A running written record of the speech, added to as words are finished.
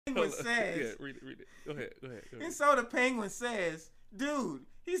penguin says. Yeah, read it. Go ahead. And so the penguin says, dude,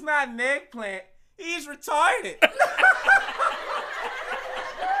 he's not an eggplant. He's retarded.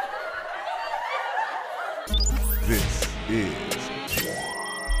 This is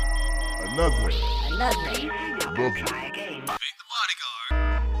another. Beat the bodyguard.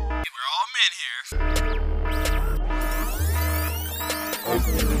 We're all men here.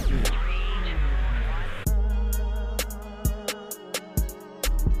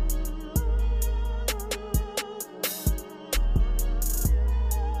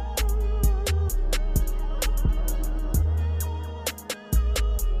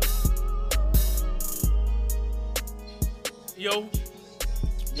 Yo,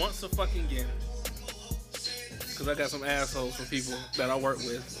 once a fucking again, because I got some assholes from people that I work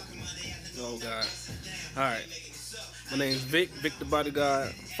with. Oh, God. All right. My name's Vic the Bodyguard.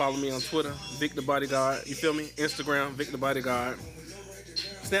 Follow me on Twitter, Vic the Bodyguard. You feel me? Instagram, Vic the Bodyguard.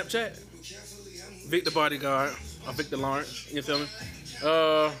 Snapchat, Vic the Bodyguard. Or Vic the Lawrence. You feel me?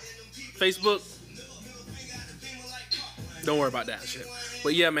 Facebook. Don't worry about that shit.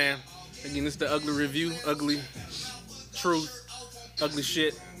 But yeah, man. Again, it's the ugly review, ugly truth, ugly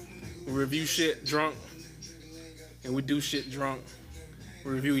shit. We review shit drunk, and we do shit drunk.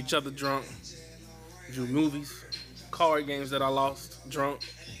 We review each other drunk. We do movies, card games that I lost drunk.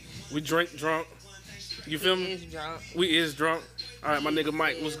 We drink drunk. You feel me? We is drunk. All right, my nigga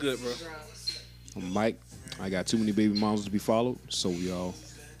Mike, what's good, bro? I'm Mike. I got too many baby mamas to be followed, so y'all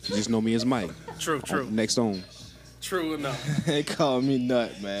just know me as Mike. True. Next on. True enough. They call me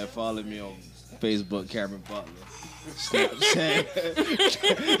Nut, man. Follow me on Facebook, Cameron Butler. Snapchat. He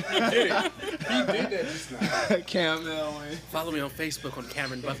did that just now. Cam Elway. Follow me on Facebook on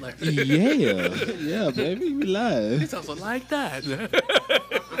Cameron Butler. Yeah, baby, we live. It's also like that.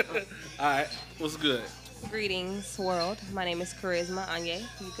 All right, what's good? Greetings, world. My name is Charisma Anye.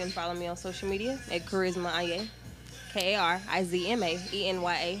 You can follow me on social media at Charisma Anye.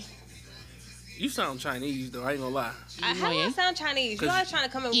 KARIZMAENYA. You sound Chinese, though. I ain't gonna lie. How do I sound Chinese? You always trying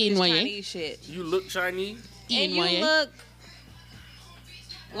to come in with this Chinese shit. You look Chinese. And you look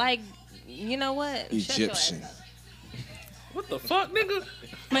like, you know what? Egyptian. Shut your ass up. What the fuck, nigga?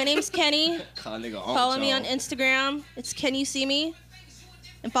 My name's Kenny. Nigga, Follow me on Instagram. It's Can You See Me?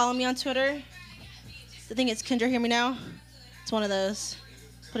 And follow me on Twitter. I think it's Kendra Hear Me Now. It's one of those.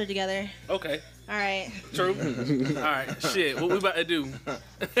 Put it together. Okay. All right. True. All right. Shit. What we about to do?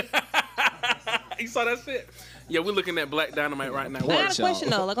 You saw that shit? Yeah, we're looking at Black Dynamite right now. I got a question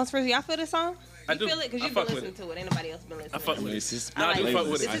though. Like on Spurs, y'all feel this song? I do. You feel it because you've been listening to it. Ain't nobody else been listening. I fuck to with it. it. I do fuck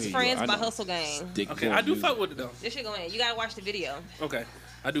with it. This is Friends by Hustle Gang. Okay, I do fuck with it though. This shit go in. You gotta watch the video. Okay,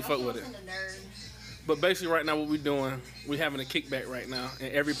 I do fuck with it. But basically, right now, what we're doing, we're having a kickback right now,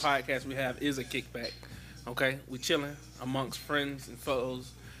 and every podcast we have is a kickback. Okay, we chilling amongst friends and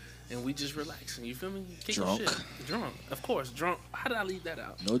foes, and we just relaxing. You feel me? Kicking Drunk. shit. Drunk, of course. Drunk. How did I leave that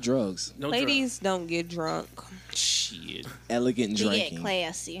out? No drugs. No Ladies don't get drunk. Shit. Elegant They drinking. get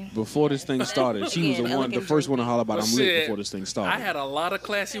classy. Before this thing started, she was the first one to holler about Well, I'm lit shit, before this thing started. I had a lot of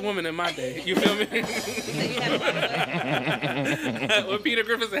classy women in my day. You feel me? What Peter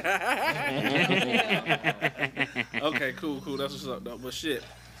Griffin said. Okay, cool. That's what's up, though. But shit.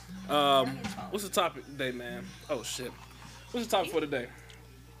 What's the topic today, man? Oh, shit. What's the topic for today?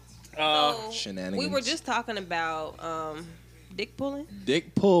 Shenanigans. We were just talking about dick pulling.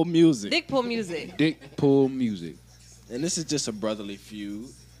 Dick pull music. Dick pull music. Dick pull music. And this is just a brotherly feud.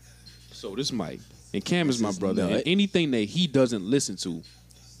 So this Mike. And Cam is my is brother. Nut. And anything that he doesn't listen to,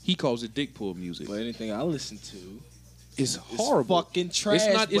 he calls it dick pull music. But anything I listen to It's horrible. fucking trash.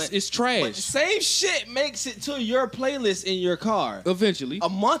 It's not. but- It's But trash. the same shit makes it to your playlist in your car. Eventually. A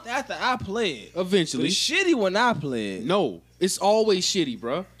month after I play it. Eventually. It's shitty when I play it. No, it's always shitty,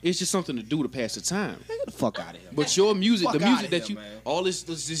 bro. It's just something to do to pass the time. Get the fuck out of here. But your music, Fuck the music outta that here, you, man. all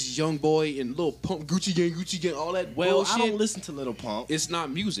this young boy and little pump, Gucci gang, all that Well, bullshit. I don't listen to Little Pump. It's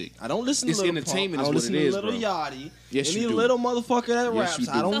not music. I don't listen to It's Little entertainment Pump. I is don't what listen it is, to Little bro. Yachty. Yes, Any you do. little motherfucker that Yes, raps. you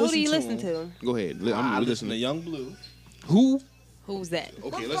do. I don't So who listen do you to listen him. to? Go ahead. I I'm listen listening. to Young Blue. Who? Who's that?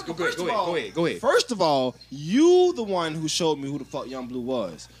 Okay, let's go. First of Go all- ahead. Go ahead. First of all, you the one who showed me who the fuck Young Blue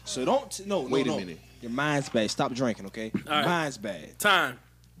was. So don't no. Wait a no. minute. Your mind's bad. Stop drinking, okay? Your right. mind's bad. Time.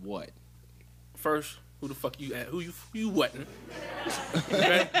 What? First, who the fuck you at? Who you wasn't?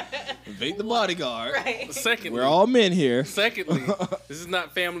 Okay? Vape the bodyguard. Right. Secondly, We're all men here. Secondly, this is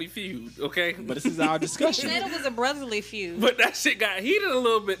not Family Feud, okay? But this is our He discussion. said it was a brotherly feud. But that shit got heated a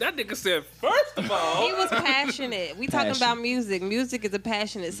little bit. That nigga said, first of all, He was passionate. We talking about music. Music is a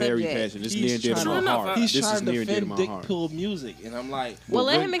passionate Very subject. passionate. It's near and dear to trying my to- heart. He's This is trying near to and dear to defend my dick heart. pill music, and I'm like, Well,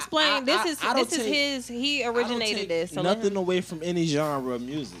 let when- him explain. This is I don't this is take- his. He I don't originated take this. So let nothing him, away from any genre of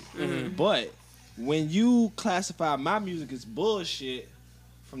music, but when you classify my music as bullshit,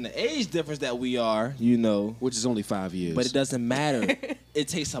 from the age difference that we are, you know, Which is only 5 years. but it doesn't matter. It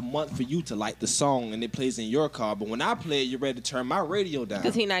takes a month for you to like the song, and it plays in your car. But when I play it, you're ready to turn my radio down.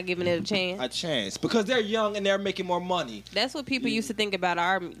 because he not giving it a chance. A chance because they're young and they're making more money. That's what people used to think about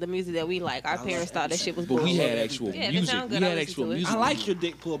the music that we like. Our parents thought that shit was But we bullshit. had actual Yeah, if it music. sound We good, I had listen actual to it. music. I like your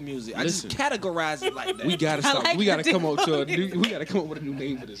dick pull music. I Listen. just categorize it like that. We gotta stop. like we gotta the come up to a new. We gotta come up with a new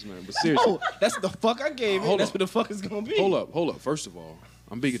name for this, man. But seriously, Oh, that's the fuck I gave it. Hold That's up. what the fuck it's gonna be. hold up. First of all,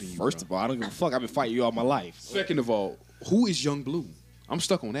 I'm bigger than you. First of all, I don't give a fuck. I've been fighting you all my life. Second of all, who is Young Blue? I'm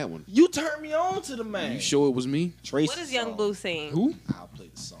stuck on that one. You turned me on to the man. You sure it was me? Tracy's What does Young song. Blue sing? Who? I'll play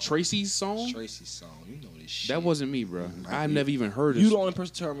the song. Tracy's song? Tracy's song. You know this shit. That wasn't me, bro. I've never even heard of You it. the only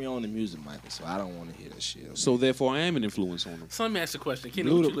person to turn me on to music, Michael. So I don't want to hear that shit. So therefore, I am an influence on them. so let me ask you a question. Kenny,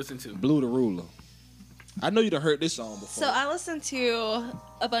 Blue what the- you listen to? Blue the Ruler. I know you done heard this song before. So I listen to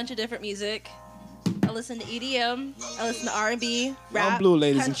a bunch of different music. I listen to EDM. I listen to R&B, rap, I'm Blue,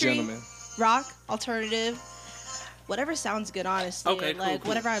 ladies country, and gentlemen. rock, alternative, whatever sounds good, honestly. Okay, cool, like cool.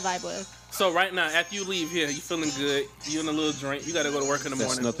 whatever I vibe with. So right now, after you leave here, you feeling good, you in a little drink, you got to go to work in the That's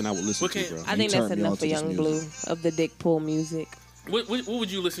morning. nothing I would listen What to, can- bro. I think You that's turned me on enough to for this Young music. Blue of the dick pull music. What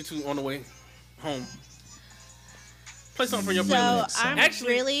would you listen to on the way home? Play something from your So playlist. I'm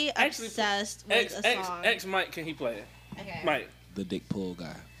Actually- really actually, obsessed with a song. X Mike, can he play it? Okay. Mike, The dick pull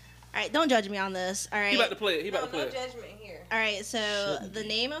guy. All right, don't judge me on this. All right. he about to play it. He about to play it. judgment here. All right, so the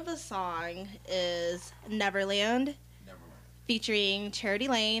name of the song is Neverland, featuring Charity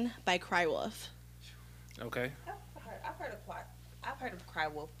Lane by Cry Wolf. Okay, I've heard of Cry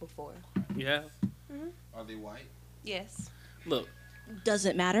Wolf before. you have. Are they white? Yes. Look, Does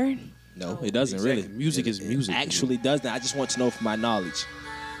it matter? No, it doesn't Exactly. really. Music is It music. actually does that. I just want to know for my knowledge.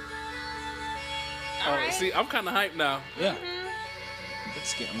 see, I'm kind of hyped now. Yeah.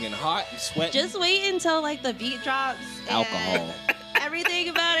 I'm getting hot. I'm sweating. Just wait until like the beat drops. and alcohol. Everything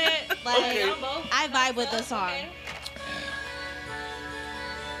about it. Like Okay. I vibe with the song.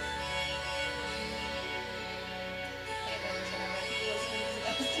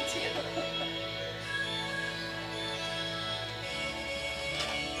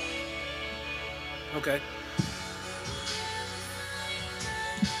 Okay.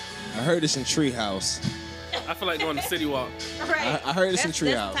 I heard this in Treehouse. I feel like going to City Walk. Right. I heard this in That's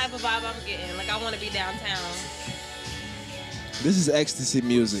Treehouse. the type of vibe I'm getting. Like I want to be downtown. This is ecstasy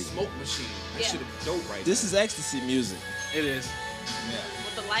music. Smoke machine. That Yeah. shit is dope right This is ecstasy music. It is.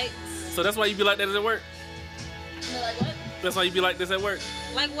 With the lights. So that's why you be like that at work. Like what? That's why you be like this at work.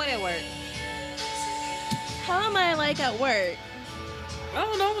 Like what at work? How am I like at work? I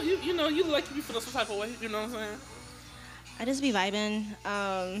don't know. You know you like to be feeling some type of way. You know what I'm saying? I just be vibing.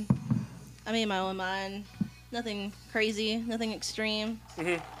 I made my own mind. Nothing crazy, nothing extreme.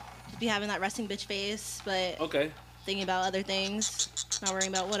 Mhm. Just be having that resting bitch face, but Okay. thinking about other things, not worrying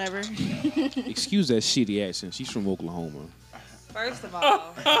about whatever. Excuse that shitty accent. She's from Oklahoma. First of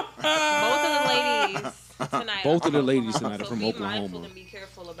all, both of the ladies tonight. Both of the are from ladies Oklahoma, tonight are so from be mindful Oklahoma. and be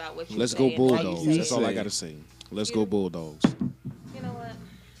careful about what you Let's say go and how you Bulldogs. say That's it. all I gotta say. Let's go Bulldogs. You know what?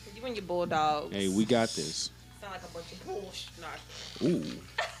 You and your bulldogs. Hey, we got this. Sound like a bunch of bullshit. Ooh,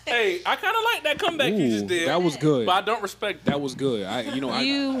 Hey, I kind of like that comeback you just Ooh, did. that was good. But I don't respect That was good.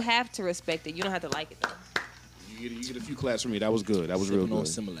 You have to respect it. You don't have to like it though. You get a few claps from me. That was good. That was real Sipping on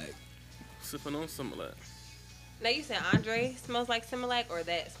good. Similac. Sipping on Similac. Now you said Andre smells like Similac or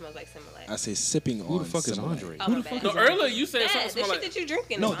that smells like Similac? I say sipping Who on the fuck is Similac. Andre? Oh, my bad. No, earlier you said Yeah, something the smell shit like. that you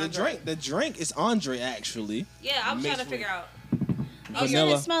drinking. No, is the Andre. drink is Andre actually. Yeah, I was trying to mixed figure out. You said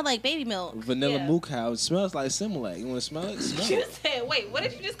Vanilla. it smelled like baby milk. Vanilla Yeah. Mook House. It smells like Similac. You want to smell it? Smell You it. said, wait, what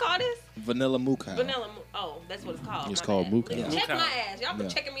did you just call this? Vanilla Mook House. Vanilla. Oh, that's what it's called. It's My called bad. Mocha. Check Mocha. my ass. Y'all been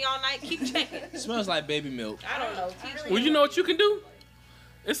Yeah. checking me all night. Keep checking. It smells like baby milk. I don't know. Teach me. Well, you know what you can do?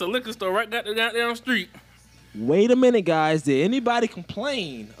 It's a liquor store right down the street. Wait a minute, guys. Did anybody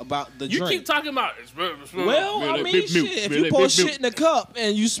complain about the You drink? keep talking about it. Well, I mean, shit. If you pour shit in the cup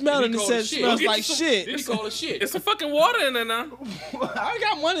and you smell it and it says it smells like shit, Then he call it shit. It's some fucking water in there now. I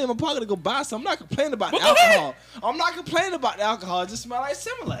got money in my pocket to go buy some. I'm not complaining about the Well, go ahead. alcohol. I'm not complaining about the alcohol. It just smells like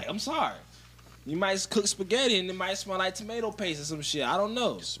Similac. I'm sorry. You might cook spaghetti and it might smell like tomato paste or some shit. I don't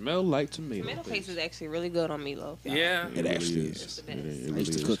know. Smell like tomato. Tomato paste is actually really good on meatloaf. y'all. Yeah. It actually is. is. It's the best. It I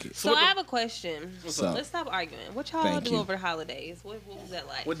used to is. cook it. So I have a question. What's up? Let's stop arguing. What y'all Thank do you. over the holidays? What was that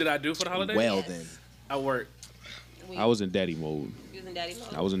like? What did I do for the holidays? Well Yes. then. I worked. I was in daddy mode. You was in daddy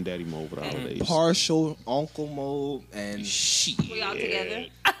mode? I was in daddy mode for the holidays. Partial uncle mode and shit. We all together?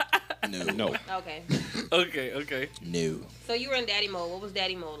 No. Okay. Okay. No. So you were in daddy mode. What was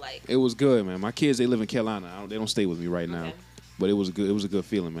daddy mode like? It was good, man. My kids, they live in Carolina. They don't stay with me right now, Okay. but it was a good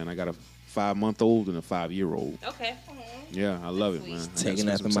feeling, man. I got a 5-month-old and a 5-year-old. Okay. Yeah, I love it, Sweet. man. I got to Taking spend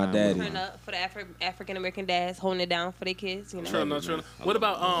after some my time with daddy. them. Turn up for the African American dads holding it down for their kids. You know, True, no, true. What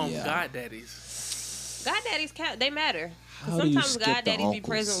about Yeah. god daddies? God daddies count. They matter. 'Cause How do you sometimes skip God the daddies be uncles?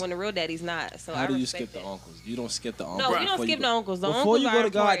 present when the real daddy's not. So How I do you respect skip the that. uncles? You don't skip the uncles. No, we don't Before skip you the go- uncles. The Before uncles you are go to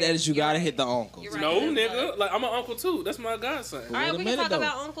God important. daddies, you You're gotta right. hit the uncles. You're right. No, You're nigga. right. Like I'm an uncle too. That's my godson. All right, Wait a we can minute, talk though.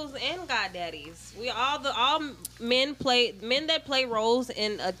 about uncles and god daddies. We all men that play roles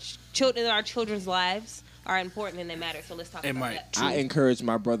in our children's lives are important and they matter. So let's talk Hey, about Mike. that. I encourage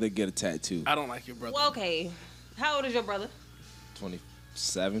my brother to get a tattoo. I don't like your brother. Well, okay. How old is your brother?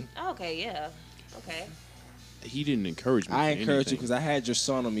 27. Okay, yeah. Okay. He didn't encourage me. I for encourage you anything. because I had your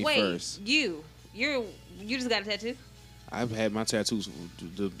son on me Wait, first. you just got a tattoo? I've had my tattoos.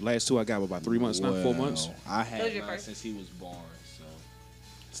 The last two I got were about 3 months now, 4 months. I Those had your mine first? since he was born. So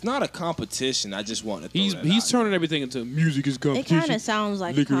it's not a competition. I just want to. He's turning everything into music is It competition. kind of sounds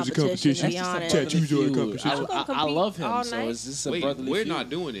like a Liquor is a competition, to competition. be That's honest. just a tattoos are a competition. I'm gonna I compete love him. all So night. it's just a Wait, brotherly we're feud. not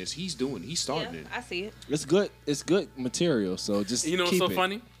doing this. He's starting Yeah, it. I see it. It's good. It's good material. So just You know what's keep so it.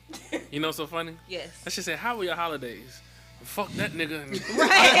 funny? You know what's so funny? Yes. I should say, how were your holidays? Fuck that nigga.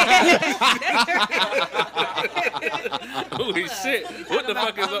 Holy shit. What the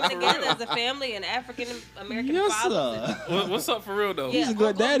fuck is up for together real? as a family and African American Yes, fathers. sir. What's up for real though? Yeah. He's a good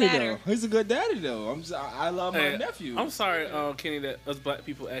Uncles daddy matter. though. He's a good daddy though. I love my Hey, nephew. I'm sorry, Kenny, that us black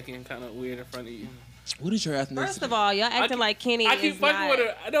people acting kind of weird in front of you. What is your ethnicity? First of all, y'all acting like Kenny I keep is fucking not. with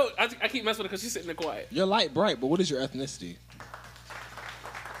her. I know. I keep messing with her because she's sitting there quiet. You're light bright, but what is your ethnicity?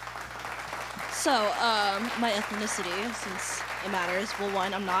 So, my ethnicity, since it matters. Well,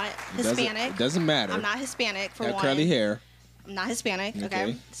 one, I'm not Hispanic. It doesn't matter. I'm not Hispanic for Got one. curly hair. I'm not Hispanic. Okay.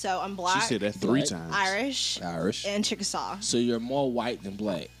 Okay. So I'm black, She said that 3 Black. times. Irish, Irish. and Chickasaw. So you're more white than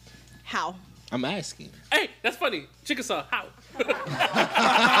black. How? I'm asking. Hey, that's funny. Chickasaw, how?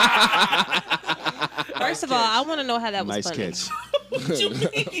 First of all, I want to know how that was Nice funny. catch. What you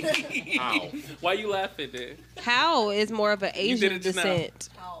mean? How? Why you laughing there? How is more of an did Asian it just now. descent.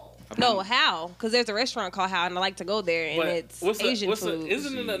 No, how? Because there's a restaurant called How, and I like to go there, and But it's what's Asian the, food.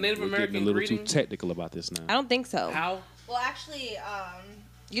 isn't it a Native We're getting American a little greeting? too technical about this now. I don't think so. How? Well, actually,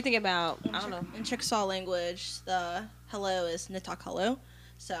 You think about, I don't know. in Chickasaw language, the hello is Nitak hello.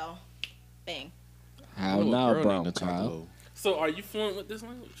 So, bang. How Oh, a now, girl brown named child? Takalo. So are you fluent with this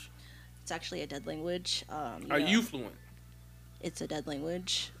language? It's actually a dead language. Are you fluent? It's a dead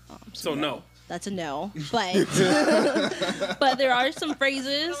language. So no. That's a no. But but there are some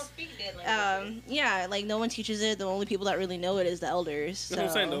phrases. Yeah, like no one teaches it. The only people that really know it is the elders. That's what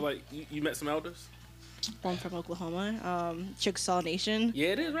I'm saying though. Like you met some elders. I'm from Oklahoma, Chickasaw Nation, Yeah,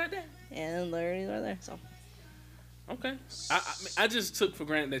 it is right there. and Larry's right there. So Okay. I just took for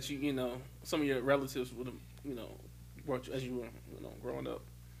granted that you know some of your relatives would have worked as you were growing up.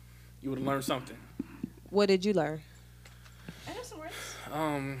 You would have learned something. What did you learn? I know some words.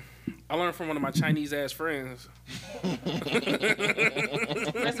 I learned from one of my Chinese ass friends. First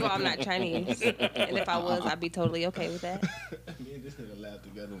of all, I'm not Chinese, and if I was, I'd be totally okay with that. Me and this nigga laugh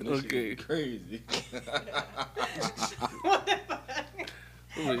together. Okay. Crazy.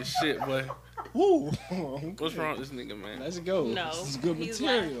 Holy shit, boy. Woo. What's wrong with this nigga, man? Let's go. No, This is good he's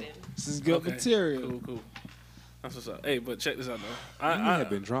material. laughing. This is good Okay, material. Cool. That's what's up. Hey, but check this out though. You have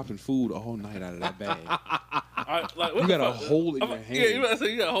been dropping food all night out of that bag. Like, You got a hole in your hand. Yeah, you about to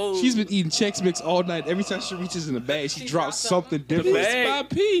say you got a hole. She's been eating Chex Mix all night. Every time she reaches in the bag, she drops something different. bag. It's my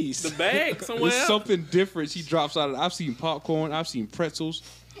piece. the bag somewhere It's else. something different. She drops out of. I've seen popcorn. I've seen pretzels.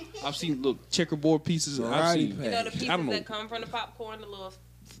 I've seen checkerboard pieces. I've Variety seen. pack. You know the I pieces don't know. that come from the popcorn, the little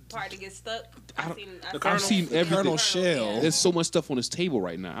part that gets stuck. I've seen everything. Kernel shell. There's so much stuff on this table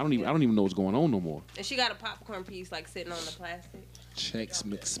right now. I don't even know what's going on no more. And she got a popcorn piece like sitting on the plastic. Chex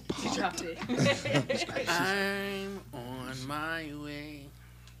Mix She pop. dropped it. I'm on my way.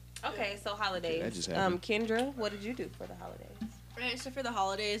 Okay, so that holidays. just happened. Kendra, what did you do for the holidays? Right, so for the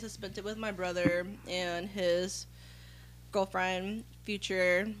holidays, I spent it with my brother and his girlfriend,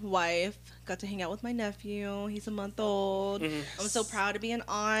 future wife. Got to hang out with my nephew. He's a month old. I'm so proud to be an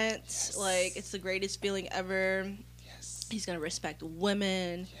aunt. Like, it's the greatest feeling ever. He's gonna respect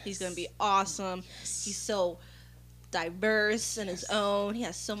women. He's gonna be awesome. He's so diverse in his own. He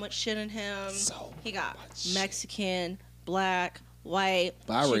has so much shit in him. He got Mexican, black, white,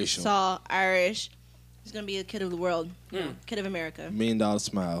 Biracial. Chickasaw, Irish. He's gonna be a kid of the world. Kid of America. $1 million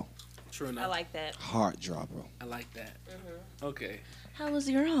smile. True enough. I like that. Heart dropper. I like that. Okay. How was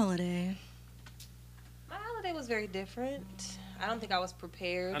your holiday? My holiday was very different. I don't think I was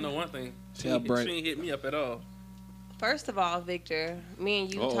prepared. I know one thing. Tell Brent. She ain't hit me up at all. First of all, Victor, me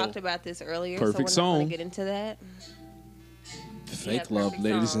and you talked about this earlier, Perfect so we're not song. going to get into that. Fake Yeah, love, perfect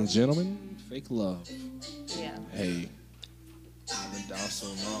ladies song. and gentlemen. Fake love. Yeah. Hey. I've been down so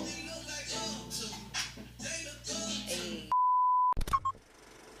long.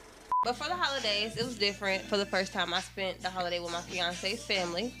 But for the holidays, it was different. For the first time, I spent the holiday with my fiance's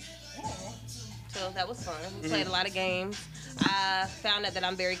family. So that was fun. We played a lot of games. I found out that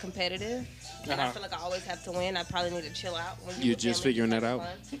I'm very competitive. And I feel like I always have to win. I probably need to chill out. When You're with just family. figuring that It's out?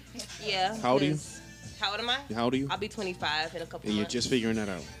 fun. Yeah. How old are you? 'cause- How old am I? How old are you? I'll be 25 in a couple And you're months. just figuring that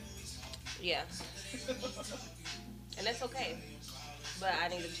out. Yeah. And that's okay. But I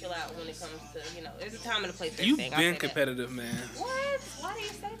need to chill out when it comes to, you know, there's a time and a place for You've everything. I'll say been that. competitive, man. What? Why do you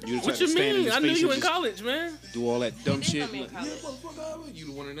say that? You the What type you to stand in mean? his I knew face you and in just college, man. do all that dumb You did shit. know me in college. You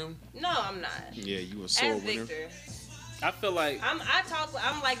the one of them? No, I'm not. Yeah, you a sore As winner. Victor, I feel like.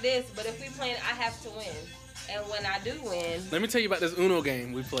 I'm like this, but if we playing, I have to win. And when I do win, Let me tell you about this Uno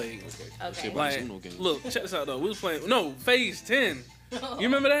game we played. okay. About Like, this Uno game. look, check this out though. We was playing. No, Phase 10. You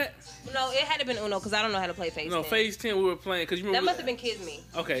remember that? No, it had to been Uno because I don't know how to play face. No, Phase 10. We were playing because you remember. That must have been Kids Me.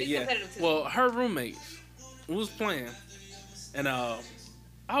 Okay, She's yeah. competitive too. Well, her roommates was playing, and I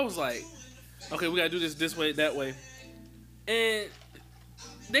was like, okay, we gotta do this way, that way, and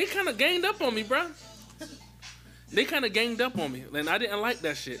they kind of ganged up on me, bro. They kind of ganged up on me, and I didn't like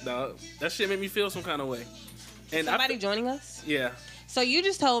that shit, dog. That shit made me feel some kind of way. And Somebody joining us? yeah, So you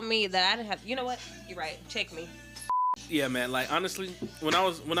just told me that I didn't have. You know what? You're right. Check me. yeah, man. Like honestly, when I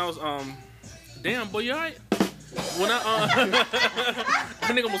was damn boy, you alright? When I that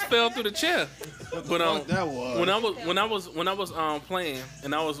nigga almost fell through the chair. But that was. when I was playing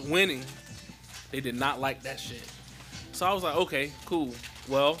and I was winning, they did not like that shit. So I was like, okay, cool.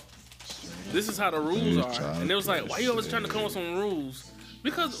 Well, this is how the rules are. And it was like, why you always trying to come up with some rules?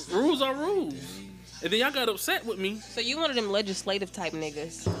 Because rules are rules. And then y'all got upset with me. So you one of them legislative type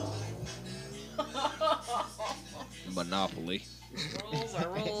niggas. Monopoly. Rules are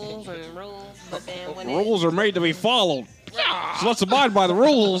rules and rules, but then when Rules are made to be followed. So let's abide by the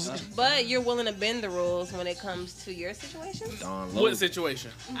rules. but you're willing to bend the rules when it comes to your situations. What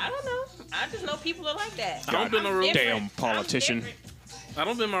situation? I don't know. I just know people are like that. I don't bend no rules. Damn politician. I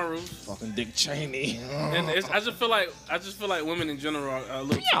don't bend my rules. Fucking Dick Cheney. And I just feel like women in general are a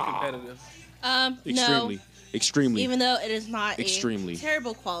little too competitive. Extremely. No. Extremely. Even though it is not Extremely. a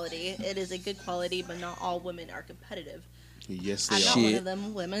terrible quality, it is a good quality, but not all women are competitive. Yes, I'm they not are. one of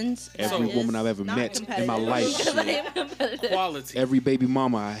them women's. that Every is woman I've ever not met in my competitive. life, Because I am competitive. Quality. every baby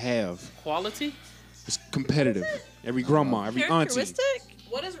mama I have Quality? is competitive. Every grandma, every auntie. Characteristic?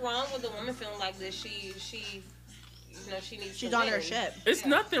 What is wrong with a woman feeling like this? She needs. She's to on her win. ship. It's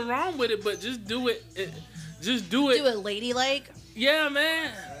nothing wrong with it, but just do it. Just do it. Do it ladylike. Yeah,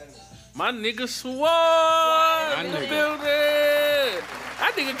 man. My nigga Swag in the building.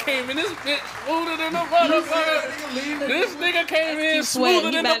 That nigga came in this bitch smoother than a motherfucker. This nigga came in Keep smoother sweating.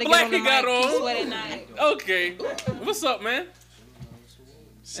 You than better the get black on the he got mic. Keep on. sweating night. Okay. What's up, man?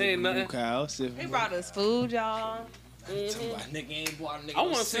 Ain't nothing. Kyle, He brought us food, y'all. Nigga ain't bought nigga I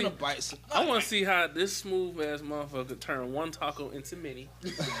wanna see- Cinnabons. I want to see how this smooth ass motherfucker turn one taco into many.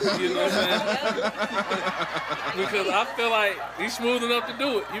 You know what I'm saying? Because I feel like he's smooth enough to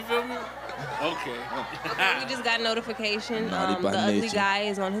do it. You feel me? Okay. We just got notification. Naughty by The ugly nature. guy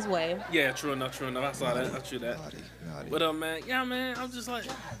is on his way. Yeah, true enough, true enough. I saw that. I true that. Naughty. But man, yeah, man, I'm just like,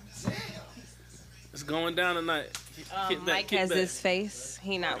 it's going down tonight. Kick back, Mike kick has back. this face.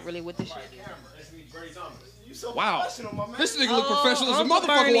 He not really with the shit. Wow. This nigga look Oh, professional as a Uncle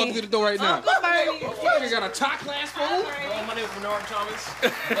motherfucker Bernie. walking through the door right now. Uncle Bernie. Nigga got a top class fool. My name is Bernard Thomas.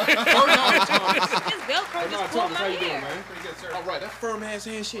 His Velcro just pulled my hair. All right, that firm ass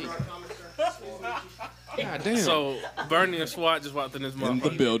handshake. God damn. So Bernie and SWAT just walked in this In the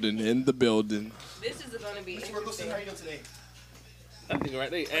motherfucker. building, in the building. This is gonna be interesting. How you doing today? That nigga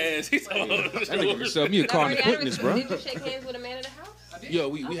right there, ass. He's all that nigga can sell me a car in the quickness, bro. Did you shake hands with a man in the house? Yo,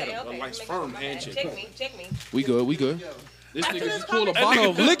 we had Okay, a okay. nice Make firm sure my bad. handshake. Check me. We good, we good. This nigga this just pulled a conversation-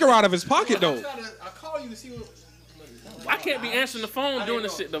 bottle of liquor out of his pocket, though. I call you to see what. I can't be answering the phone doing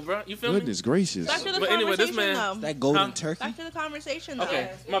this shit though, bro. You feel Goodness gracious. Back to the But anyway, this conversation, man- though. That golden Huh? turkey. Back to the conversation, me? though.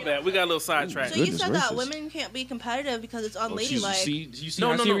 Okay, my bad. We got a little sidetracked. So you Goodness said that gracious. women can't be competitive because it's Oh, unladylike. you see No,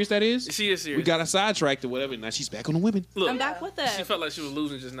 how no, no. serious that is? She is serious. We got her sidetracked or whatever. Now she's back on the women. Look, I'm back with she it. felt like she was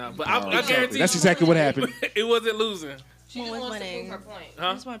losing just now, but Oh, I guarantee That's exactly what happened. it wasn't losing. She One just was wants to winning. prove her point. I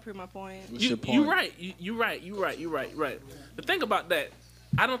Huh? just want to prove my point. What's your point? You're right. You're right. The thing about that,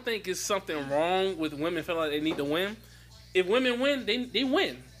 I don't think it's something wrong with women feeling like they need to win. If women win, they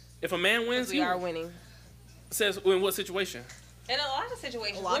win. If a man wins, We are winning. Says in what situation? In a lot of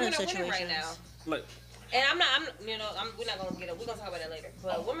situations, A lot of women are winning right now. situations. Like, And we're not gonna get it. We're gonna talk about that later.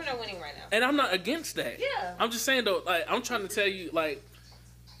 But women are winning right now. and I'm not against that. Yeah. I'm just saying though, like I'm trying to tell you, like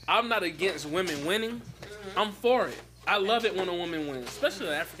I'm not against women winning. I'm for it. I love it when a woman wins, especially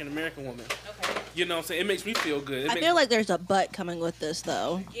an African American woman. Okay. You know what I'm saying? It makes me feel good. I feel like there's a but coming with this,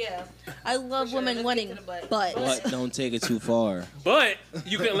 though. Yeah. I love For sure. women Let's winning, get to the but. but. But don't take it too far. But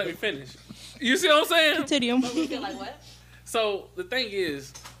you couldn't let me finish. You see what I'm saying? Continue. But we feel like what? So the thing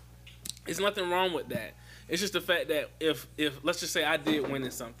is, there's nothing wrong with that. It's just the fact that if let's just say I did win in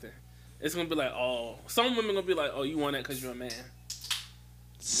something, it's gonna be like, oh, some women gonna be like, oh, you won that because you're a man.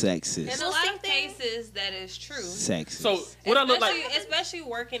 Sexist. In a Well, lot same of thing. cases, that is true. Sexist. So what I look like? Especially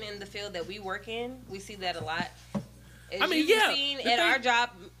working in the field that we work in, we see that a lot. As I mean, you've yeah, seen the at thing- our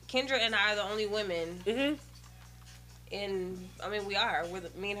job, Kendra and I are the only women Mm-hmm. we are.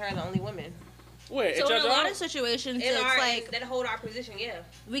 Me and her are the only women. Where? So at in your a lot job? of situations, In it's our, like that hold our position, yeah.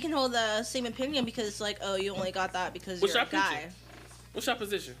 we can hold the same opinion because it's like, oh, you only got that because What's you're a your guy. opinion? What's your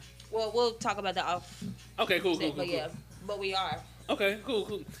position? Well, we'll talk about that off Okay, cool. but yeah. But we are. Okay,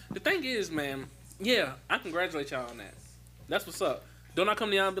 cool. The thing is, man, yeah, I congratulate y'all on that. That's what's up. Don't I come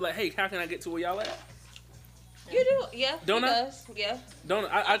to y'all and be like, hey, how can I get to where y'all at? You do, yeah. Don't he I? does, yeah. Don't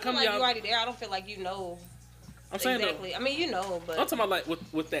I I come feel to like you y'all? already there. I don't feel like you know I'm saying exactly. I mean, you know, but though, I'm talking about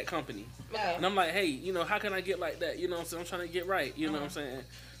like with that company. okay. And I'm like, hey, how can I get like that? You know what I'm saying? I'm trying to get right. You know what I'm saying?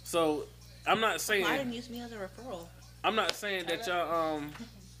 So I'm not saying Why didn't use me as a referral? I'm not saying that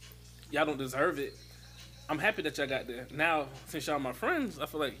y'all don't deserve it. I'm happy that y'all got there. Now, since y'all my friends, I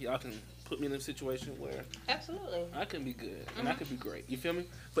feel like y'all can put me in a situation where Absolutely. I can be good and I can be great. You feel me?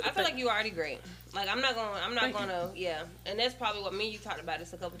 But I the feel thing- like you already great. Like I'm not Thank gonna yeah. And that's probably what me and you talked about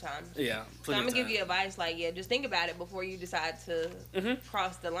this a couple times. yeah. So I'm gonna give you advice like just think about it before you decide to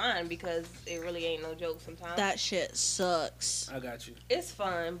cross the line because it really ain't no joke sometimes. That shit sucks. I got you. It's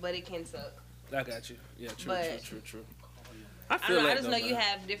fun, but it can suck. I got you. Yeah, true. But- I I feel don't know. that I just though, know you man.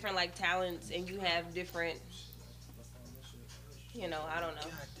 have different like talents and you have different. I don't know.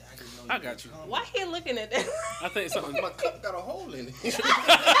 I got you. Why he looking at that? I think something. My cup got a hole in it.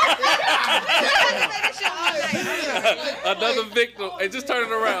 Another victim. Hey, just turn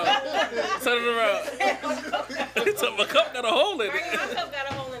it around. Turn it around. So my cup got a hole in Right, my it. cup got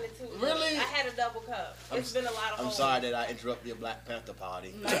a hole in it too. Really? I had a double cup. It's been a lot of I'm holes. sorry that I interrupted your Black Panther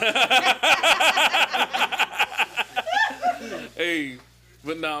party. Hey,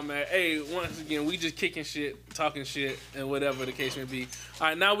 but nah, man. Hey, once again, we just kicking shit, talking shit, and whatever the case may be. All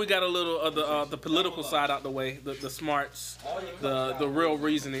right, now we got a little of the political side out the way, the smarts, the real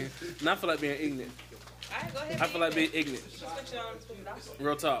reasoning. And I feel like being ignorant. All right, go ahead. I feel like being ignorant. Switch it on, switch it off.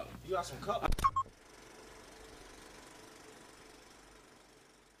 Real talk. You got some cup.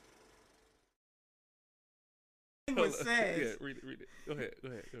 Penguin says, Yeah, read it. Go ahead.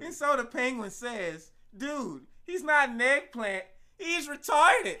 and so the penguin says, dude, he's not an eggplant. He's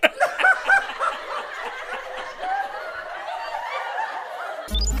retarded.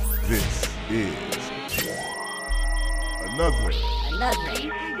 This is another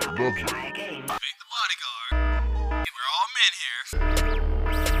Beat the bodyguard. We're all men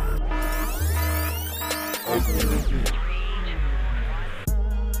here.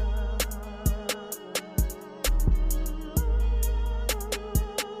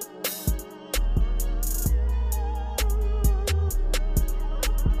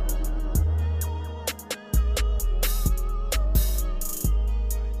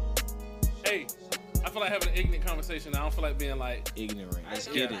 Hey, I feel like having an ignorant conversation. I don't feel like being like, Ignorant. Let's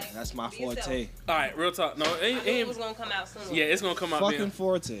Yeah. get it. That's my Be yourself. forte. all right, real talk. No, I knew it ain't was gonna come out soon. yeah, it's gonna come out Fucking being.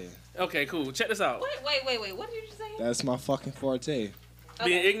 forte. Okay, cool. Check this out. Wait. What did you say? That's my fucking forte.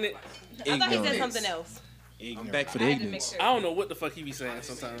 Being Okay. ignorant. I thought he said Ignorance. something else. Ignorant. I'm back for I the had to make ignorance. sure. I don't know what the fuck he be saying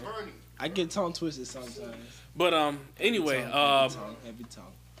sometimes. I get tongue twisted sometimes. But anyway, Heavy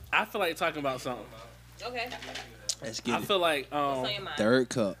tongue. I feel like talking about something. Okay. Let's get I it. feel like What's on your mind? Third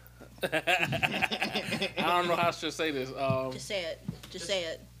cup. I don't know how I should say this. Just say it. Just say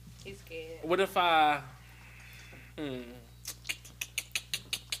it. He's scared. What if I?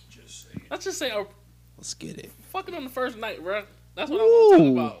 Let's just say Let's get it. fucking on the first night, bro. That's what I want to talk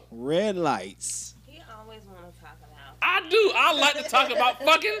Ooh, about. red lights. He always want to talk about. I do. I like to talk about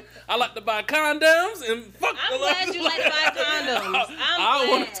fucking. I like to buy condoms and fuck. I'm glad you like to buy condoms. I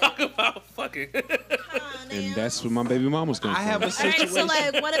want to talk about fucking. And that's what my baby mama's going I have a All right, situation. so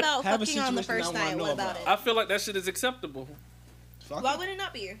like, what about Have a fucking on the situation first I wanna night? know What about about. it? I feel like that shit is acceptable. Fuck Why it. would it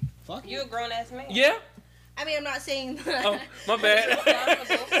not be? Fuck You a grown ass man. Yeah. I mean, I'm not saying that. Oh, my bad.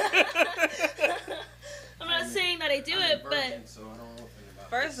 I'm not saying that I do it, but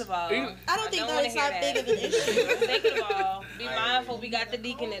First of all, I don't think that it's wanna that hear big of an issue. Second of all, be mindful. We got the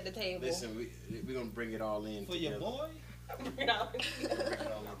deacon at the table. Listen, we're gonna bring it all in For your together. boy? You know?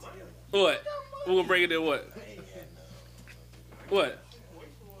 What? We're gonna bring it to what? What?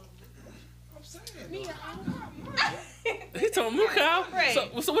 He told Mukau. Right.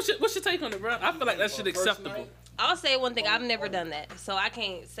 So what's your take on it, bro? I feel like that shit acceptable. I'll say one thing. I've never done that, so I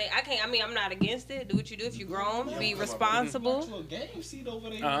can't say. I mean, I'm not against it. Do what you do. If you're grown, be responsible. Little game seat over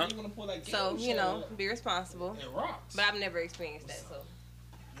there. Uh-huh. You wanna pull that game So you know, shit be responsible. up. It rocks. But I've never experienced that. So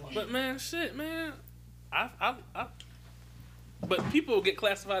But man, shit, man. But people get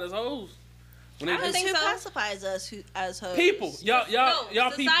classified as hoes. When they I don't Because think who so. classifies us as hoes? people, y'all no,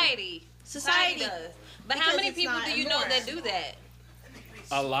 people. society. Society does. But how Because many it's people not do you know norm. that do that?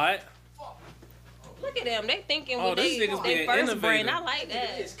 A lot. Look at them. They thinking Oh, with these they niggas being first brain. innovative. I like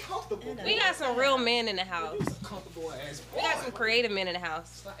that. It's comfortable. We got some real men in the house. It's a comfortable ass. We got some creative men in the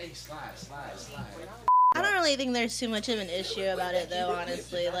house. Hey, slide. I don't really think there's too much of an issue about it, though.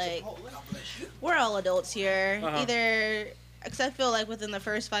 Honestly, like we're all adults here. Uh-huh. Either, because I feel like within the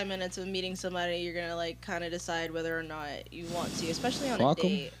first 5 minutes of meeting somebody, you're gonna like kind of decide whether or not you want to, especially on Fuck a 'em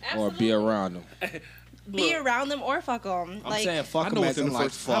date. or be around them. Be around them or fuck them. I'm Like, saying fuck I them know as within in the like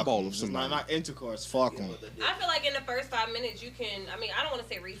first fuck eyeball 'em. of It's somebody. not intercourse. Fuck them. I feel like in the first 5 minutes you can. I mean, I don't want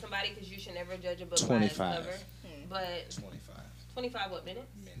to say read somebody because you should never judge a book by its 25. cover. But 25 25 what minutes?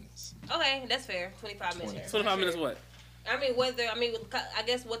 minutes. Okay, that's fair. 25 minutes. 25 minutes what? I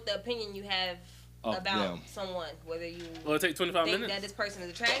guess what the opinion you have Of about them. someone, whether you Well, it take 25 think minutes. that this person is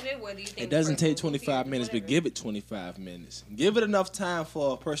attractive, whether you think It this doesn't person take is goofy, 25 minutes, but whatever. give it 25 minutes. Give it enough time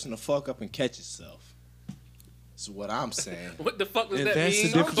for a person to fuck up and catch itself. That's what I'm saying. What the fuck does And that that's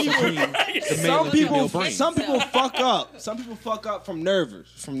mean? the difference between the male Some and people, female brain. some people fuck up. Some people fuck up from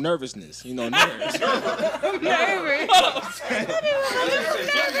nervousness. You know, nerves.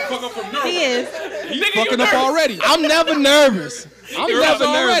 he is. Fucking up already. I'm never nervous. I'm never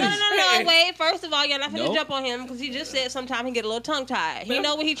nervous. No, wait. First of all, y'all not finna Nope. jump on him because he just said sometimes he get a little tongue tied. He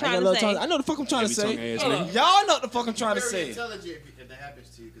know what he I, got trying a to little say. tongue- I know the fuck I'm trying to say. Heavy tongue ass nigga. Y'all know what the fuck I'm trying to Very say. intelligent if that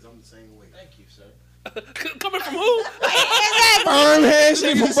happens to you, because I'm the same way. Thank you, sir. Coming from who? Burn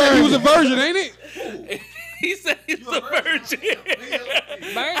handshake from Said he was a Burn. virgin, ain't it? He said he's a virgin.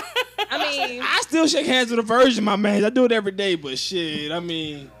 Burn. I mean, I still shake hands with a virgin, my man. I do it every day, but shit, I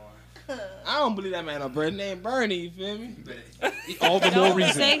mean, I don't believe that man. A bird named Bernie. You feel me? All the more don't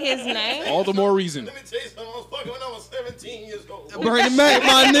reason. say his name. All the more reason. Let me tell you something. I was fucking when I was 17 years old. Bernie Mac,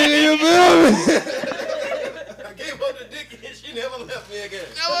 my nigga. You feel me? I gave her the dick and she never left me again.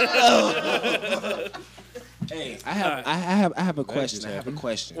 Hey, I have a question. just I have a happened.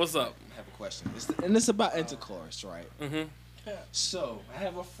 question. What's up? I have a question. And it's about intercourse, right? Mm-hmm. So I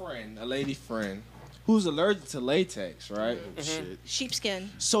have a friend, a lady friend, who's allergic to latex, right? Mm-hmm. Sheepskin.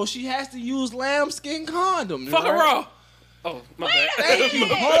 So she has to use lambskin condoms. Fuck her right? raw. Oh, my bad. Thank you.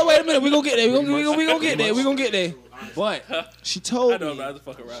 Hold on, wait a minute. We gonna get there. We gonna get there. We gonna get there. But she I told know me. about the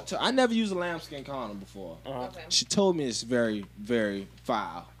fuck around. So I never used a lambskin condom before. Okay. She told me it's very, very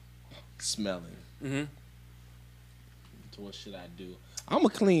foul smelling. Mm-hmm. So what should I do? I'm a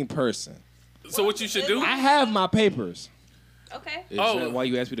clean person. So what you should do? I have my papers. Okay. Is Oh. that why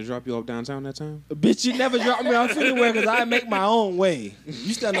you asked me to drop you off downtown that time? Bitch, you never drop me off anywhere because I make my own way.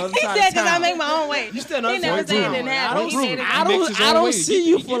 You stand on the He other said side of because I town. make my own way. You stand on He the never other said it side of didn't town. happen. He said it I He makes his don't own way. see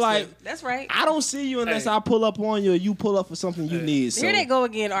you for like. That's right. I don't see you unless Hey. I pull up on you or you pull up for something you need. So, Here they go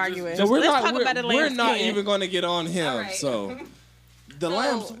again arguing. so we're Let's not. talk about the We're not lambskin. even going to get on him. All right. So the So-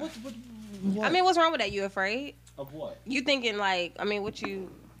 lambs. What? I mean, what's wrong with that? You afraid? of what? You thinking like? I mean, what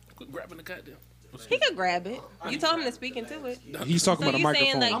you? Quit grabbing the goddamn. He could grab it. You told him to speak into it. He's talking So about a you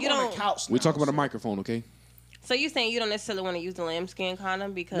saying microphone. like I'm you on don't? the couch. We're now, talking about a so- microphone, okay? So you saying you don't necessarily want to use the lambskin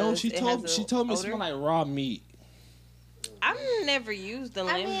condom because No, she it told has a she told me it odor? smelled like raw meat. I've never used the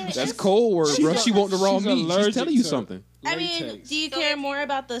lambskin. It's That's just- cold word, bro. She's She want the raw she's meat. She's allergic telling you to- something. I mean, Latex. do you So care if- more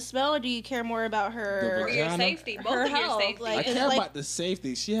about the smell or do you care more about her? For your vagina? safety, both Her of your health, safety. like, I it's care like- about the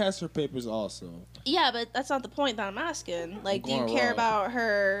safety. She has her papers also. Yeah, but that's not the point that I'm asking. Like, do you going care raw. about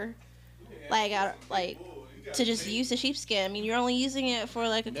her? Like, to just use the sheepskin. I mean, you're only using it for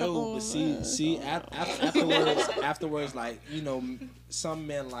like a couple. No, but see, afterwards, like some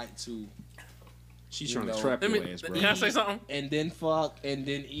men like to. She's trying to trap your ass, bro. Can I say something? And then fuck, and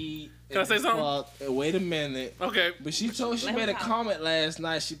then eat. Can I say something? Fuck. Wait a minute. Okay. But she made a comment last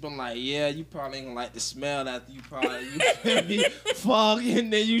night. She been like, yeah, you probably ain't gonna like the smell after you fuck,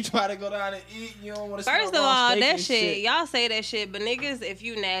 and then you try to go down and eat. You don't want to. First of all, that shit, y'all say that shit, but niggas, if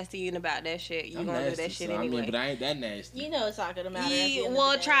you nasty eating about that shit, you gonna do that shit anyway. I mean, but I ain't that nasty. You know it's not gonna matter.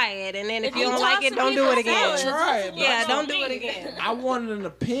 Well, try it, and then if you don't like it, don't do it again. Try it. Yeah, don't do it again. I wanted an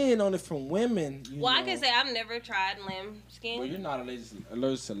opinion on it from women. Well, I can say I've never tried lamb skin. Well, you're not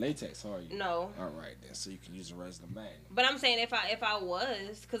allergic to latex, are you? No. All right, then. So you can use the rest of the Magnum. But I'm saying if I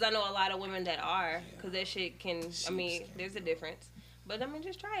was, because I know a lot of women that are, because that shit can, I mean, there's a difference. But I mean,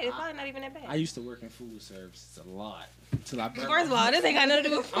 just try it. It's probably not even that bad. I used to work in food service a lot. Till I burnt First of all, this ain't got nothing to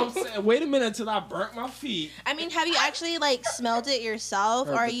do with food. I'm saying, wait a minute until I burnt my feet. I mean, have you actually like smelled it yourself,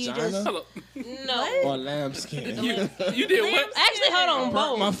 or are you just no? Or lambskin. You did what? Actually, hold on, Burnt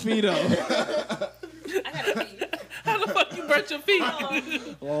both. my feet up. I gotta pee. How the fuck you burnt your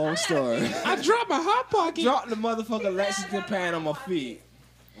feet? Long story. I dropped my hot pocket. Dropped the motherfucking Lexington pan on my feet.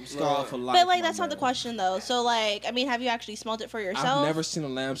 I'm scarred for life. But like, that's not the question though. So like, I mean, have you actually smelled it for yourself? I've never seen a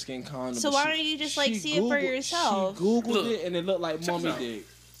lambskin condom. So why don't you just like see it for yourself? She Googled it and it looked like mummy dick.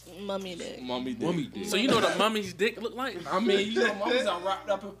 Mummy dick. Mummy dick. Mummy dick. So you know what a mummy's dick look like? I mean, mummies are wrapped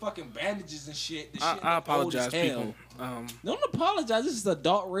up in fucking bandages and shit. I apologize, old as hell. people. Don't apologize. This is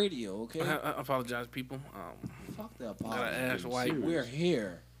adult radio, okay? I apologize, people. Fuck the Gotta apology. ask white. We're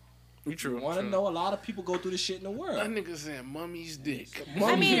here. You true. You want to know? A lot of people go through this shit in the world. That nigga saying mummy's dick.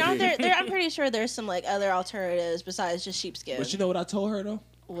 I mean, aren't there? I'm pretty sure there's some like other alternatives besides just sheepskin. But you know what I told her though?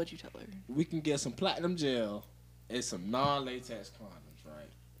 What'd you tell her? We can get some platinum gel and some non-latex condoms, right?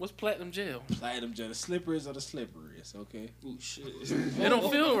 What's platinum gel? Platinum gel. The slippers are the slipperiest, okay? Ooh, shit. It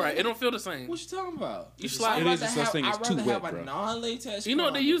don't feel right. It don't feel the same. What you talking about? You slide. It is such thing as I'd too rather wet, have a bro. non-latex. You know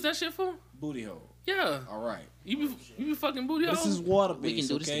what they use that shit for? Booty hole. Yeah. All right. You be fucking booty This holes? is water based. We can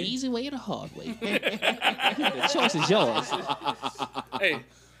do this the okay? easy way or the hard way. The choice is yours. Hey,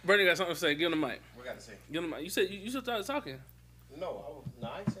 Bernie got something to say. Give him the mic. What got to say? Give him the mic. You said you should start talking. No,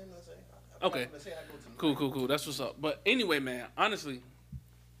 I ain't saying nothing. Okay. Cool. That's what's up. But anyway, man, honestly,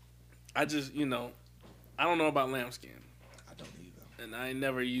 I just, I don't know about lambskin. I don't either. And I ain't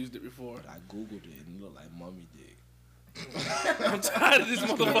never used it before. But I googled it and it looked like mummy dick. I'm tired of this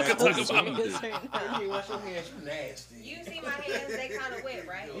motherfucker talking about it. Wash your hands, you nasty. You see my hands, they kind of wet,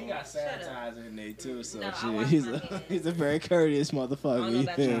 right? He got sanitizer in there too, so No, I shit. wash He's my a hands. he's a very courteous I motherfucker. don't know You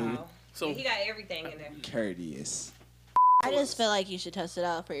about feel me? y'all. So Yeah, he got everything in there. Courteous. I just feel like you should test it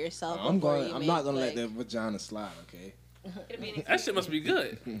out for yourself. I'm before going. you I'm make, not gonna like, let that vagina slide. Okay. It'll be an that shit must be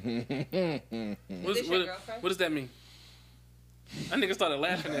good. This your girlfriend? What does that mean? That nigga started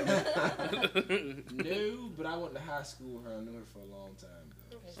laughing at me. No, but I went to high school with her. I knew her for a long time.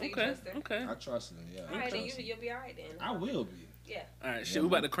 Though. So you trust her? Okay. I trust her. Yeah. All right, then you'll be all right then. I will be. Yeah. All right, shit. We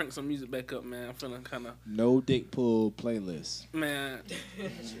about to crank some music back up, man. I'm feeling kind of, No dick pull playlist. man.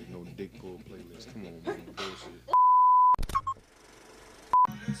 Shit, no dick pull playlist. Come on, man. Bullshit.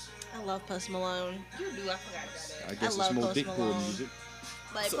 I love Post Malone. You do. I forgot about I that. guess love it's more Post dick pull Malone. music.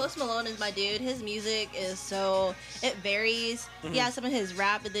 Like Post Malone is my dude. His music is so it varies. Mm-hmm. He has some of his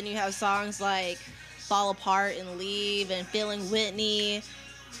rap, but then you have songs like "Fall Apart" and "Leave" and "Feeling Whitney."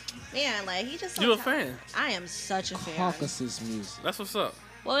 Man, like he just. So You a fan? I am such a fan. Caucasus music. That's what's up.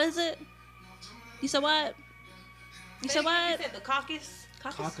 What is it? You said what? You said You what? said the caucus?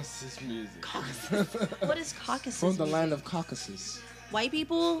 Caucasus music. What is Caucasus? From the music? land of Caucasus. White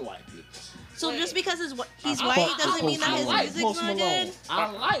people. White people. So Wait. just because he's white doesn't mean that his music's Post not Malone. good.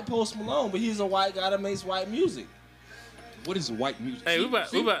 I like Post Malone, but he's a white guy that makes white music. What is white music? Hey, we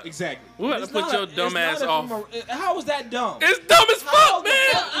about Exactly. to It's put not your a- it's dumb not ass a- off. from a- How is that dumb? It's dumb as How fuck, the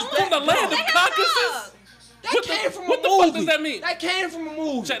man. fuck is From the that land dumb? of Caucasus. That What came from what a the movie. fuck does that mean? That came from a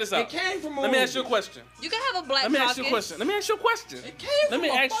movie. Check this out. It came from a Let movie. me ask you a question. You can have a black Let me caucus. ask you a question. Let me ask you a question. It came Let from me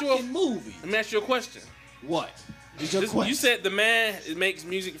a ask you a- fucking movie. Let me ask you a question. What? Is your You question? said the man makes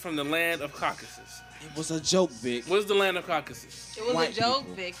music from the land of Caucasus. It was a joke, Vic. What's the land of Caucasus? It was White a joke,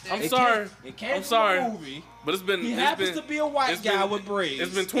 people. Victor. I'm It sorry. It came I'm from sorry. a movie. But it's been. He it's happens been, to be a white it's guy been- with braids.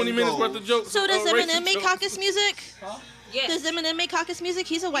 It's been 20 and minutes gold. worth of jokes. So does racist Eminem make jokes. caucus music? Yes. Does Eminem make caucus music?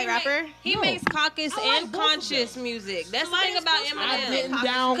 He's a white rapper. He No. makes caucus I like and both of conscious music. That's the why thing does about Post I Malone Eminem. didn't Caucus-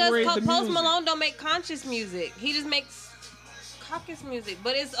 downgrade the Because music. Post Malone don't make conscious music. He just makes caucus music.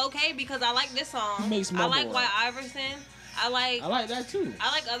 But it's okay because I like this song. He makes I like mumble White rap. Iverson. I like that too.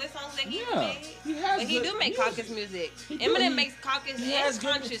 I like other songs that he made. He has but he good do make music. caucus music. He do. Eminem makes caucus He and has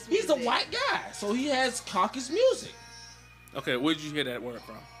good- conscious music. He's a white guy, so he has caucus music. Okay, where'd you hear that word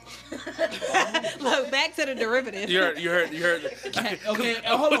from? Look, back to the derivative. You heard. Okay,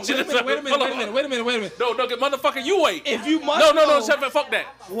 hold on. Wait a minute. No, motherfucker, you wait. If you must No, shut up, fuck that.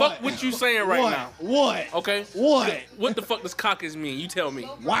 What? Fuck what you saying right now. What? Okay? What? What the fuck does caucus mean? You tell me.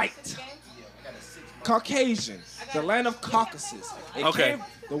 White. Caucasian. The land of Caucasus. It Okay. came-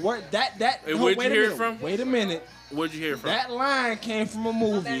 the word that. Hey, no, where'd wait you a hear it minute. from? Wait a minute. Where'd you hear it from? That line came from a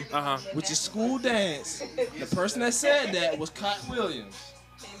movie, Uh-huh. which is School Dance. The person that said that was Cat Williams.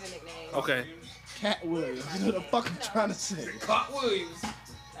 Okay. Cat Williams. You know the fuck I'm trying to say. Cat Williams.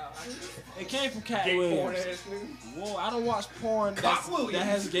 It came from Cat Gay porn Williams. ass nigga. Whoa, I don't watch porn Cat that Williams.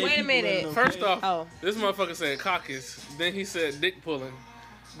 has gay Wait a people minute. in it, First okay? off, this motherfucker said caucus. Then he said dick pulling.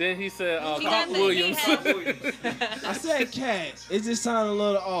 Then he said He Cat got the- he Williams. had- I said cat. It just sounded a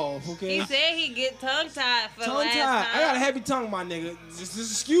little off, okay? He said he get tongue tied for the Tongue last tied. time. I got a heavy tongue, my nigga. Just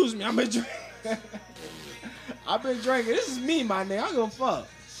excuse me. I've been drinking. I've been drinking. This is me, my nigga. I don't give a fuck.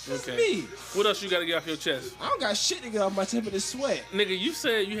 This is me. What else you gotta get off your chest? I don't got shit to get off my chest but this sweat. Nigga, you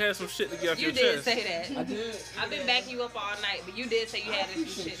said you had some shit to get off You your did chest. say that. I did. I've been backing you up all night, but you did say you had some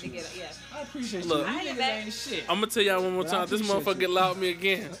shit to get up. Yeah. I appreciate Look. you. I You ain't niggas back. ain't shit. I'm gonna tell y'all one more But I time. This appreciate motherfucker you. get loud at me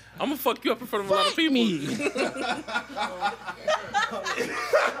again. I'm gonna fuck you up in front of a lot of people.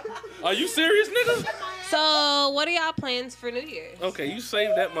 Are you serious, nigga? So, what are y'all plans for New Year's? Okay, you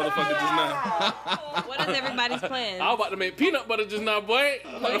saved that motherfucker just now. What is everybody's plan? I was about to make peanut butter just now, boy.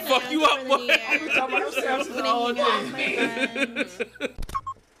 I'm gonna fuck you up, boy. I've been talking about themselves all day.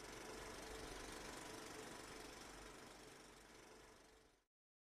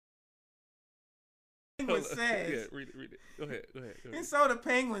 Penguin says, Yeah, read it. Go ahead. and so the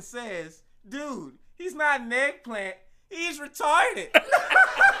penguin says, dude, he's not an eggplant, he's retarded.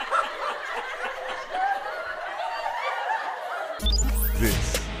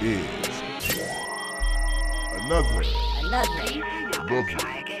 This is another Beat the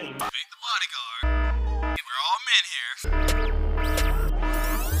bodyguard. We're all men here.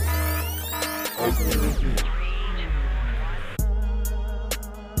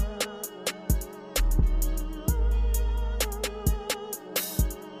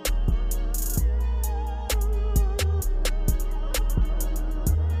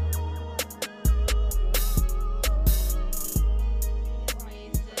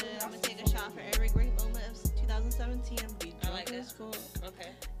 I'm gonna take a shot for every great moment of 2017. I'm gonna be I like drunk that. as fuck. Okay.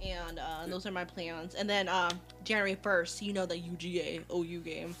 And those are my plans. And then January 1st, you know the UGA OU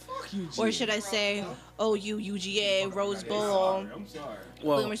game. Fuck you, Or should I say OU UGA Rose Bowl. I'm sorry.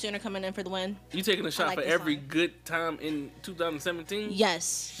 Well, Boomer Sooner coming in for the win. you taking a shot like for this every song. good time in 2017?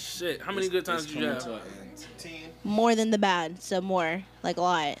 Yes. Shit, how many good times It's did you coming have? to an end. 10. More than the bad. So more. Like a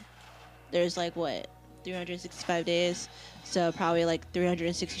lot. There's like what? 365 days. So probably like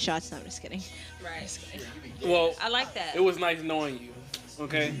 360 shots. No, I'm just kidding. Right. Well, I like that. it was nice knowing you.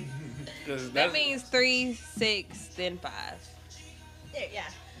 Okay? 'Cause That that's- means 3, 6, then 5. Yeah.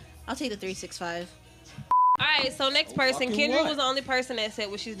 I'll take the 365. All right, so next person. fucking Kendra what? was the only person that said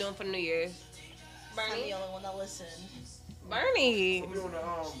what she's doing for New Year's. I'm Bernie? the only one that listened. Bernie. We on the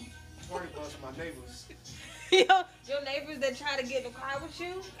 20 bus with my neighbors. Your neighbors that try to get in the car with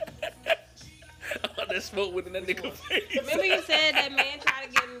you? that smoke went in that nigga face. Remember you said that man tried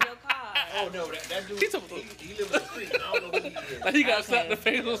to get in your car. Oh no, that dude. He told me- He live in the street. I don't know who he is. Like he got Okay. slapped in the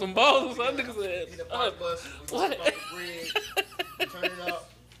face with some balls or something. Nigga In the said, park bus, we what? just bought bread, turn it up.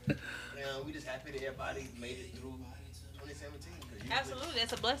 And we just happy that everybody made it through 2017. 'cause usually Absolutely,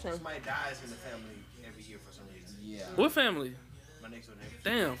 that's a blessing. Somebody dies in the family every year for some reason. Yeah. What family? My next door neighbor.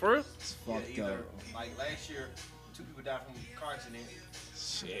 Damn, for real? It's Yeah, fucked either, up. like last year, 2 people died from a car accident.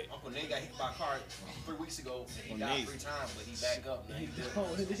 Shit. Uncle Nate got hit by a car 3 weeks ago, and he Oh, died Nate. 3 times, but he back up. Now he good.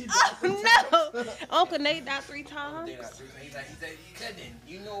 Oh, no. Uncle Nate died 3 times. They died 3 times. He's like, cousin,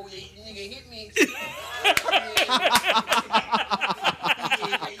 you know, you nigga hit me.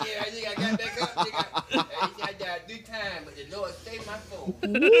 Yeah, I think I got back up. Nigga. I died 3 times, but the Lord saved my soul.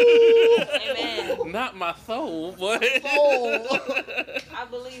 Amen. Not my soul, but. I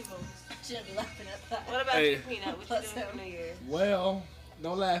believe him. Shouldn't be laughing at that. What about Hey. you, Peanut? What you doing for New Year's? Well,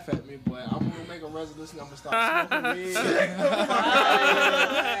 don't laugh at me, boy. I'm gonna make a resolution. I'm gonna stop smoking weed. But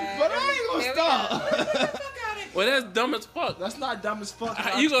I ain't gonna stop. Well, that's dumb as fuck. That's not dumb as fuck.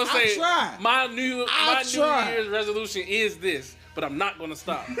 You gonna I say tried. my New I tried. Year's resolution is this? but I'm not gonna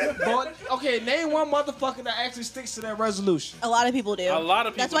stop. But, okay, name one motherfucker that actually sticks to that resolution. A lot of people do. A lot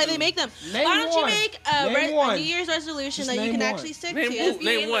of people That's why do. they make them. Name Why don't you one. make Name a one. New Year's resolution Just that you name can one. actually stick Name to? who?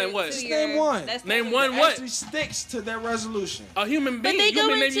 Name one. What? Just name one. Name one. That What? actually sticks to that resolution. A human But being. they You go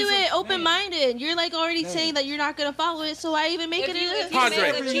want me to into name you it some- open-minded. You're like already saying that you're not gonna follow it, so why even make it a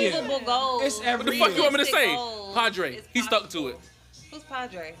Padre. Make achievable goals. It's What every the fuck you want me to Realistic say? goals. Padre. It's He stuck to it. Who's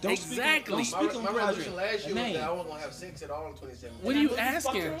Padre? Don't speak on- Exactly. don't speak on My Padre. resolution last year was Name. that I wasn't gonna have sex at all in 2017. What are you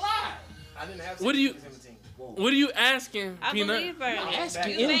asking? I didn't have sex What are in you? 2017. What are you asking, I Peanut? believe her. I'm not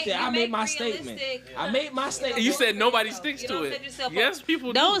asking You anything. I you made my make statement. realistic- I made my statement. You said nobody sticks You to don't it. set yourself Yes, up.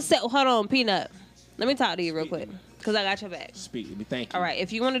 people Don't do. set. Hold on, Peanut. Let me talk to you real quick, cause I got your back. Speak to me. Thank you. All right,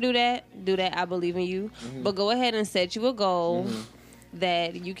 if you want to do that, do that. I believe in you. But go ahead and set you a goal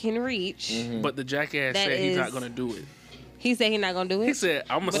that you can reach. But the jackass That said he's not is- gonna do it. He said he's not gonna do it. He said,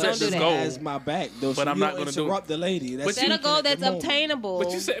 "I'm gonna But set don't do this that. goal." Has my back though, But so I'm you not don't gonna do it. interrupt the lady. That's Set a speaking goal at the that's moment. obtainable.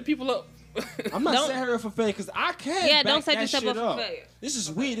 But you set people up. I'm not Don't- setting her for failure because I can't. Yeah, back don't set that yourself shit up for failure. This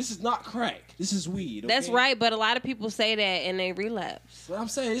is weed. This is not crack. This is weed. That's okay? right, but a lot of people say that and they relapse. What I'm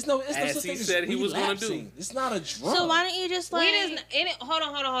saying, it's no As such he thing as said he was gonna relapsing. do. It's not a drug. So why don't you just like? Weed is hold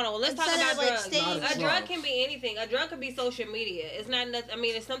on. Let's talk Instead about of, like, drugs. staying- Not A a drug drug. can be anything. A drug could be social media. It's not nothing. I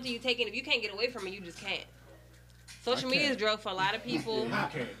mean, it's something you take in. If you can't get away from it, you just can't. Social media is a drug for a lot of people. I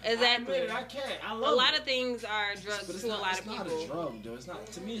can't. Exactly. I can't. I A love lot it. of things are drugs But it's to a not, lot it's of not a people. drug, though. It's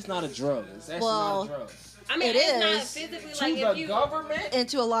not. To me, it's not a drug. It's actually Well, not a drug. I mean, It it's not is. physically To like the if you. government, and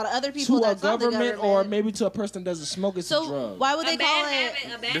to a lot of other people to a that's not the government, government. or maybe to a person that doesn't smoke, it's a So drug. why would they A call bad it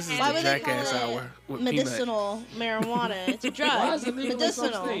habit. A bad This is Why the would they jackass call it hour with Peanut. medicinal marijuana? It's a drug. Why is it legal in some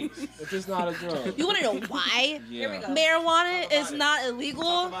medicinal. states if it's not a drug? You want to know why? Yeah. we go. Marijuana is not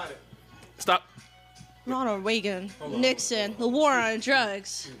illegal. Stop. Ronald Reagan, Nixon, the war on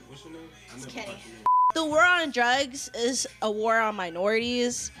drugs. It's Kenny. The war on drugs is a war on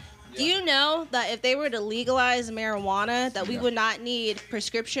minorities. Do you know that if they were to legalize marijuana, that we would not need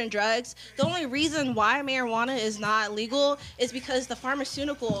prescription drugs? The only reason why marijuana is not legal is because the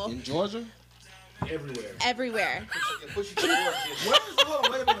pharmaceutical In Georgia? everywhere. Hold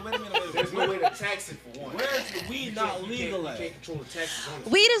on, wait a minute. There's no way to tax it for one. Where's the weed not legal You at? can't control the taxes on it.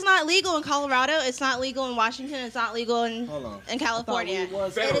 Weed is not legal in Colorado. It's not legal in Washington. It's not legal in Hold on. California. I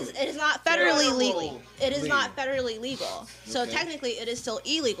thought weed was It is not federally Federal legal. It is legal. not federally legal. So Okay. technically, it is still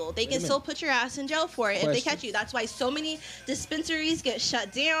illegal. They a can still minute. put your ass in jail for it if they Question. catch you. That's why so many dispensaries get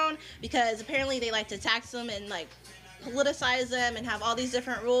shut down because apparently they like to tax them and like politicize them and have all these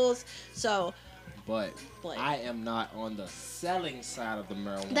different rules. So But But- I am not on the selling side of the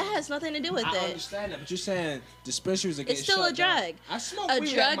marijuana. that has nothing to do with I it. understand that, but you're saying dispensaries are getting It's still a shut down. drug. I smoke A weed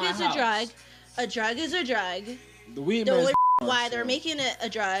at drug my is a house. drug. A drug is a drug. The weed The man only is why they're making it a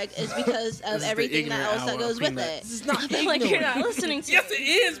drug is because of the everything that ignorant else that hour goes of with Peanut. it. This is not Like you're not ignorant. listening to Yes, me. it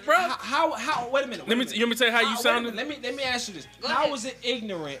is, bro. How? Wait a minute. Let me. You want me to tell you how you Wait a sounded? minute, Let me ask you this. Go How ahead. is it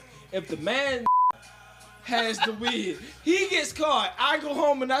ignorant if the man has the weed? He gets caught. I go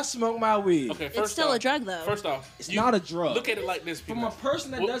home and I smoke my weed. Okay, It's first still off, a drug though. First off, It's not a drug. Look at it like this, From Peanut. a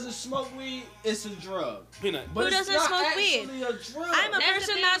person that Well- doesn't smoke weed, it's a drug. Peanut. But Who it's doesn't not smoke weed? actually a drug. I'm a That's the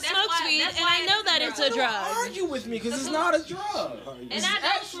person thing, that that's smokes why- weed, that's and why I know it's that a it's a drug. drug. Don't argue with me because it's not a drug. And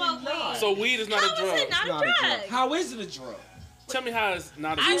I don't smoke weed. So weed is not How a is drug. it not It's a drug? How is it a drug? Tell me how it's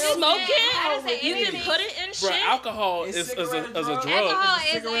not a You drug. smoke I didn't say it. You can anything. put it in Bro, shit. alcohol Is is a cigarette a drug? drug. Alcohol Is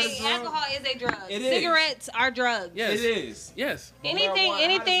a cigarette a drug? alcohol is a drug. It is. Cigarettes are drugs. Yes. It is. Yes. But Anything- marijuana,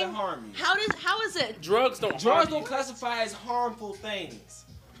 anything- How does it harm you? How is it? Drugs don't. Drugs harm don't you. classify as harmful things.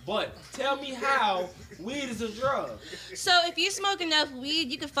 But tell me how weed is a drug. So if you smoke enough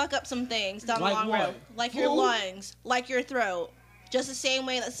weed, you can fuck up some things down Like the long what? road, like your Food? lungs, like your throat. Just the same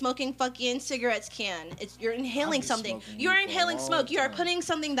way that smoking fucking cigarettes can. You're inhaling I've been something. smoking You're weed for a inhaling long smoke. You are time. putting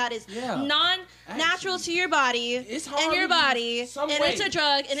something that is Yeah. non-natural Actually, to your body it's in harming your you body, some and way. it's a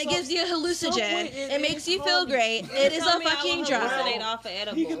drug, and it Some- gives you a some hallucinogen. way It it makes is you feel harming great. you. It is Tell a me I fucking will drug. hallucinate off of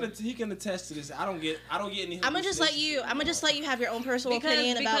edible. He can attest to this. I don't get any. I'm gonna just let you have your own personal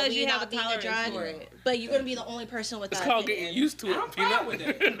opinion about because you weed have not a being a tolerance drug, for it. but you're gonna be the only person with It's that called opinion. getting used to it, I'm Peanut. fine with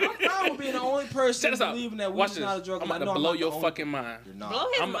that. I'm fine with being the only person Check this out. believing that weed Watch is this. not a drug. I'm 'cause I about know to blow not the your only- fucking mind. You're not. Blow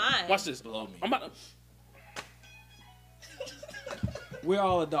his I'm mind. watch this. Blow me. I'm about to, We're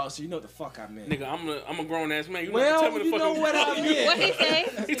all adults, so you know what the fuck I meant. nigga. I'm a grown ass man. You Well, tell me the you fucking. know what I meant. What he say?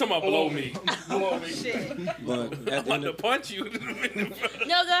 He talking about blow me. But I'm at the about end to of, punch you.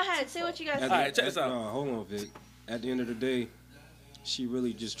 No, go ahead. Say what you guys at say. the- Alright, check at- this out. No, hold on, Vic. At the end of the day, she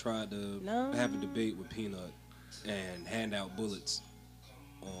really just tried to No. have a debate with Peanut and hand out bullets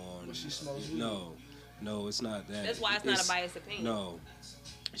on. But she smokes weed. No, it's not that. That's why it's not a biased opinion. No,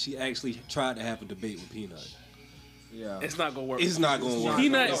 she actually tried to have a debate with Peanut. Yeah. It's not gonna work. It's not gonna work.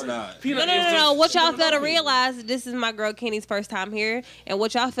 Peanut, It's not. Peanut No. is just- What y'all fail to realize, this is my girl Kenny's first time here, and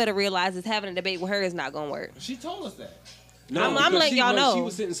what y'all fail to realize is having a debate with her is not gonna work. She told us that. No, I'm because letting y'all know. She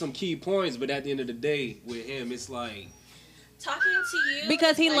was hitting some key points, but at the end of the day, with him, it's like Talking to you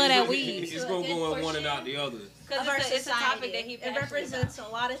Because he like, love that listening weed. to it's a gonna good go in one and portion out the other. Because of our it's a topic society. that he It represents a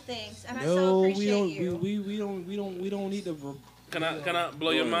lot of things, and I so No, we appreciate don't. you. We don't need to Can I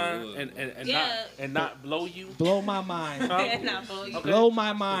blow your mind and not blow you? blow my mind. Not blow you. Blow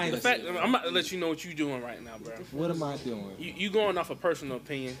my mind. The fact, I'm about to let you know what you're doing right now, bro. What am I doing? You going off of personal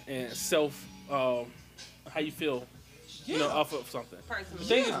opinion and self, how you feel, you know, off of something. The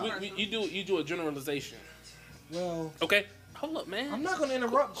thing is, you do a generalization. Well, okay. Hold up, man. I'm not gonna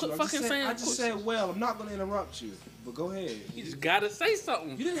interrupt you. Quit fucking saying. I just said, well, I'm not gonna interrupt you. But go ahead. You just gotta say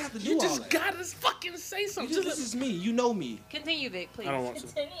something. You didn't have to do You all just that. gotta fucking say something. This is me. You know me. Continue, Vic, please. I don't want to.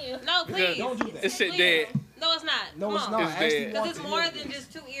 Continue. No, please. Don't do that. This shit dead. No, it's not. No, Come it's on. not. It's I actually dead. want Because it's to more hear than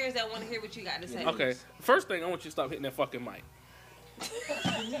just 2 ears that want to hear what you got to say. Okay. First thing, I want you to stop hitting that fucking mic.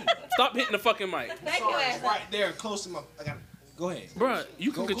 Stop hitting the fucking mic. Thank you, ass. right there, close to my. I got. Go ahead. Bruh,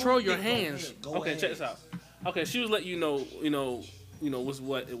 you can Go control your ahead. hands. Go Okay, ahead. check this out. Okay, she was letting you know what's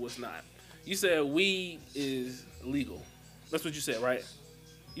what, it was not. You said weed is legal. That's what you said, right?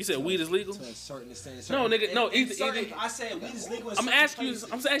 You said weed is legal? To a certain extent. No, nigga, no. In certain, I said weed is legal. I'm gonna ask you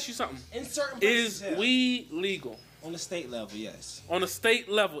something. In certain places, Is yeah. weed legal? On the state level, yes. On the state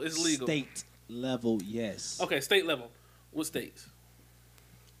level, it's legal. State level, yes. Okay, state level. What states?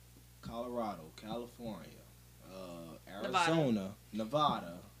 Colorado, California, Arizona,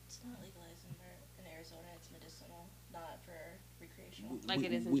 Nevada. It's not legalized in Arizona. It's medicinal, not for recreational. Like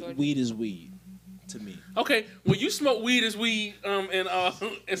it is in Georgia. Weed is weed, to me. Okay, when you smoke weed is weed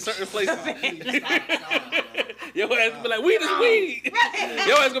in certain places. Your ass be like, weed is weed.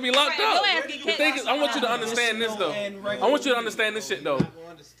 Your ass gonna be locked Right, up. your ass get The thing is, I want you to understand this though. I want you to understand this shit though.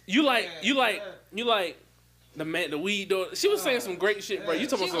 You like the weed though. She was saying some great shit, bro. You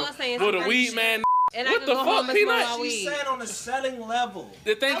talking She about was saying some some the great weed shit. man. And I What can the go home fuck, and smoke Peanut? my She weed. said on the selling level.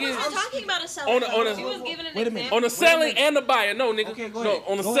 The thing I is, wasn't talking about a selling. on a- She was giving an Wait a minute. example. on the selling and the buying. No, nigga. Okay, go no, ahead.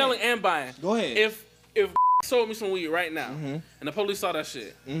 on the Go selling ahead. and buying. Go ahead. If sold me some weed right now, and the police saw that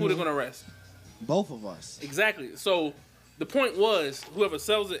shit, who they gonna arrest? Both of us. Exactly. So the point was, whoever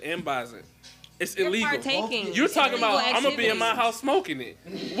sells it and buys it, it's You're illegal. partaking. You're talking Illegal about I'm gonna be in my activities. house smoking it.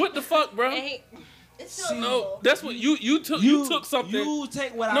 What the fuck, bro? And he- It's so No, that's what you took. You took something. You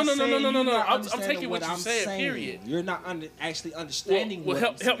take what No, I no, say. no, no, no, you're no. not I'm understanding taking what you I'm said, saying. period. You're not actually understanding. Well,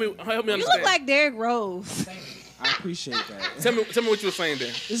 what I'm help me You understand. look like Derrick Rose. I appreciate that. Tell me what you were saying then.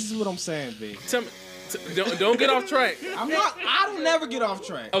 This is what I'm saying, big. Tell me. Don't get off track. I'm not. I don't never get off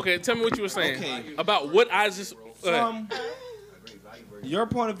track. Okay, tell me what you were saying Okay. about what I just. From your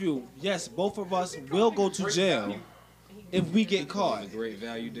point of view, yes, both of us will go to jail if we get caught. Great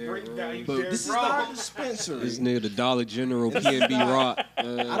value there. But this is not a dispensary. This nigga, the Dollar General, PNB Rock.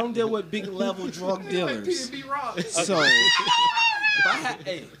 I don't deal with big level drug dealers. So, if I had,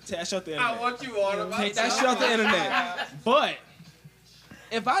 hey, take that shit off the internet. I want you on Take that shit off the internet. But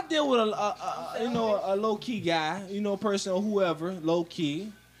if I deal with a low key guy, person or whoever, low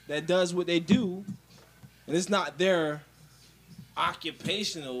key, that does what they do, and it's not their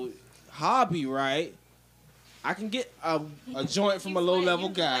occupational hobby, right? I can get a joint from a low level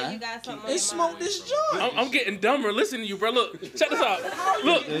guy and smoke this joint. I'm getting dumber. Listen to you, bro. Look, check this out.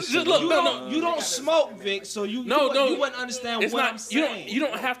 Look, just look. You don't smoke, Vic, so you wouldn't understand It's what not. I'm saying. You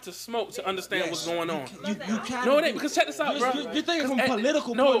don't have to smoke to understand what's going on. You kinda No, it do. ain't. Because check this out, bro. You're thinking from a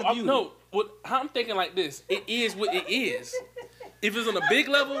political no, point of view. No, I'm thinking like this. It is what it is. If it's on a big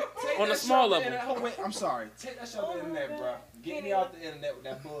level, on a small level. Wait, I'm sorry. Take that shit off the internet, bro. Get me off the internet with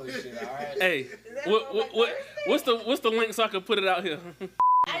that bullshit, all right? Hey, what's the link so I can put it out here?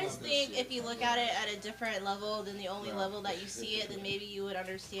 I just think if you look at it at a different level than the only level that you see it, then maybe you would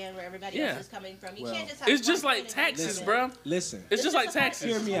understand where everybody else is coming from. You can't just have It's just one like point of view. taxes, bro. Listen. It's just like taxes.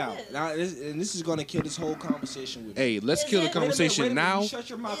 Hear me out. Now, this is going to kill this whole conversation with me. Hey, let's kill the conversation Wait a minute, now you shut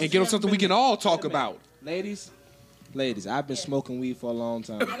your mouth. and get on something we can all talk about. Ladies, I've been smoking weed for a long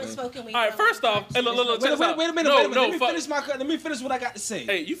time. I've been smoking weed. All right, first off, hey, look, check this out. Wait a minute. No, Let me finish what I got to say.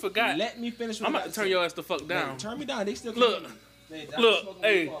 Hey, you forgot. Let me finish what I'm I about got to turn your ass the fuck down. Turn me down. They still Look, look,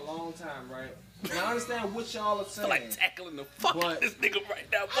 hey. for a long time, right? Now, I understand what y'all are saying. I feel like tackling the fuck out of this nigga right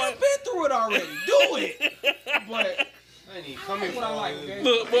now, boy. I've been through it already. Do it. But I ain't even coming what I like, okay?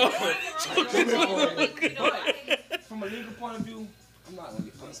 Look, bro. From a legal point of view, I'm not gonna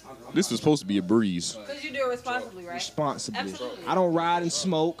This was supposed to be a breeze. Because you do it responsibly, right? Responsibly. Absolutely. I don't ride and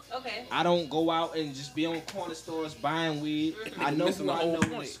smoke. Okay. I don't go out and just be on corner stores buying weed. I know missing who the I whole know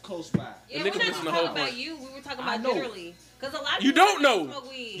point. is close by. Yeah, nigga we're not missing just the whole talking about point. you. We were talking I about know. generally. Because a lot of You people don't know. smoke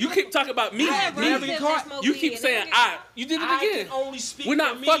weed. You keep talking about me. I have me. never caught- You keep saying I. You did it I again. can only speak We're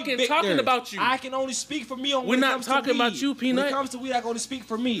not for me, fucking Victor. talking about you. I can only speak for me on We're when it not comes talking to weed. about you, Peanut. When it comes to weed, I can only speak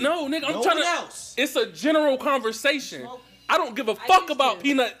for me. No, nigga, I'm no trying one to. else. It's a general conversation. I don't give a fuck about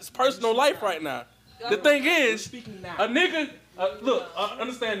Peanut's personal life right now. The thing is, a nigga. Look,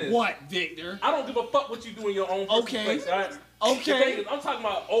 understand this. What, Victor? I don't give a fuck what you do in your own personal Okay. place, all right? Okay. The thing is, I'm talking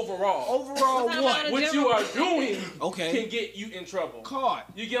about overall. Overall, what? What you are doing Okay. can get you in trouble. Caught.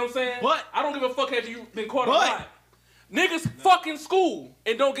 You get what I'm saying? But I don't give a fuck have you been caught or But- not. Niggas fucking school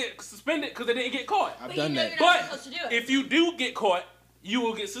and don't get suspended because they didn't get caught. I've done that. But if you do get caught, you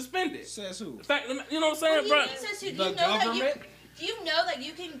will get suspended. Says who? In fact, you know what I'm saying, bro? Do you know that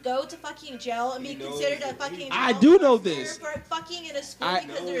you can go to fucking jail and be considered a fucking I do know this. for fucking in a school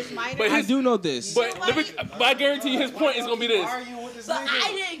because there's minors? But I do know this. But I guarantee you his point is gonna be this. But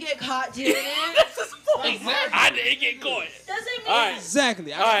I didn't get caught doing it. I didn't get caught. Doesn't mean All right.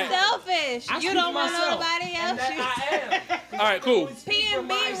 Exactly. All right. Selfish. I You speak don't for want myself. nobody else. All right, cool.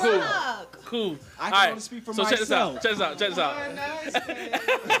 P&B Cool. rock. Cool. I can All right. only speak for so check this out. myself. Check this out.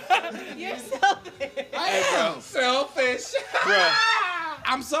 You're selfish. I am. Selfish. Bro,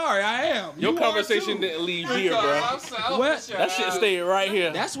 I'm sorry, I am. your You are conversation too. didn't leave here, bro. I'm selfish. What? That shit stayed right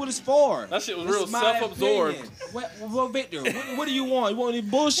here. That's what it's for. That shit was This real is my self-absorbed. opinion. Well, Victor, what do you want? You want me to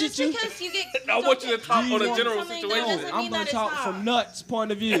bullshit Just you? because you get I want you to talk you on a want general something situation. doesn't I'm mean gonna that it's talk not. from Nuts'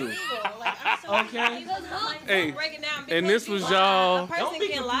 point of view. Okay. Hey, Break it down. and because this was you lie. y'all. A person Don't be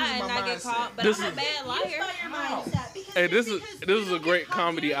can confusing lie and my not get mindset. caught, but This I'm a is- bad liar. Hey, this is a great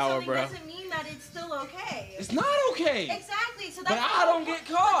comedy hour, bro. Doesn't mean that it's still okay. It's not okay. Exactly. So But that's I don't get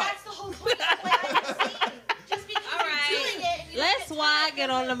caught. That's the whole point of what I'm saying. Just because All you're right. doing it, you Let's don't why get get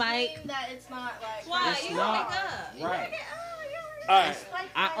on the mic. mean that it's not like. Why? It's You not. don't wake up. Right. All right,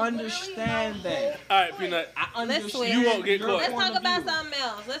 I understand that. all right, Peanut. I Let's understand. switch. You won't get your caught. Let's point talk of about view. something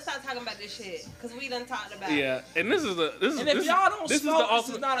else. Let's stop talking about this shit because we done talked about it. Yeah, and this is the this is And if this, y'all don't this smoke, is the this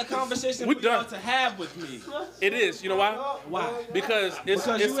is ultimate. not a conversation We for y'all done. to have with me. It is. You know why? Why? Because it's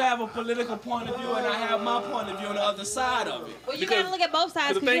Because it's, you have a political point of view and I have my point of view on the other side of it. Well, you Because- gotta look at both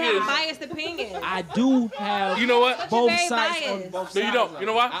sides the because you thing have is- a biased opinion. I do have You know what? But both you're very sides on biased. both No, sides. you don't. of You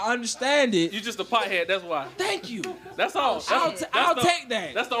know it. why? I understand it. You just a pothead. That's why. Thank you. That's all. That's, I'll the- take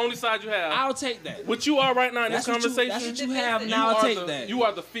that. That's the only side you have. I'll take that. What you are right now in this That's conversation. what you have you now. I'll are take the, that. You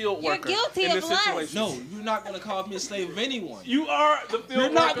are the field You're worker guilty in of this lust. situation. No, you're not gonna call me a slave of anyone. You are the field You're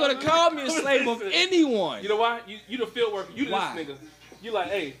worker. not gonna call me a slave of Listen, anyone. You know why? You the field worker. You Why? this nigga. You like,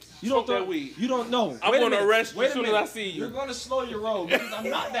 hey, You smoke don't that weed. You don't know. I'm Wait a gonna minute. arrest you Wait as a soon as minute. I see you. You're gonna slow your roll because I'm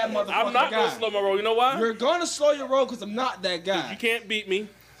not that motherfucker I'm not guy. gonna slow my roll. You know why? You're gonna slow your roll because I'm not that guy. You can't beat me.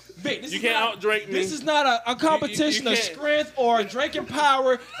 Vic, this You is can't not- out-Drake me. This is not a competition You of can't. strength or drinking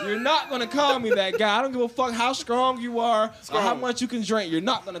power. You're not gonna call me that guy. I don't give a fuck how strong you are or how Strong. much you can drink. You're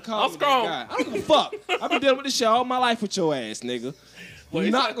not gonna call I'm me strong. that guy. I don't give a fuck. I've been dealing with this shit all my life with your ass, nigga. Well, You're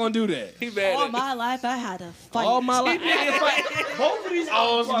he's not gonna do that. He bad All at my life, I had to fight. All my life, I had to fight both of these.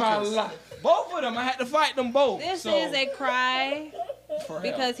 All my motherfuckers. life. Both of them, I had to fight them both. This So, is a cry for help.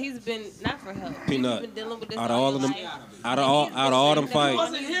 because he's been not for help. Peanut. He's been dealing with this Out of all all his of them, life. out of all them I fights,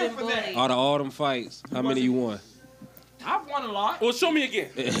 wasn't here for that. out of all them fights, how many you won? I've won a lot. Well, show me again.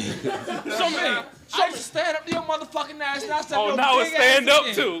 Show me. I used to stand up to your motherfucking ass, and I said, Oh, your now big it's stand ass up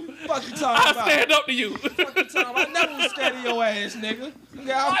again. to. Fuck you talking I about? stand up to you. Fuck you talking about? I never was scared of your ass, nigga.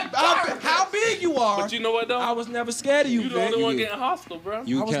 How big you are? But you know what though? I was never scared of you, You the Vic. only one You- getting hostile, bro.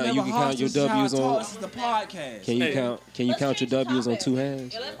 You I was can never count your hostile. This is how I W's talk. on. This is the podcast. Can you Hey. count your W's on two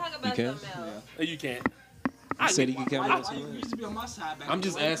hands? Yeah, let's talk You about can? something else. You can't. You said he can count on two You hands. used to be on my side back I'm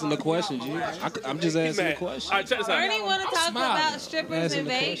just then. asking the question, G. I'm just He's asking the mad. question. All right, check this out. Ernie want to talk smiling. about strippers in Asking the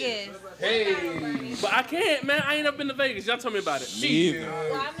Vegas. Hey, but I can't, man. I ain't up in the Vegas. Y'all tell me about it. Me either.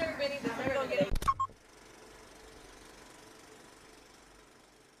 Well, I've never been either. So we're gonna get it.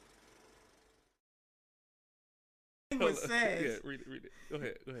 Penguin says, Yeah, read it. Go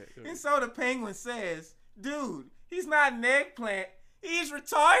ahead. and so the penguin says, dude, he's not an eggplant. He's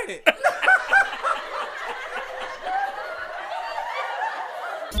retarded.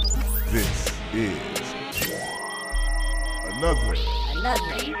 This is another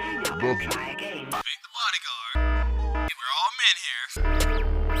Being the bodyguard. We're all men here.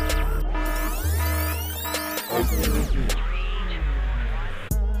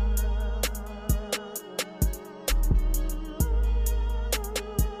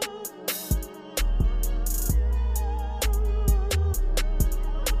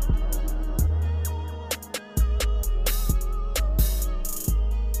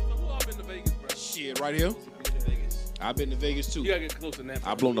 right here. I've been to Vegas too. You gotta get close to that.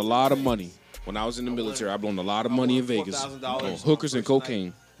 I blown a lot of money when I was in the military. I blown a lot of money in Vegas $4,000 on hookers and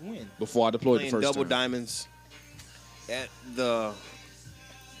cocaine When? before I deployed the Playing first double time. diamonds at the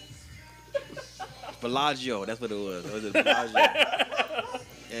Bellagio. That's what it was. It was the Bellagio.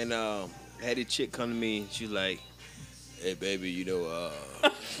 And I had a chick come to me. She was like, "Hey, baby, you know,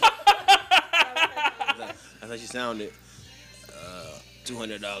 that's how she sounded.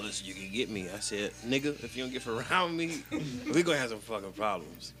 $200 you can get me." I said, "Nigga, if you don't get around me, we gonna have some fucking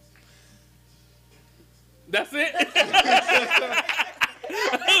problems." That's it.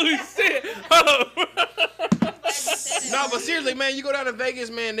 Holy shit! Hold on. No, but seriously, man, you go down to Vegas,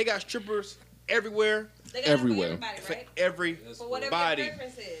 man, they got strippers everywhere. They got Everywhere. For everybody, right? Everybody. For whatever your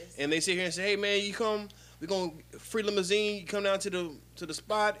preference is. And they sit here and say, "Hey, man, you come, we're gonna free limousine. You come down to the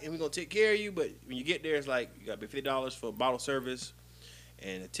spot, and we're gonna take care of you. But when you get there, it's like you got to pay $50 for a bottle service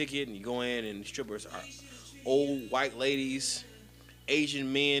and a ticket, and you go in, and the strippers are old white ladies,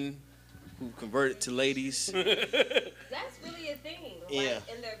 Asian men who converted to ladies." That's really a thing. Yeah.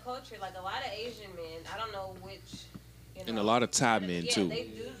 Like, in their culture, like a lot of Asian men, I don't know which. You know, And a lot of Thai men yeah, too. they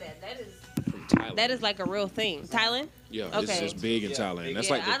do that. From Thailand. That is like a real thing. Thailand? Yeah, Okay. it's big in Thailand. That's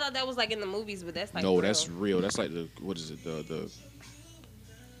Yeah, like I thought that was like in the movies, but that's like no, real. that's real. That's like what is it? The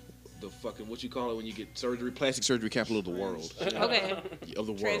fucking what you call it when you get surgery, plastic surgery capital of the world. Okay. Of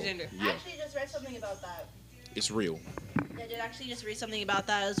the world. Transgender. Yeah, I actually just read something about that. it's real. I did actually just read something about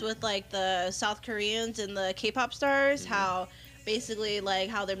that. It was with like the South Koreans and the K-pop stars, how basically like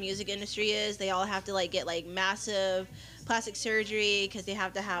how their music industry is. They all have to like get like massive plastic surgery because they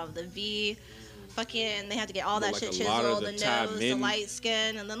have to have the V. Fucking, they have to get all that But, like, shit a lot of chiseled, the the Thai nose, the men- light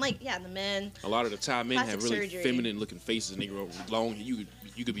skin, and then like the men. A lot of the Thai men Plastic have really surgery. feminine looking faces, and they grow long. You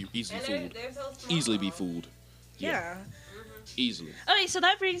could be easily And fooled. they're so small. Easily be fooled. Yeah. Easily. Okay, so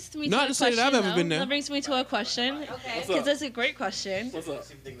that brings me Not to to a say that question. I've ever though. been there. That brings me to a question Okay. What's because up? that's a great question. What's up?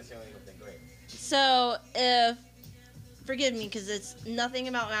 So if, forgive me because it's nothing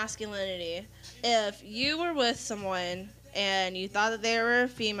about masculinity. If you were with someone and you thought that they were a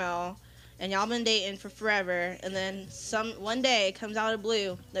female and y'all been dating for forever, and then one day it comes out of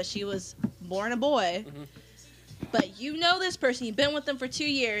blue that she was born a boy, but you know this person, you've been with them for 2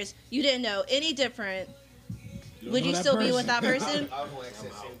 years, you didn't know any different, would you still be with that person? I was gonna ask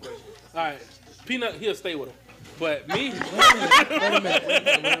that same question. All right, Peanut, he'll stay with him. But me, Wait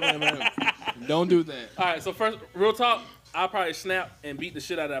a minute. Don't do that. all right. So first, real talk, I'll probably snap and beat the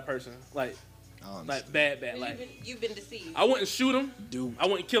shit out of that person, like bad. Like You've been deceived. I wouldn't shoot him. Dude. I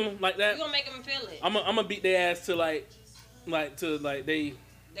wouldn't kill him like You're that. gonna make them feel it. I'm gonna beat their ass to like they,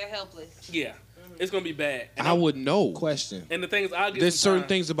 They're helpless. yeah. It's gonna be bad. And I would know. Question. And the thing is, I'll get There's some certain time.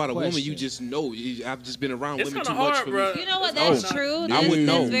 things about a woman you Question. just know. I've just been around It's women kinda too much hard, for bro. me. You know what? That's That's not- true. I That's, would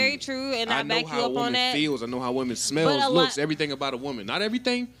know. that's very true, and I know back how you a up woman on that. feels. I know how a woman smells, But a looks, lot- everything about a woman. Not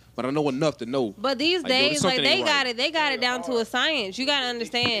everything, but I know enough to know. But these Like, yo, days, like something they ain't got right. it. They got it down to a science. You gotta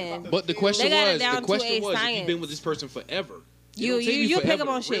understand. But the question They got it was, down to a if you've science. been with this person forever, it You don't take me pick forever up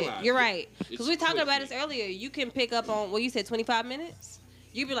on to shit. realize You're it. right. Because we It's talked quick. about this earlier. You can pick up on what you said, 25 minutes.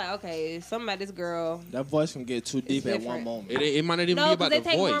 You be like, okay, something about this girl. That voice can get too deep at one different. moment. It might not even be No, about because the they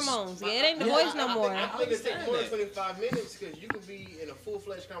take voice. hormones. Yeah, it ain't the voice no more. I think it takes more than 25 minutes because you can be in a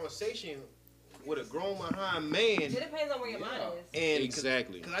full-fledged conversation with a grown behind man. It depends on where your mind is. And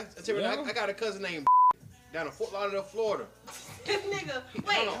Exactly. Cause I tell you, I got a cousin named down in Fort Lauderdale, Florida. This nigga.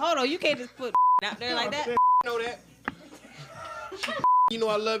 Wait, hold on. You can't just put out there like that. You know that? You know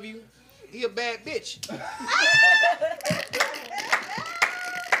I love you. He a bad bitch.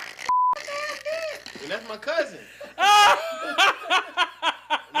 And that's my cousin. my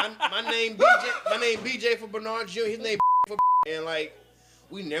name BJ. My name BJ for Bernard Jr. His name for and like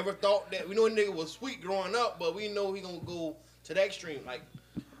we never thought that we know a nigga was sweet growing up, but we know he gonna go to that extreme. Like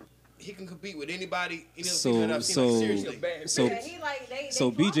he can compete with anybody. Any other female that I've seen. Like, seriously. Yeah, he like, they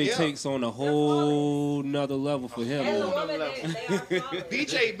So flawless. BJ Yeah. takes on a whole nother level for him. As a Whole woman, nother they are flawless.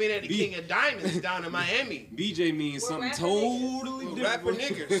 BJ been at the King of Diamonds down in Miami. BJ means We're something rapping totally With different. rapper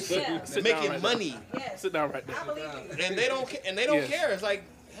niggas Yeah. Sit down making right money, Yes. Sit down right there. I believe you. and they don't Yes. care. It's like,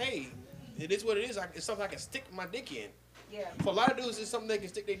 hey, it is what it is. It's something I can stick my dick in. Yeah. For a lot of dudes, it's something they can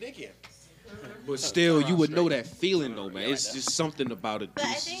stick their dick in. But still, you would know that feeling though, man. It's just something about it. But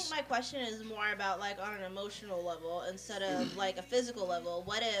I think my question is more about like on an emotional level instead of like a physical level.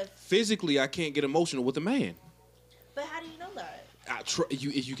 What if? Physically, I can't get emotional with a man. But how do you know that? I try,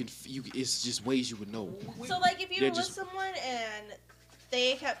 you can. It's just ways you would know. So like if you They're were with just- someone and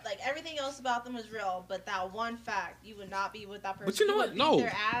they kept like everything else about them was real, but that one fact, you would not be with that person. But you know what? would No. beat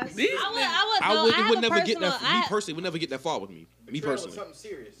their ass. I would never get that. Me personally, would never get that far with me. Me Betrayal was personally. something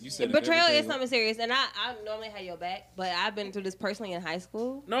serious. You said Betrayal is everything- something serious, and I normally have your back, but I've been through this personally in high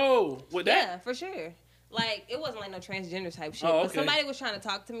school. No, with that. Yeah, for sure. Like, it wasn't like no transgender type shit. Oh, But okay. somebody was trying to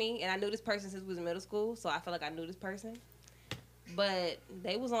talk to me, and I knew this person since we was in middle school, so I feel like I knew this person. But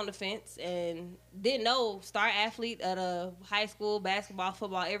they was on the fence and didn't know, star athlete at a high school, basketball,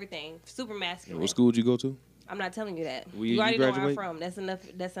 football, everything. Super masculine. What school did you go to? I'm not telling you that. Well, you you already know where I'm graduate? from. That's enough.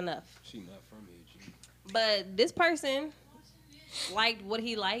 That's enough. She not from AG. But this person liked what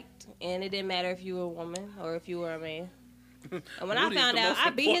he liked, and it didn't matter if you were a woman or if you were a man. And when I Booty is found the out, most I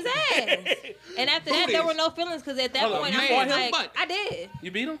beat his important. ass. And after that, there were no feelings because at that Hold on, point, you I fought was him? like, I did.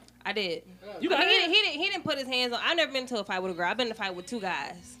 You beat him? I did. You I got mean, it? he didn't put his hands on. I've never been into a fight with a girl. I've been in a fight with 2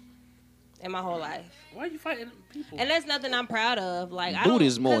 guys in my whole life. Why are you fighting people? And that's nothing I'm proud of. Like, I Booty don't,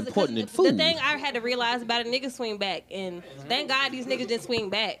 is more 'cause important than The food. thing I had to realize about it, niggas swing back, and thank God these niggas didn't swing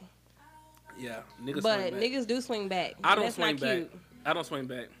back. Yeah, niggas But swing back. niggas do swing back. I don't That's swing not back. cute. I don't swing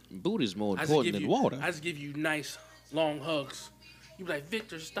back. Booty is more I just important give than you water. I just give you nice long hugs. You be like,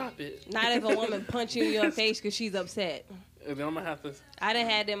 Victor, stop it. Not if a woman punch you in your face because she's upset. And then I'm gonna have to. I done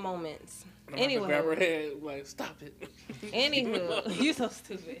had them moments. I'm gonna have to grab her Anyway, head, like, stop it. anywho, you so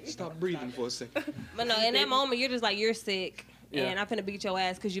stupid. Stop breathing for a second. But no, in that moment, you're just like, you're sick, Yeah. and I'm finna beat your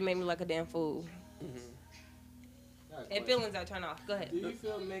ass because you made me like a damn fool. And feelings are turned off. Go ahead. Do you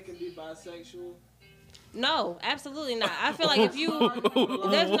feel men can be bisexual? No, absolutely not. I feel like if you,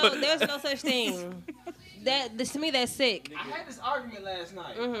 there's no such thing. To me, that's sick. I had this argument last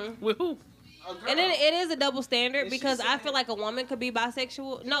night. Mm-hmm. With who? A girl. And it is a double standard And she because I said- feel like a woman could be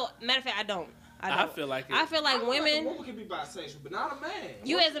bisexual. No, matter of fact, I don't. I feel like it. I feel like a women. woman can be bisexual, but not a man.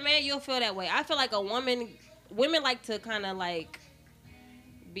 You as a man, you'll feel that way. I feel like a woman. Women like to kind of like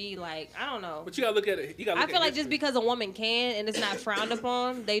be like, I don't know. But you gotta look at it. You gotta I look feel at like just history. because a woman can and it's not frowned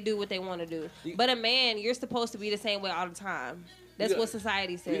upon, they do what they want to do. But a man, you're supposed to be the same way all the time. That's got- what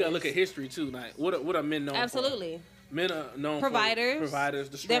society says. You gotta look at history too. Like, what are men known for? Absolutely. Men are known Providers. for providers.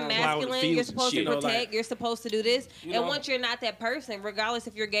 The They're strong masculine. You're supposed to You know, protect. like, You're supposed to do this. you And know- once you're not that person, regardless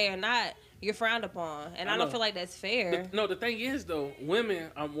if you're gay or not, you're frowned upon. And I I don't know. feel like that's fair. No, the thing is though,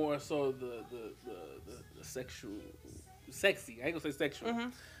 women are more so the sexual, sexy. I ain't gonna say sexual. Mm-hmm.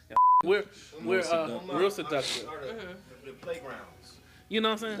 Yeah, we're real seductive. The playgrounds. You know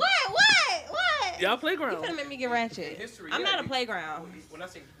what I'm saying? What? Y'all You playground. finna make me get ratchet. History, I'm yeah, not a you- playground. When I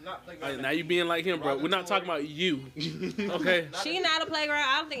say not All playground, right, now you being like him, bro. We're not talking about you. Okay? She not a playground.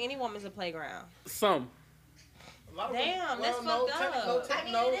 I don't think any woman's a playground. Some. a lot of Damn, women- that's well, fucked no, up.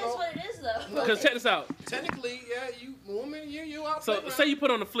 techni- no, no, what it is, though. no. Because check this out. Technically, yeah, you woman, you out. So playground. say you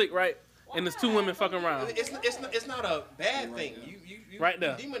put on a flick, right? And there's 2 women fucking around. It's not a bad thing. You Right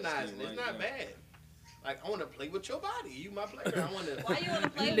there. demonizing it. It's not bad. Like I want to play with your body. You my playground. I want to. Why you want to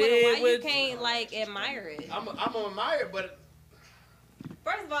play You with it? Why live you with- can't like admire it? I'm admired, but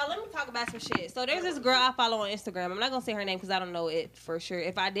First of all, let me talk about some shit. So there's this girl I follow on Instagram. I'm not gonna say her name because I don't know it for sure.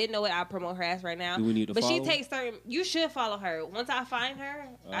 If I did know it, I'd promote her ass right now. Do we need to But she follow? takes certain. You should follow her. Once I find her,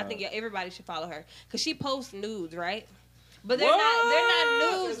 I think everybody should follow her because she posts nudes, right? But they're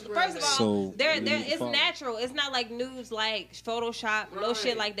not nudes. First of all, So, they're we need to it's follow. natural. It's not like nudes like Photoshop, no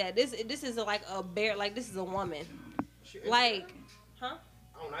shit like that. This is like a bear. Like this is a woman. Like, huh?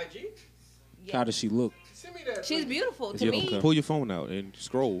 on IG. How does she look? Send me that. She's beautiful to Yeah, me. Pull your phone out and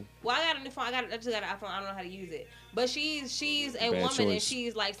scroll. Well, I got a new phone. I just got an iPhone. I don't know how to use it. But she's a Bad woman, and choice.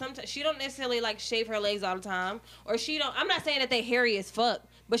 she's like sometimes she don't necessarily like shave her legs all the time, or she don't. I'm not saying that they hairy as fuck,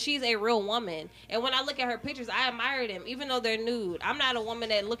 but she's a real woman. And when I look at her pictures, I admire them, even though they're nude. I'm not a woman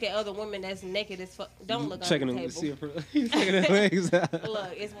that look at other women that's naked as fuck. Don't look Checking under the them, see table. if her, checking her legs out. Look,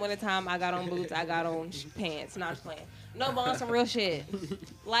 it's wintertime. I got on boots. I got on pants. Not just playing. No, but on some real shit.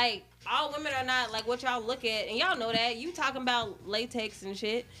 Like, all women are not like what y'all look at. And y'all know that. You talking about latex and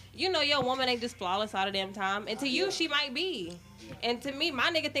shit. You know your woman ain't just flawless all the damn time. And to you, she might be. And to me,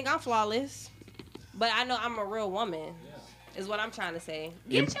 my nigga think I'm flawless. But I know I'm a real woman. Is what I'm trying to say.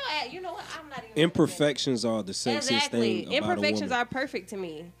 Get your ass. You know what? I'm not even. Imperfections are the sexiest Exactly. thing about Imperfections a woman. are perfect to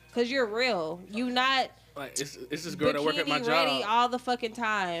me. Because you're real. You not Like, it's this girl that work at my bikini job. ready all the fucking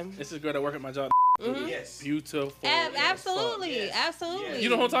time. It's this girl that work at my job. Mhm. Yes. Beautiful. Absolutely. Yes. Absolutely. You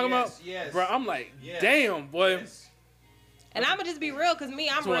know what I'm talking about? Yes. Bro, I'm like, Yes. damn, boy. Yes. And I'm gonna just be real, cause me,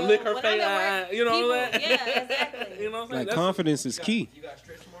 I'm Just real. wanna lick her When I'm face, at work, you know what I'm people- saying? Yeah, exactly. You know what I'm saying? Like That's- confidence is key. You got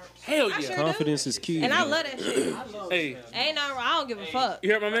stretch marks. Hell yeah. I sure Confidence is key. And I man. love that shit. Hey, Ain't nothing wrong. I don't give a fuck.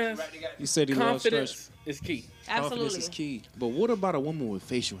 you heard my man? You said he loves stretch. Confidence is key. Confidence Absolutely. is key. But what about a woman with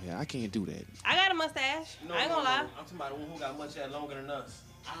facial hair? I can't do that. I got a mustache. No, I ain't gonna lie. I'm talking about the one who got mustache longer than us.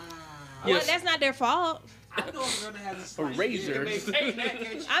 Well, that's not their fault. I know a girl that has A razor.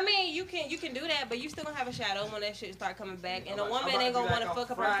 I mean, you can do that, but you still gonna have a shadow when that shit start coming back, and a woman ain't gonna want to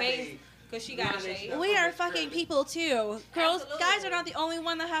fuck up her face because she got a shade. We are fucking people too. Girls, guys are not the only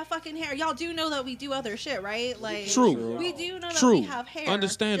one that have fucking hair. Y'all do know that we do other shit, right? Like, True. We do know that True. we have hair.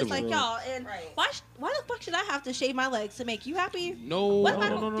 Understandable. Just like y'all. And why the fuck should I have to shave my legs to make you happy? No. What if I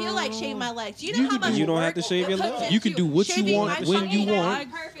don't feel like shaving my legs? Do you know how much You don't work have to shave your it legs. puts You can into do what you shaving want my when you fucking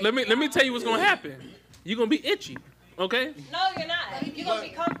want. legs? Let me tell you what's gonna happen. You're gonna be itchy, okay? No, you're not. You're gonna be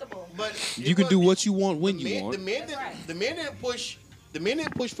comfortable. But You can do what you want when you the want. men that push. The men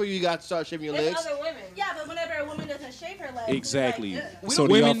that push for you got to start shaving your There's legs. other women. Yeah, but whenever a woman doesn't shave her legs, Exactly. it's like, So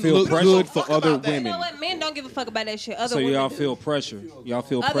do y'all women feel look good fuck for other about that. You women? know what? Men don't give a fuck about that shit. Other So women y'all do. feel pressure. Y'all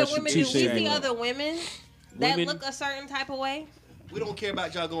feel Other pressure women to do. We shave see your other women that Women- look a certain type of way. We don't care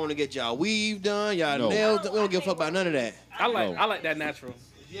about y'all going to get y'all weave done, y'all No. nails done. We don't give a fuck about none of that. I like that natural.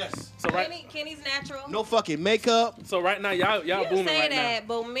 Yes. So right, Kenny's natural. No fucking makeup. so right now y'all You booming say right that,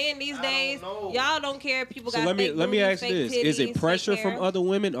 but men these days, y'all don't care if people So got let me fake let me boobies, ask fake this: titties, Is it pressure fake from hair. other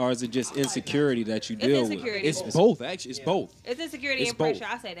women, or is it just insecurity that you It's deal with? insecurity. It's both. Actually, it's both. It's insecurity It's and both.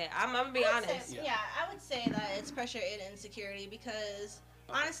 pressure. I say that. I'm gonna be honest. Yeah, I would say that it's pressure and insecurity because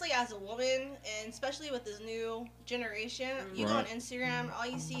honestly, as a woman, and especially with this new generation, you go on Right. Instagram, all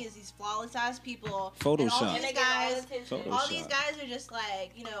you see is these flawless ass people. Photoshop. And all And these they get all guys, the attention. all these Photoshop. guys are just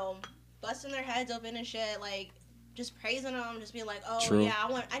like, busting their heads open and shit, like just praising them, just being like, oh True.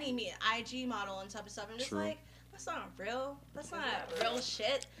 yeah, I need me an IG model and type of stuff. I'm just True. like, that's not real. That's not real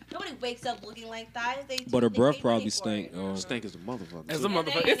shit. Nobody wakes up looking like that. But her they breath pay money probably for stink. it. Stink as a motherfucker. As a too.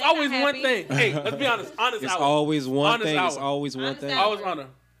 motherfucker. they It's not always one happy. thing. Hey, let's be honest. Honest It's hour. always one Honest thing. It's hour. always one Honest thing. hour. Always honor.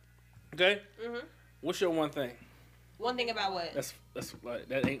 Okay. Mhm. What's your one thing? One thing about what? That's like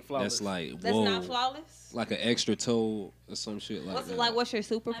that ain't flawless. That's like That's whoa, not flawless. like an extra toe or some shit like What's that. like? What's your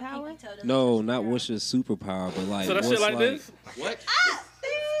superpower? No, not what's your superpower, but like so that what's shit like this. What?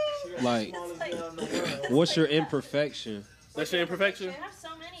 like what's your imperfection? That's your imperfection. I have so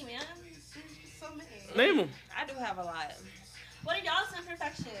many, man. So many. Name them. I do have a lot. What are y'all's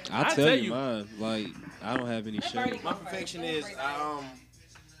imperfections? I'll tell you mine. Like I don't have any shame. My perfection is I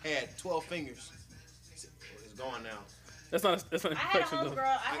had 12 fingers. It's gone now. That's not I had a imperfection though. homegirl.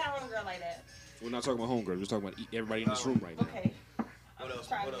 I had a homegirl like that. We're not talking about homegirls. We're talking about everybody in this room right now. Okay. What else?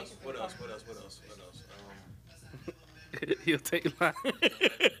 trying What to else? make it What fun. else? What else? What else? What else? He'll take line.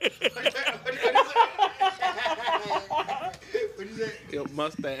 What you say? Your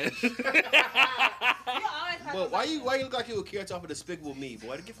mustache. Well, why you look like you a character off of Despicable Me,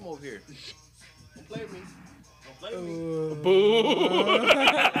 boy? Get from over here. Don't play with me. Don't play with me. Boo.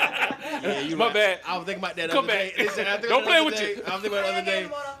 Yeah, you My right. bad. I was thinking about that. Come other back. Day. Listen, I was thinking Don't about play the with other you. day. I was thinking about the other day.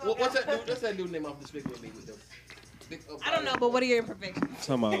 What's that dude? What's that dude name off Despicable Me with the big? I don't know, but what are your imperfections?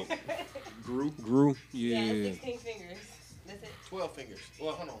 Talking about Gru. Yeah, Yeah. 16 fingers. That's it. 12 fingers.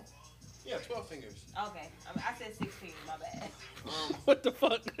 Well, hold on. Yeah, 12 fingers. Okay. I said 16. My bad. What the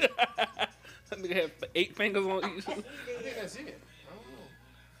fuck? That nigga have 8 fingers on each. I think that's it.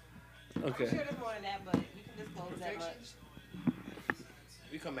 I don't know. Okay. I'm sure there's more than that, but we can disclose that much.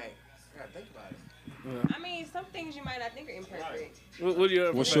 We come back. I gotta think about it. I mean, some things you might not think are imperfect. What are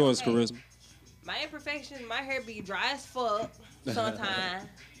your What's imperfections? yours, Charisma? My imperfection, my hair be dry as fuck sometimes,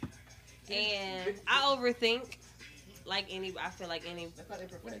 and I overthink. I feel like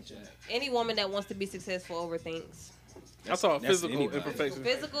any woman that wants to be successful overthinks. I saw a That's physical anybody. imperfection.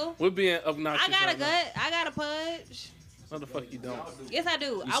 Physical. We're being obnoxious. I got a right now. gut. I got a pudge. No, the fuck you don't. Yes, I do.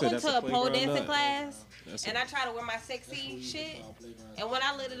 You I said went that's to a a pole playground dancing nut. class, That's and a- I try to wear my sexy shit. And when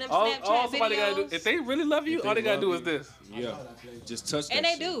I look at them All Snapchat somebody gotta do, videos, if they really love you, If all they gotta love do is you, this. Yeah. Just touch that and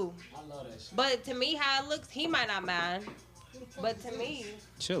they shit. do. But to me, how it looks, he might not mind. But to me,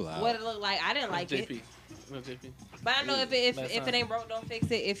 Chill out. what it looked like, I didn't like JP. it. No, JP. But I know if Last it time. ain't broke, don't fix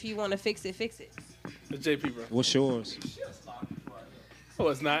it. If you want to fix it, fix it. It's JP, bro. What's yours? Oh,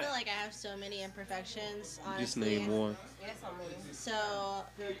 it's I not. feel like I have so many imperfections, honestly. Just name one. Yes, I'm moving. So,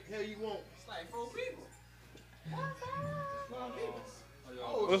 Hell, you won't. It's like 4 people.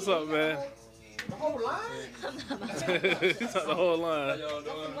 What's up, man? The whole line. He's on the whole line.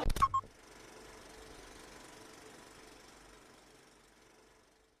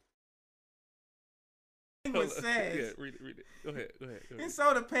 Penguin says, Yeah, read it. Go ahead. and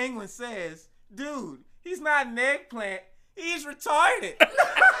so the penguin says, dude, he's not an eggplant. He's retarded.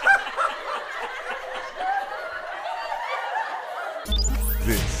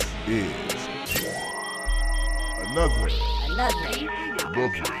 This is another Beat the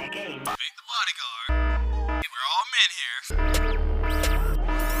bodyguard. We're all men here.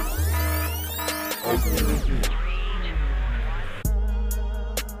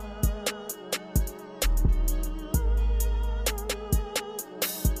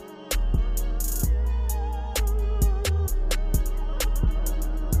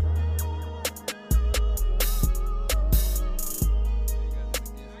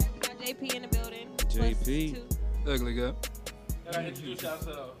 JP. Ugly guy. Gotta introduce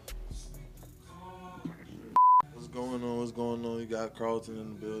yourself. What's going on? What's going on? You got Carlton in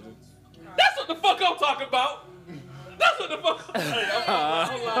the building. That's what the fuck I'm talking about. That's what the fuck.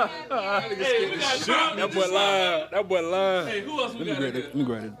 Hey, we got Carlton. That boy lying. That boy lying. Hey, who else we got in here? Let me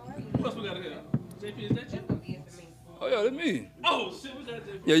grab it. Who else we got in here? JP, is that you? Oh yeah, that's me. Oh shit, we got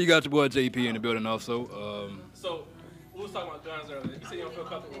JP. Yeah, you got your boy JP in the building also. So, we was talking about guns earlier. You said you don't feel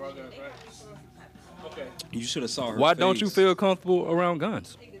comfortable around guns, right? Okay. You should have saw her Why face don't you feel comfortable around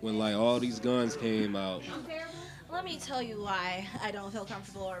guns? when like all these guns came out? Let me tell you why I don't feel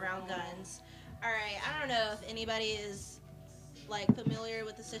comfortable around guns. All right, I don't know if anybody is like familiar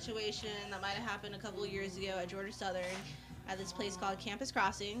with the situation that might have happened a couple of years ago at Georgia Southern at this place called Campus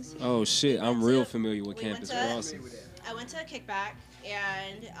Crossings. Oh shit, I'm real familiar with Campus Crossings. I went to a kickback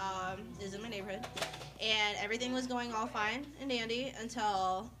and it was in my neighborhood, and everything was going all fine and dandy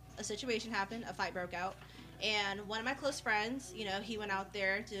until a situation happened. A fight broke out. And one of my close friends, you know, he went out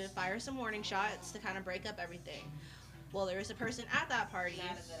there to fire some warning shots to kind of break up everything. Well, there was a person at that party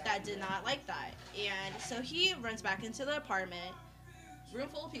that did not like that. And so he runs back into the apartment, room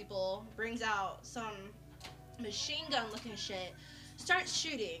full of people, brings out some machine gun looking shit, starts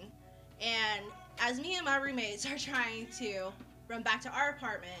shooting. And as me and my roommates are trying to run back to our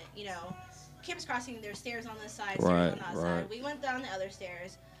apartment, you know, Campus Crossing, there's stairs on this side, stairs on that side. We went down the other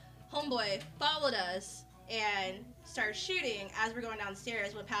stairs. Homeboy followed us and started shooting. As we're going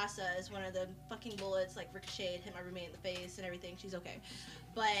downstairs, went past us, one of the fucking bullets like ricocheted, hit my roommate in the face and everything. She's okay.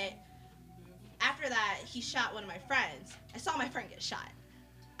 But after that, he shot one of my friends. I saw my friend get shot.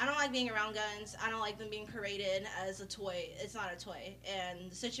 I don't like being around guns. I don't like them being paraded as a toy. It's not a toy.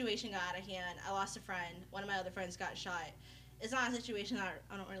 And the situation got out of hand. I lost a friend. One of my other friends got shot. It's not a situation that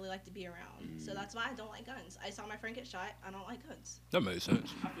I don't really like to be around. So that's why I don't like guns. I saw my friend get shot. I don't like guns. That makes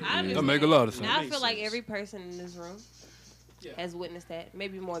sense. That That make a lot of sense. I feel like every person in this room has witnessed that,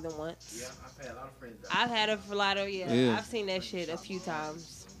 maybe more than once. Yeah, I've had a lot of friends. I've had a lot of, Yeah. I've seen that shit a few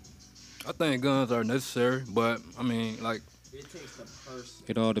times. I think guns are necessary, but I mean, like, It takes the person.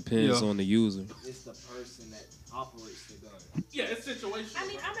 It all depends Yeah. on the user. It's the person that operates the gun. Yeah, it's situational. I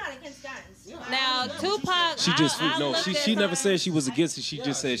mean, I'm not against guns. Now, Tupac, She just I no. looked She at she never some- said she was against it. She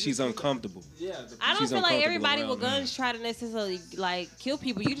just said she's uncomfortable. Yeah. I don't She's feel like uncomfortable everybody with around guns try to necessarily like kill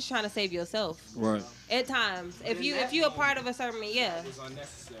people. You just trying to save yourself. Right. At times, if you a part of a certain, yeah, It's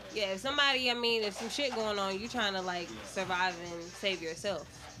unnecessary. yeah. If somebody, I mean, if some shit going on, you trying to like survive and save yourself.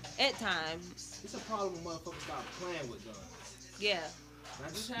 At times, It's a problem when motherfuckers stop playing with guns. yeah. Now,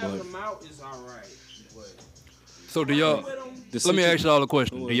 just having But- them out is alright, but so do y'all? Let me ask y'all a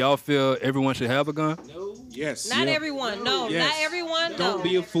question. Do y'all feel everyone should have a gun? no. Yes. Not everyone, no. Yes. Not everyone, no. Don't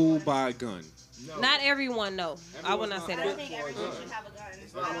be a fool by a gun. Not everyone, no. I would not say I don't that. think everyone should have a gun.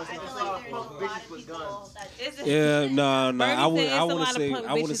 I feel like there's a lot of people that Yeah, no. Bernie I would. said it's I a wouldn't lot of say. punk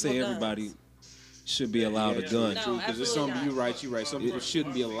I wouldn't bitches say with guns. everybody should be allowed a gun. No, Because there's absolutely some, not. you're right, you're right. Some people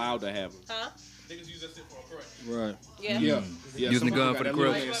shouldn't be allowed to have them. Huh? Niggas use that shit for a correct. Right. Yeah. Yeah. Using some the gun people for the got that crib.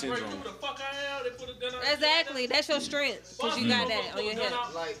 little man Like, syndrome. who the fuck I am? They put a gun on Exactly. That's your strength, cause you got that on your head.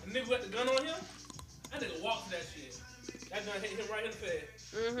 Like, a nigga with the gun on him, that nigga walks that shit. That gun hit him right in the face.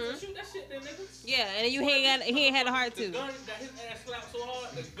 Shoot that shit then, nigga. Yeah, and he ain't had a heart The to. gun got his ass slapped so hard,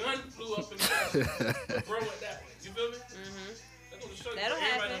 the gun flew up in the air. Bro went that way. You feel me? That's what the show you. That'll Everybody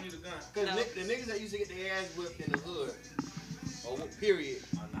happen. don't need a gun. Because No. the niggas that used to get their ass whipped in the hood, or period,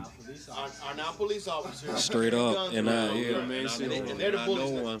 are now police officers. Straight up, Guns and around. and they're the I know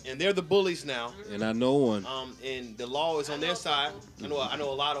bullies. one. And they're the bullies now. And I know one. And the law is on their side. I know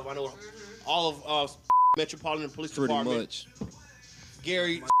all of Metropolitan Police Pretty Department. much.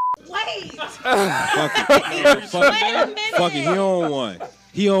 Gary. Wait. Fuck it. Fuck it. Fuck it. He on one.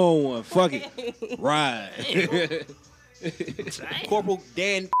 He on one. Fuck it. Ride. Corporal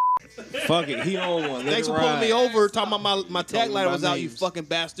Dan. Fuck it. He on one. Let Thanks it for pulling ride. me over. Talking about my tag lighter my was out, you names. fucking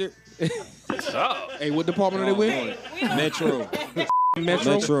bastard. Hey, what department are they with? Metro.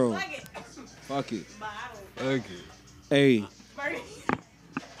 Metro. Fuck it. Okay. Hey.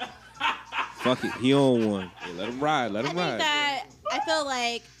 Fuck it. He on one. Yeah, let him ride. Let him I think ride. that I feel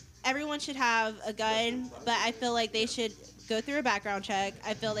like everyone should have a gun, but I feel like they should go through a background check.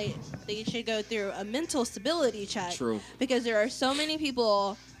 I feel they should go through a mental stability check. True. Because there are so many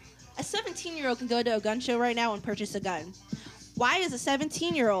people. A 17-year-old can go to a gun show right now and purchase a gun. Why is a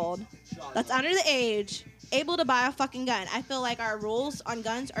 17-year-old that's under the age able to buy a fucking gun? I feel like our rules on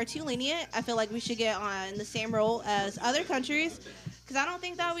guns are too lenient. I feel like we should get on the same rule as other countries Because I don't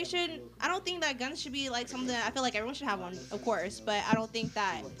think that we should. I don't think that guns should be like something that I feel like everyone should have one, of course. But I don't think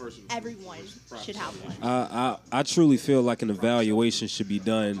that everyone should have one. I truly feel like an evaluation should be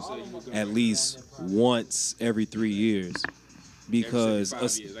done at least once every 3 years. Because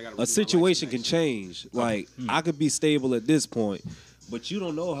a situation can change. Like, I could be stable at this point, but you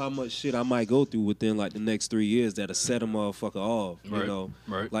don't know how much shit I might go through within like the next 3 years that'll set a motherfucker off. You know,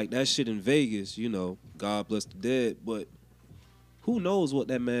 like that shit in Vegas. You know, God bless the dead, but who knows what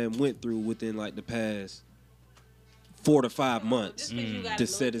that man went through within like the past 4 to 5 months to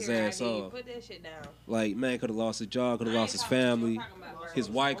set his ass off. Put that shit down. Like, man could have lost his job, could have lost his family. His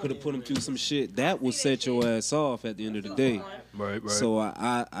wife could have put him through some shit. That will set your ass off at the end of the day. Right. So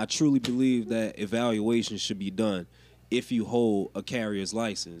I truly believe that evaluation should be done if you hold a carrier's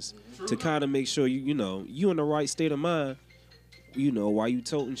license to kind of make sure you know you in the right state of mind. You know, while you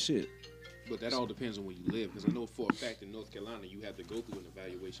toting shit. But that all depends on where you live, because I know for a fact in North Carolina you have to go through an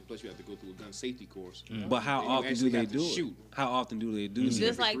evaluation. Plus, you have to go through a gun safety course. But how often do they do it? How often do they do it?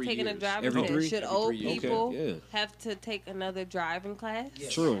 Just like taking a driving test. Should old people Okay. have to take another driving class?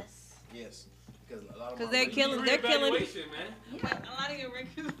 Yes. True. Yes. Because a lot of Because they're killing. They're killing. Man. A lot of your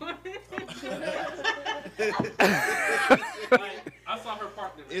records. I saw her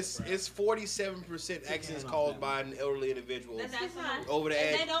parked there. It's 47% accidents caused by an elderly individual. That's fine. Over the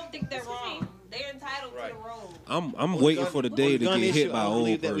And edge. they don't think they're wrong. They're entitled to the road. I'm waiting for the day to get hit by an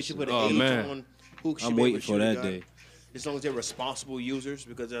old that we should person. put an age on who should I'm be able waiting to for shoot a that gun. day. As long as they're responsible users,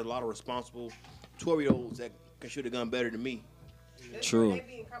 because there's a lot of responsible 12-year-olds that can shoot a gun better than me. True. They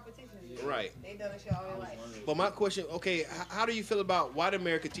be in competition. Right. They done this shit all their life. But my question, okay, how do you feel about white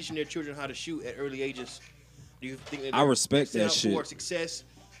America teaching their children how to shoot at early ages? Do you think that I respect they're that set up for shit. success?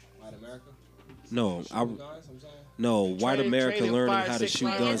 White America? No, white Training America learning fire how to six shoot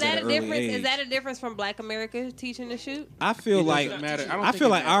rounds. guns Is that at a an early difference? age. Is that a difference from Black America teaching to shoot? I feel like I feel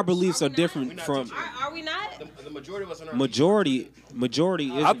like our beliefs are different from Are we not? The majority of us are not. majority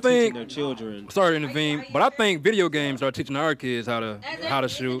isn't teaching their children. Sorry to intervene, but I think video games are teaching our kids how to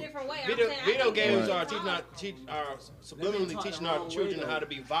shoot. Video games are subliminally teaching our children how to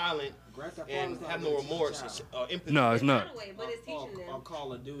be violent and have no remorse or empathy. No, it's not. But it's teaching them. Or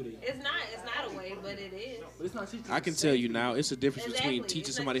Call of Duty. It's not a way, but it is. But it's not teaching I can tell you now, it's a difference between Exactly. teaching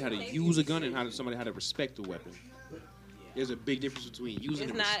It's somebody not how to teaching use a gun and somebody how to respect a weapon. There's a big difference between using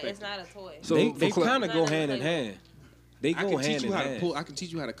It's and not. respecting. It's not a toy. So They for kind of It's go not hand in a hand. They I go can hand teach in you how to hand. pull. I can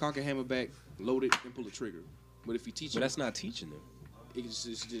teach you how to cock a hammer back, load it, and pull the trigger. But if you teach But them, that's not teaching them. it's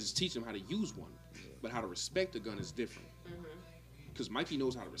just teach them how to use one. But how to respect a gun is different. Because Mikey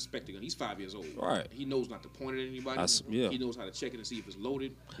knows how to respect a gun. He's 5 years old. Right. He knows not to point it at anybody. Yeah. He knows how to check it and see if it's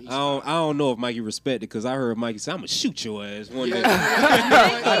loaded. I don't know if Mikey respected because I heard Mikey say, "I'm gonna shoot your ass one day."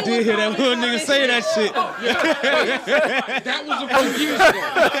 I did hear that little nigga say that shit. That was a few years ago.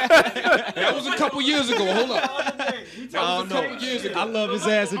 That was a couple years ago. Hold up. That was a couple years ago. I love his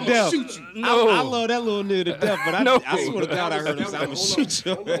ass to I'ma death. shoot you. No. I love that little nigga to death, but I swear to God I heard him say, "I'm gonna shoot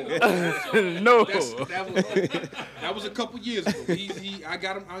your ass." No. That was a couple years ago. I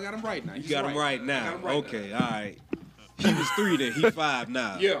got him right now. You He's got him right I now. got him right Okay, all right. He was 3 then. He 5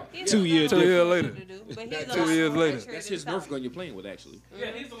 now. Yeah. 2 years 2 years different. later. But he's a 2 lot years more later. mature That's than his Nerf some. gun you're playing with, actually.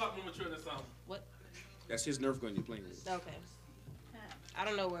 Yeah, he's a lot more mature than some. What? That's his Nerf gun you're playing with. Okay. I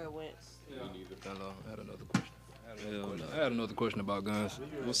don't know where it went. Yeah. Hello. I had another question. I had another question about guns.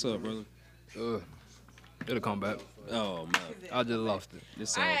 What's up, brother? It'll come back. Oh man, I just lost it.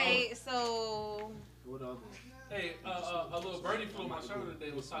 This All right, so Hey, a little birdie flew on my shoulder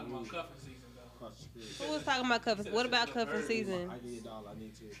today was talking about cuffing season, though. who was talking about cuffing? What about cuffing season? That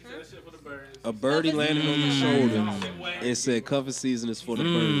shit for the birds. A birdie landed on your shoulder and said, "Cuffing season is for the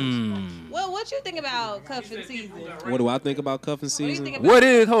birds." Well, what you think about cuffing season? What do I think about cuffing What do you season? think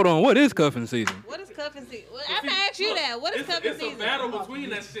about? What is cuffing season? What is cuffing season? Well, I'm gonna ask you that. What is cuffing It's a season? battle between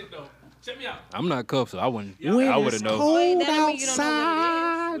that shit, though. Check me out. I'm not cuffed, so I wouldn't. When I it's wouldn't know. cold That don't mean you don't know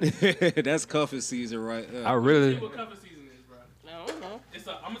what outside. That's cuffing season right there. I really. What cuffing season is, bro? I don't know.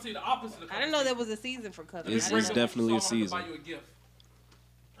 I'm gonna tell you the opposite of cuffing I didn't know there was a season for cuffing. It's I didn't know. definitely a So I'm gonna season. buy you a gift.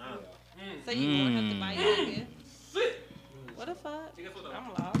 So you want him to buy you a gift? Sit. What the fuck? Guess what, though? I'm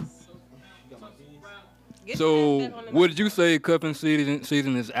lost. Get So, your ass back on the would you say cuffing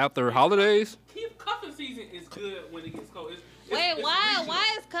season is after holidays? Cuffing season is good when it gets cold. Wait, why? Regional.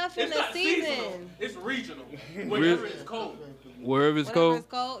 Why is cuffing It's a not season? seasonal. It's regional. Whenever it's cold. Wherever it's Whenever cold. it's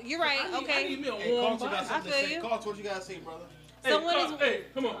cold. You're right. I Okay. need me a Hey, warm Carlton got body. I something to feel say. you. Carlton, what you gotta say, brother? Hey, So what is? hey,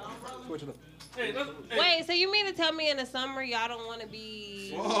 come on. Hey, let's, hey. Wait, so you mean to tell me in the summer y'all don't want to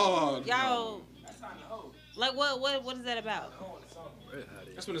be? Fuck, Y'all. Like what? What is that about?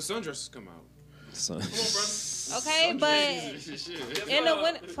 That's when the sundresses come out. So- Okay, but in the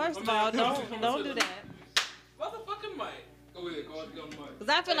winter, first of all, don't do that. Motherfucking Mike. Go ahead, go Mike. Cause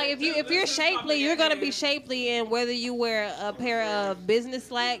I feel like if you're shapely, you're gonna be shapely in whether you wear a pair of business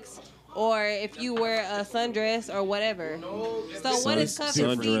slacks or if you wear a sundress or whatever. So what is cuffing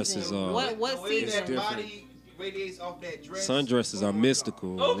sundresses season? are What season? Radiates off that dress. Sundresses are mystical.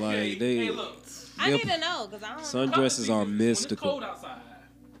 Like they. I need to know because I don't. Sundresses are mystical.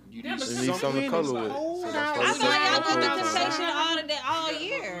 You need something to color with. I feel like y'all go through temptation all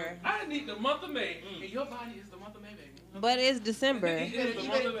year. I need the month of May, and your body is the month of May, baby. But it's December. It is the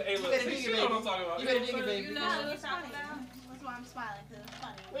month of May. Hey, look, see, you know what I'm talking about. You better dig it, baby. You know what I'm talking about? That's why I'm smiling, because it's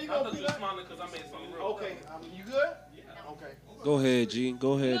funny. Where you I go, thought you were smiling because I made something real. Okay, you good? Yeah. Okay. Go ahead, G.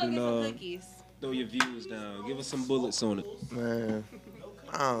 Go ahead and Cookies. throw your views down. Give us some bullets on it. Man,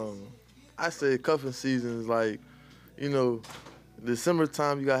 I say cuffing season is like, you know, December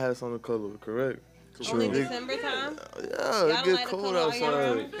time you gotta have something to color with, correct? Only December time? Yeah, it gets cold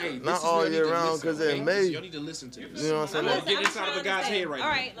outside. Hey, Not all year round because in May. Y'all need to listen to this. You know what I'm saying? You're getting inside of a guy's head right now.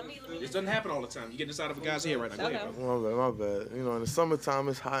 All right, let me. This doesn't happen all the time. You get inside of a guy's head right now. Go ahead, bro. My bad. You know, in the summertime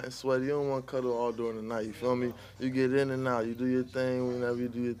it's hot and sweaty. You don't want to cuddle all during the night. You feel me? You get in and out. You do your thing. Whenever you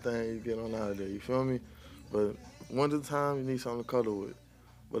do your thing, you get on out of there. You feel me? But winter time, you need something to cuddle with.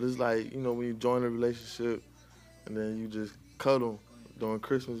 But it's like, you know, when you join a relationship and then you just cuddle during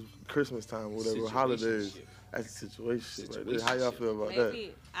Christmas time, whatever holidays. That's a situation right there. How y'all feel about that?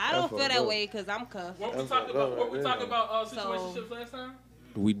 I don't feel that way because I'm cuffed. What we talking about situationships last time?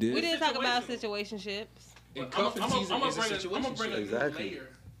 We did. We didn't talk about situationships. In cuffing season is a situation. I'm gonna bring a new layer.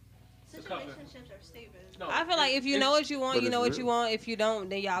 Situationships are stupid. No, I feel like if you know what you want, you know what you want. If you don't,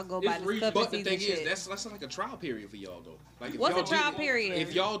 then y'all go by the cuffing But the season thing shit. is, that's like a trial period for y'all though. Like, if What's y'all a trial do, period?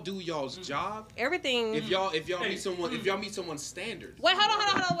 If y'all do y'all's job, everything. If y'all meet someone's standard. Wait, hold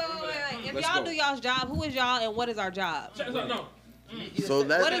on, wait. If Let's y'all go. do y'all's job, who is y'all and what is our job? No. So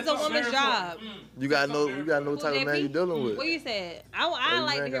that, What is a woman's job? You gotta know what type of man you dealing with. What you said? I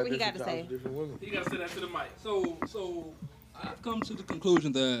like to hear what he got to say. He got to say that to the mic. So I've come to the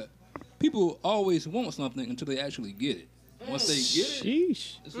conclusion that people always want something until they actually get it. Once they get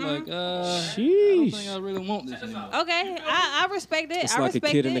it, it's like, I don't think I really want this anymore. Okay, I respect it. It's I like a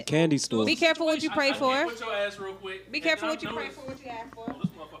respect kid it. in a candy store. Be careful what you pray for. Put your ass real quick. Be careful what you pray for, what you ask for.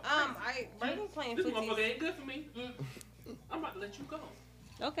 Brandon playing This footsies. motherfucker ain't good for me. I'm about to let you go.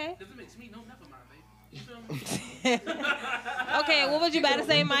 Okay. If it makes me, no, never mind, baby. You feel me? Okay, what was you about to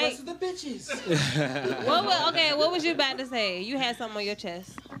say, Mike? The bitches. What was you about to say? You had something on your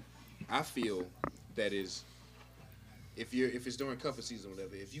chest. I feel that is, if it's during cuffing season or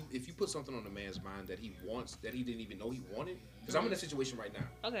whatever, if you put something on a man's mind that he wants, that he didn't even know he wanted, because I'm in that situation right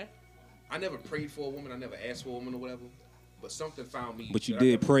now. Okay. I never prayed for a woman. I never asked for a woman or whatever. But something found me. But you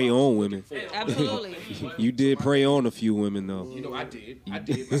did prey on women. Absolutely. You did prey on a few women though. You know, I did. I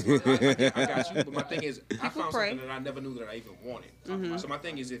got you. But my thing is, I found pray. something that I never knew that I even wanted. So my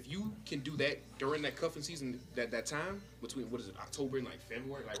thing is, if you can do that during that cuffing season, that time between October and like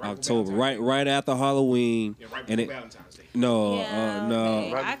February, like October, right after Halloween, Yeah, right and before Valentine's Day.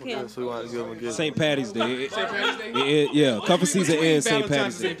 No. Right before that, St. Patty's Day. St. Patty's Day. Yeah, cuffing season Between ends St. Valentine's Patty's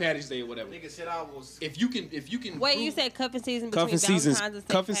and St. Day. Patty's Day or whatever. Nigga said I was. If you can. Wait, prove- you said cuffing season between Cuffing Valentine's season and St.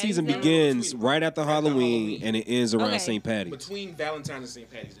 Patty's Day? begins right after Halloween and it ends around Okay. St. Patty's. between Valentine's and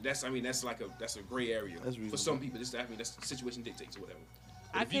St. Patty's Day. That's a gray area for some people. That's the situation dictates or whatever.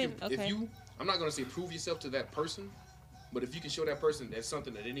 But I'm not gonna say prove yourself to that person, but if you can show that person that's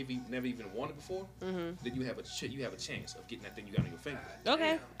something that they never even wanted before, then you have a chance of getting that thing you got on your finger.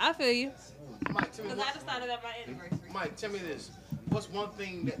 Okay, I feel you. Mike, tell me. Because I just started at my anniversary. Mike, tell me this. What's one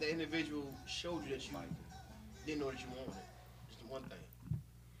thing that the individual showed you that you didn't know that you wanted? Just one thing.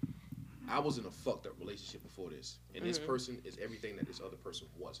 I was in a fucked up relationship before this, and this person is everything that this other person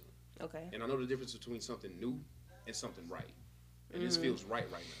wasn't. Okay. And I know the difference between something new and something right. And this feels right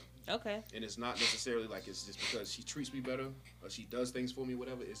now. Okay. And it's not necessarily like it's just because she treats me better or she does things for me,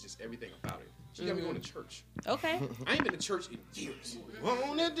 whatever. It's just everything about it. She got me going to church. Okay. I ain't been to church in years.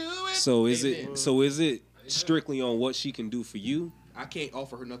 Wanna do it? So is it strictly on what she can do for you? I can't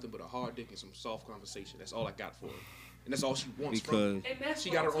offer her nothing but a hard dick and some soft conversation. That's all I got for her. And that's all she wants from me. Because She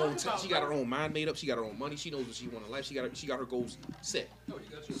got her own. She got her own mind made up. She got her own money. She knows what she wants in life. She got her goals set.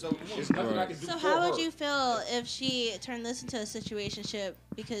 So there's nothing I can do So for how would her. you feel if she turned this into a situationship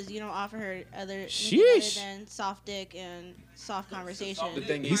because you don't offer her anything Sheesh. other than soft dick and soft conversation? The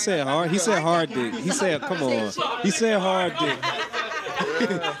thing he is, said hard. He said hard dick. He said, come on. He said hard dick.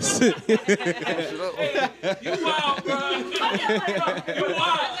 You wild, bro. You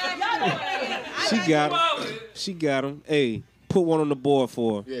wild. She got him. She got him. Hey, Put one on the board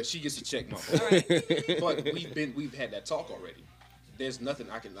for her. Yeah, she gets a check mark. But we've had that talk already. There's nothing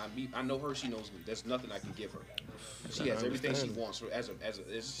I know her. She knows me. There's nothing I can give her. She has everything she wants.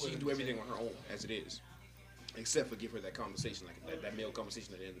 She can do everything on her own as it is, except for give her that conversation, like that male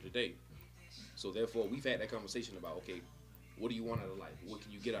conversation at the end of the day. So therefore, we've had that conversation about, okay, what do you want out of life? What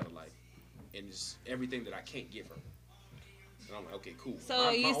can you get out of life? And it's everything that I can't give her. And I'm like, okay, cool. So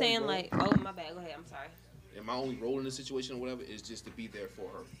are you saying like, oh my bad, go ahead. I'm sorry. And my only role in the situation or whatever is just to be there for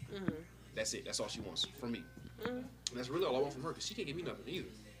her. Mm-hmm. That's it. That's all she wants from me. Mm-hmm. And that's really all I want from her, because she can't give me nothing either.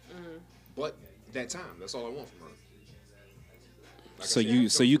 Mm-hmm. But that time, that's all I want from her. Like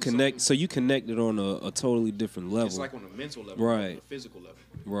So you connected on a totally different level. It's like on a mental level, right? On a physical level,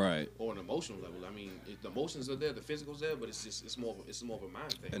 right? Or an emotional level. I mean, the emotions are there, the physical's there, but it's more of a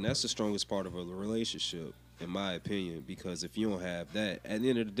mind thing. And that's the strongest part of a relationship, in my opinion, because if you don't have that, at the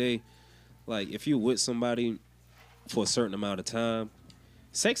end of the day, like if you're with somebody for a certain amount of time,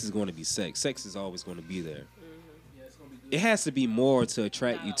 sex is going to be sex. Sex is always going to be there. It has to be more to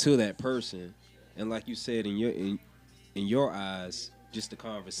attract you to that person, and like you said, in your eyes, just the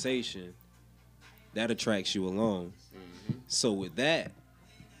conversation that attracts you alone. Mm-hmm. So with that,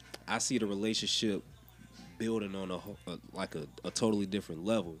 I see the relationship building on a totally different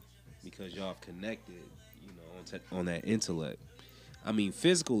level, because y'all have connected, you know, on that intellect. I mean,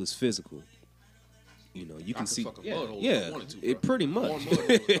 physical is physical. You know, you can see, it pretty much,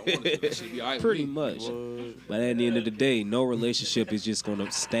 pretty much. But at the end of the day, no relationship is just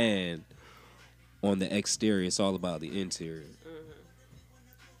gonna stand on the exterior. It's all about the interior.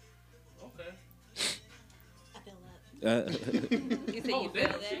 You think you feel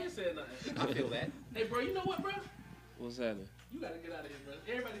that? She didn't say nothing. I feel that. Hey, bro, you know what, bro? What's happening? You gotta get out of here, bro.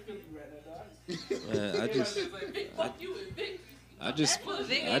 Everybody feeling you right now, dog.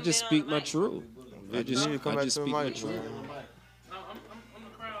 I just speak my truth. I just speak my truth. I'm the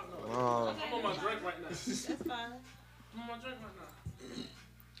crowd. No. I'm on my drink right now. That's fine. I'm on my drink right now.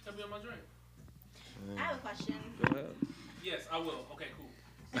 Can I be on my drink? I have a question. Go ahead. Yes, I will. Okay, cool.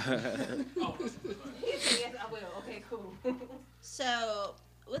 He said yes, I will. Okay, cool. So,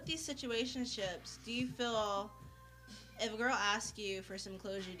 with these situationships, do you feel, if a girl asks you for some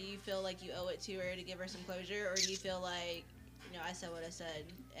closure, do you feel like you owe it to her to give her some closure, or do you feel like, you know, I said what I said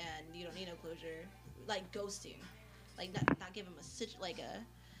and you don't need no closure, like ghosting, like not give him a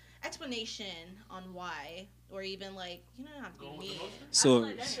explanation on why, or even like, you don't have to be mean.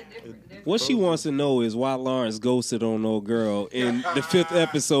 So, what she wants to know is why Lawrence ghosted on no girl in the 5th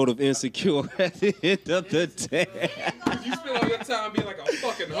episode of Insecure at the end of the day. You spend all your time being like a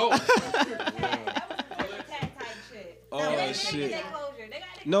fucking hoe. Oh shit!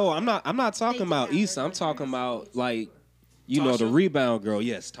 No, I'm not talking about Issa. I'm talking about like, you know, the rebound girl.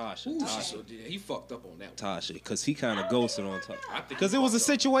 Yes, Tasha. Ooh, Tasha. He fucked up on that one. Tasha, because he kind of ghosted on top. Because it was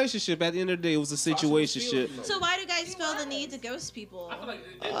a situationship. At the end of the day, it was a situationship. So why do you guys feel the need to ghost people? I feel like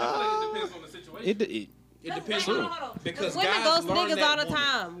it depends on the situation. It depends True. because women guys ghost learn niggas that all the woman.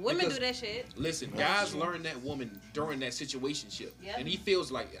 time. Women Because- do that shit. Listen, guys learn that woman during that situationship, Yep. and he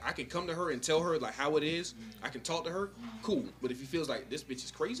feels like I can come to her and tell her like how it is. I can talk to her, cool. But if he feels like this bitch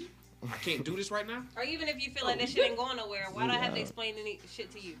is crazy, I can't do this right now. Or even if you feel like that shit ain't going nowhere, why do I have to explain any shit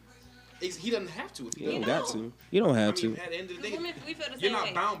to you? He doesn't have to. If he You don't doesn't got to. You don't have I mean, to. at the end of the day, Women, we feel the you're same not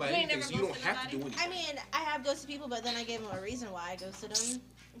way. bound by You ain't anything, never so you don't ghosted have to do nobody? anything. I mean, I have ghosted people, but then I gave them a reason why I ghosted them.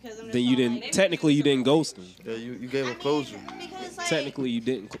 Because I'm just Then you didn't. like, Technically, you didn't ghost him. Yeah, you gave him closure. because like, Technically, you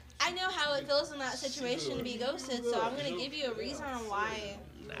didn't. I know how it feels in that situation to be ghosted, so I'm gonna give you a reason on why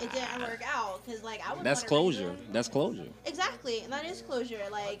it didn't work out. Because like I would. That's closure. That's closure. Exactly, and that is closure.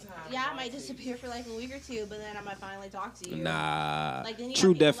 Like, yeah, I might disappear for like a week or two, but then I might finally talk to you. Nah. Like, then you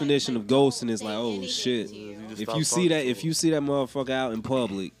True have people, definition of ghosting is like, oh shit. If you see that motherfucker out in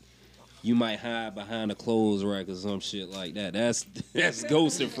public, you might hide behind a clothes rack or some shit like that. That's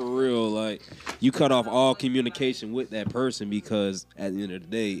ghosting for real. Like, you cut off all communication with that person because at the end of the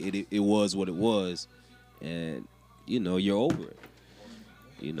day, it was what it was, and you know you're over it.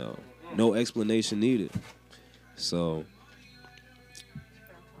 You know, no explanation needed. So,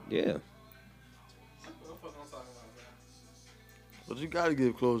 yeah. But you gotta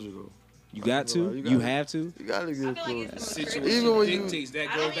give closure though. You got to? You have to? You gotta give closure. Situation Even when you dictates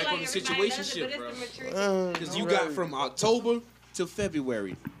that goes back on the situationship, bro. Because you right. got from October to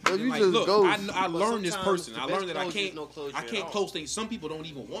February. But you Like, just look, ghost. I learned this sometimes person. the I best learned that I closure is can't. no closure I at can't all. close things. Some people don't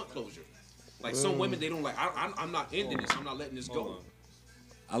even want closure. Like some women, they don't like. I'm not ending this. I'm not letting this go.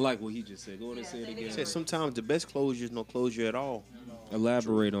 I like what he just said. Go ahead and say it He again. said sometimes the best closure is no closure at all.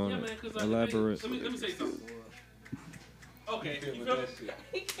 Elaborate on Yeah, it. man, 'cause Elaborate. let me say something. Okay. He You feeling feel that me? shit.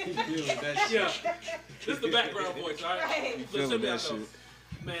 He feeling that shit. Yeah. This is the background voice, all right? He But feeling check me that out, though. shit.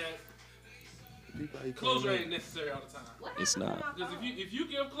 Man, closure ain't necessary all the time. It's not. Because if you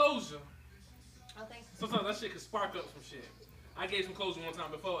give closure, sometimes that shit can spark up some shit. I gave some closure one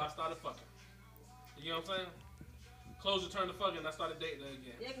time before I started fucking. You know what I'm saying? Closure turned to fucking and I started dating her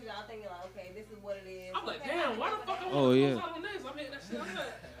again. Yeah, because y'all thinking like, okay, this is what it is. I'm like, Okay, damn, why the fuck I want Oh, to yeah. close out on this? I mean, that shit. I'm like,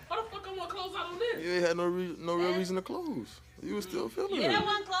 why the fuck I want to close out on this? You ain't had no real reason to close. You was still feeling Yeah, it. that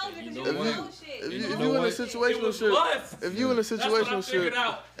wasn't closure because you was bullshit. If You you know in a what? situational It was shit, lust. if you in a That's what I situational figured shit,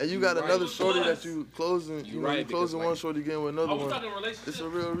 out. and you got Right. another It was shorty that lust. you closing, You you know, right, you because, closing like- one shorty, getting with another Are we one. talking relationship? It's a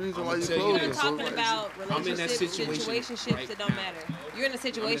real reason why I'ma you tell you closing. You're this. talking about I'm in that relationships, situation situationships that don't now. matter. You're in a I'm in a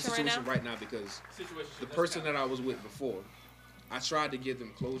situation right now? situation right now because the person that I was with before, I tried to give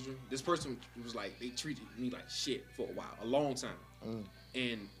them closure. This person was like, they treated me like shit for a while, a long time.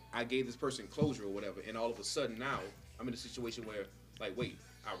 And I gave this person closure or whatever, and all of a sudden now, I'm in a situation where, like, wait,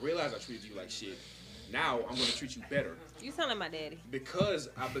 I realize I treated you like shit. Now I'm gonna treat you better. You sound like my daddy. Because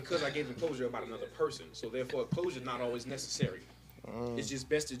I gave them closure about another person. So therefore, closure is not always necessary. It's just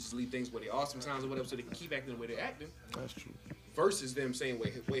best to just leave things where they are sometimes or whatever, so they can keep acting the way they're acting. That's true. Versus them saying,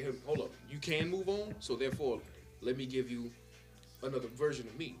 wait, hold up, you can move on. So therefore, let me give you another version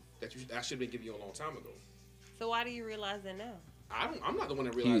of me that I should have been giving you a long time ago. So why do you realize that now? I'm not the one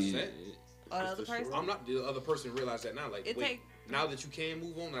that realizes that. Or the other person? I'm not the other person realize that now. Like, It wait, take- now that you can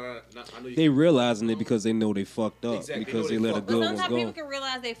move on, I know you They can. realizing it because they know they fucked up. Exactly. Because They they know let they a fucked good But one sometimes people go. can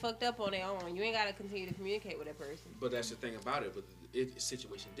realize they fucked up on their own. You ain't got to continue to communicate with that person. But that's the thing about it. But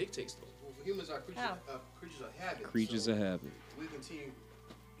situation dictates though. Well, humans are creatures, How? creatures of habit. Creatures so of habit. We continue.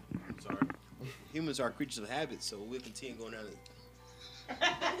 Sorry. Humans are creatures of habit, so we'll continue going down.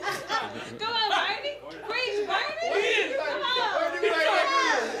 Come on, Barney. Preach, Barney. Come on.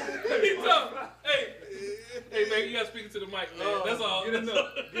 Hey, man, you gotta speak to the mic, man. That's all. Get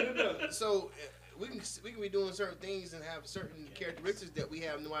enough. So we can be doing certain things and have certain characteristics that we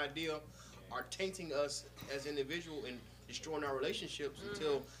have no idea are tainting us as individual and destroying our relationships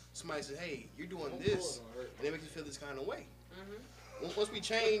until somebody says, "Hey, you're doing this," and they make you feel this kind of way. Once we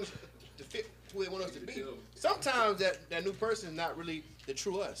change to fit to who they want us to be, sometimes that new person is not really the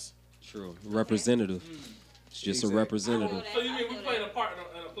true us. True. Representative. It's just a representative. So you mean we playing a part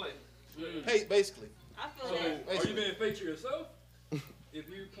in a play? Hey, basically. I feel So, that. are you being fake to yourself if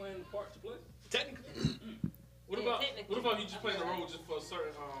you playing the part to play? Technically. What about you just playing the role just for a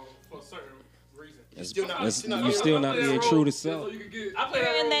certain reason? That's- still not- that's- still not- you still I not play that being role true to just so self. you can get- I play You're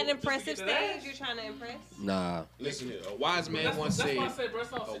that in role that just to impressive get that ass. stage. You're trying to impress. Nah. Listen here, a wise man once That's said. why I said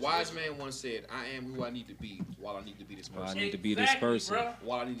breast off A wise man once said, "I am who I need to be while I need to be this person." While I need to be this person. Bruh.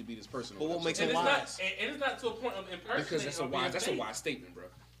 While I need to be this person. But what makes And him it's wise? not, and it's not to a point of impersonating. Because that's a or being wise. That's a fake. wise statement, bro.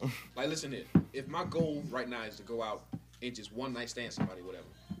 Like, listen here. If my goal right now is to go out and just one night stand somebody, whatever.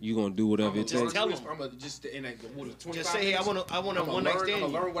 You gonna do whatever it takes. I'm gonna just in that what is it, 25 Just say, hey, I want a one night stand.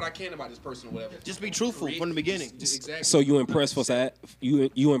 I'm gonna learn what I can about this person or whatever. Just be truthful from the beginning. Exactly. So you impressed for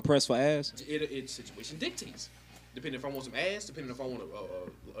you impressed for ass? It situation dictates. Depending if I want some ass, depending if I want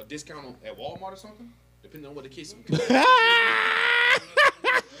a discount at Walmart or something, depending on what the case.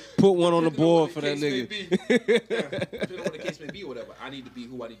 Put one on the board for that nigga. Depending on what the case may be or whatever, I need to be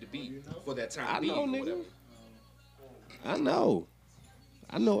who I need to be for that time. I being know, or nigga. whatever.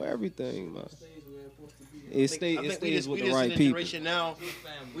 I know everything, man. It stays with the right in a people. generation now,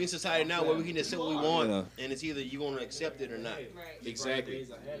 we in society now where we can just say what we want, and it's either you gonna accept it or not. Exactly.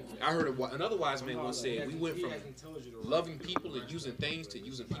 I heard another wise man once said, we went from loving people and using things to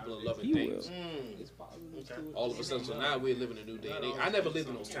using people and loving things. All of a sudden, so now we're living a new day and age. I never lived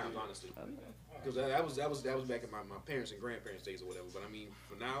in those times, honestly. Because that was back in my parents and grandparents' days or whatever. But I mean,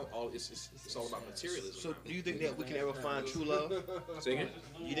 for now, it's all about materialism. So, do you think that we can ever find true love? Say again?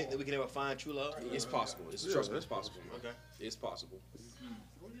 You think that we can ever find true love? It's possible. Trust me, it's possible. Man. Okay. It's possible.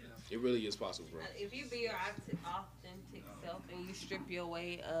 It really is possible, bro. If you be your authentic self and you strip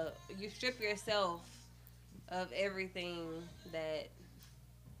strip yourself of everything that,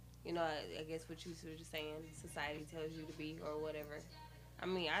 you know, I guess what you were just saying, society tells you to be or whatever. I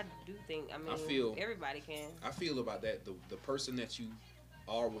mean, I do think, everybody can. I feel about that, the person that you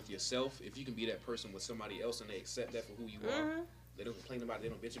are with yourself, if you can be that person with somebody else and they accept that for who you are, they don't complain about it, they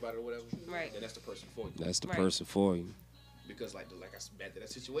don't bitch about it or whatever, right? Then that's the person for you. That's the person for you. Because like I said, back to that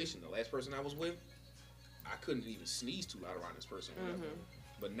situation, the last person I was with, I couldn't even sneeze too loud around this person or whatever.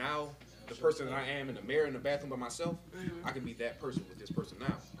 But now, the person that I am in the mirror in the bathroom by myself, I can be that person with this person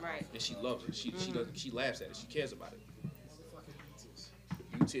now. Right. And she loves it. She laughs at it. She cares about it.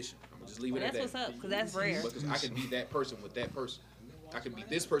 Beautician. I'm gonna just leave it at that. That's what's up, because that's rare. Because I can be that person with that person. I could be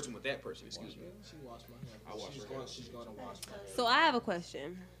this person with that person. Excuse me. I wash her hair. She's going to wash my hair. So I have a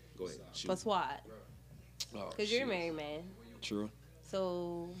question. Go ahead. For Swat. Oh, Because you're a married man. True.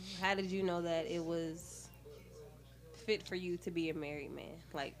 So how did you know that it was fit for you to be a married man?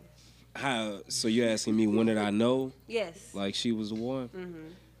 Like, How? So you asking me when did I know? yes. Like she was the one? Mm-hmm.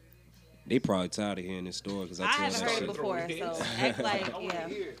 They probably tired of hearing this story because I tell haven't that heard shit. it before, so act like, yeah.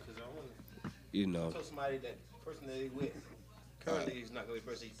 You know. I told somebody that person that they with currently is not gonna be the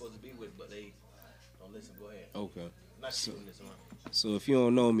person he's supposed to be with, but they don't listen. Go ahead. Okay. Not So, shooting this one. so if you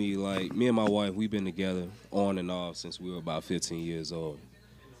don't know me, like me and my wife, we've been together on and off since we were about 15 years old.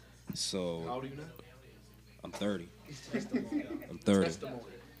 So How old are you now? I'm 30. I'm 30.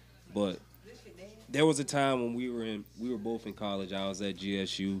 But there was a time when we were both in college. I was at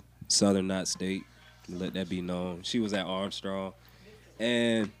GSU, Southern Knott State. Let that be known. She was at Armstrong,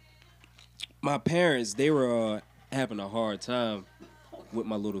 and my parents, they were having a hard time with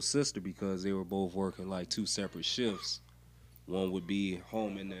my little sister because they were both working like 2 separate shifts. One would be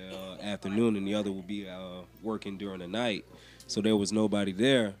home in the afternoon and the other would be working during the night. So there was nobody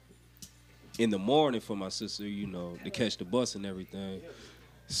there in the morning for my sister, you know, to catch the bus and everything.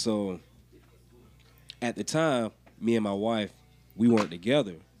 So at the time, me and my wife, we weren't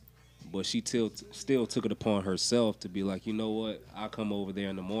together. But she still took it upon herself to be like, you know what, I'll come over there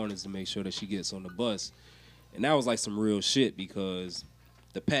in the mornings to make sure that she gets on the bus. And that was like some real shit because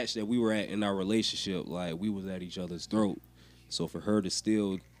the patch that we were at in our relationship, like we was at each other's throat. So for her to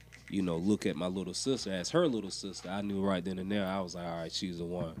still, you know, look at my little sister as her little sister, I knew right then and there, I was like, all right, she's the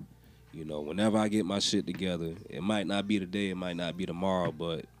one. You know, whenever I get my shit together, it might not be today, it might not be tomorrow,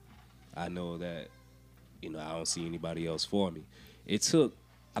 but I know that, you know, I don't see anybody else for me. It took,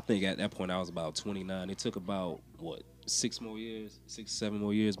 I think at that point I was about 29. It took about, 6, 7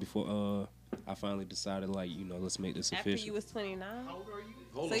 more years before I finally decided, like, you know, let's make this official. After you was 29? How old are you?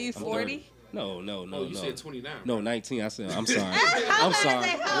 Hold So on. you 40? No. Oh, you said 29. No, 19. I said, I'm sorry. I'm sorry.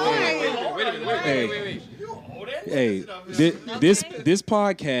 Wait. Hey, this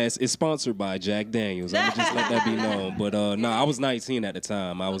podcast is sponsored by Jack Daniels. I'm just let that be known. But no, I was 19 at the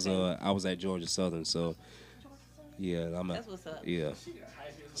time. I was at Georgia Southern, so yeah, That's what's up. Yeah.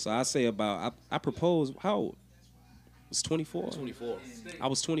 So I say I proposed. How old? Was 24? 24. I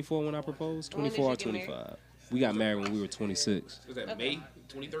was 24 when I proposed. When did 24 or you get married? 25. We got married when we were 26. Was that May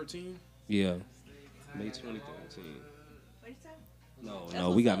 2013? Yeah. May 2013. No,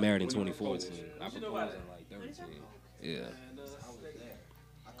 we got married in 2014. I proposed in like 13. Yeah.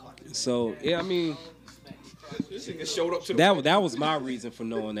 So yeah, I mean, This nigga showed up to the that was my reason for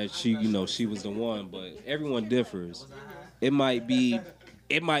knowing that she was the one. But everyone differs. It might be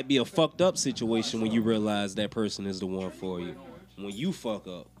a fucked up situation when you realize that person is the one for you. When you fuck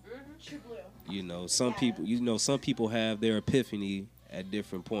up, you know, some people have their epiphany at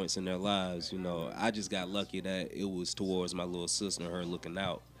different points in their lives. You know, I just got lucky that it was towards my little sister and her looking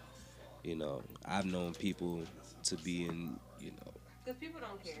out. You know, I've known people to be in, you know. Because people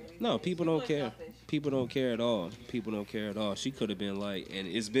don't care. No, people don't care. Selfish. People don't care at all. People don't care at all. She could have been like, and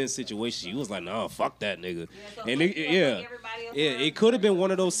it's been situations. She was like, "No, fuck that nigga." And it could have been one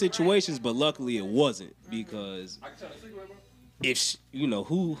of those situations, but luckily it wasn't because if she, you know,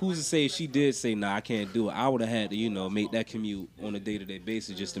 who's to say if she did say, "Nah, I can't do it," I would have had to, you know, make that commute on a day-to-day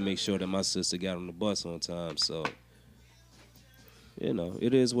basis just to make sure that my sister got on the bus on time. So, you know,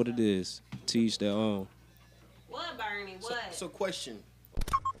 it is what it is. To each their own. What, Bernie? What? So question.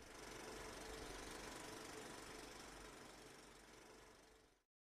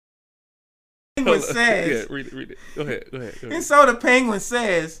 Penguin says. Yeah, read it. Go ahead. And so the penguin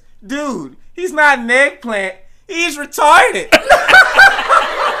says, dude, he's not an eggplant. He's retarded.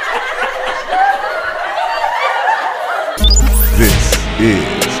 This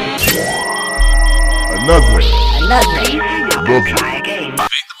is another Booker. Being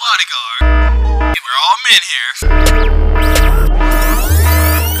the bodyguard. We're all men here.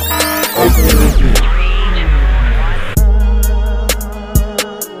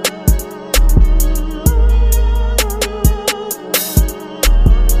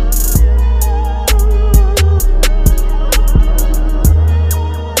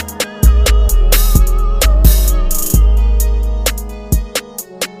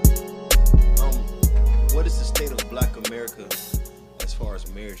 What is the state of Black America as far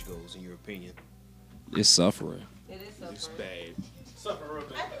as marriage goes, in your opinion? It's suffering. It is suffering. It's bad. Suffering real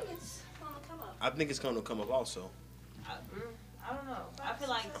bad. I think it's going to come up. I think it's going to come up also. I don't know. I feel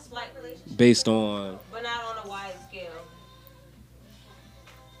like slightly. Based on. But not on a wide scale.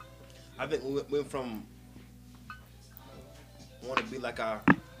 I think we went from want to be like our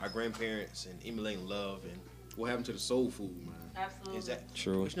grandparents and emulating love and what happened to the soul food, man? Absolutely. Is that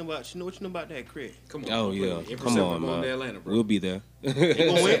True. What you know about that, Craig? Come on. Oh yeah, April come 7th, on, we're going man. to Atlanta, bro. We'll be there. You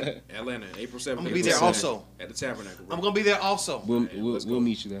gonna win? Atlanta, April 7th. I'm gonna be April there 7th, also. at the Tabernacle. Bro. I'm gonna be there also. We'll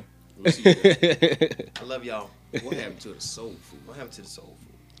meet you there. We'll see you there. I love y'all. What happened to the soul food? What happened to the soul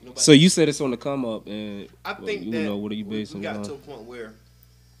food? Nobody- So you said it's on the come up, and I think you that know what are you we basing it got on? to a point where,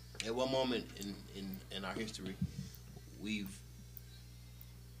 at one moment in our history, we've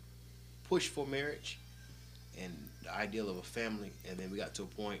pushed for marriage and the ideal of a family, and then we got to a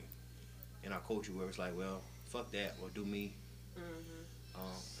point in our culture where it's like, well, fuck that, or do me.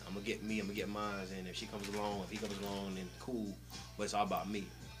 I'm gonna get me, I'm gonna get mine, and if she comes along, if he comes along, then cool. But it's all about me.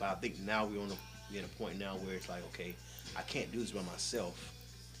 But I think now we're at a point now where it's like, okay, I can't do this by myself,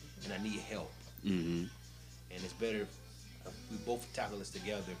 and I need help. Mm-hmm. And it's better if we both tackle this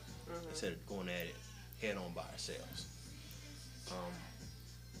together instead of going at it head on by ourselves.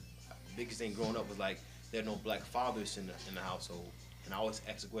 The biggest thing growing up was like there are no black fathers in the household, and I always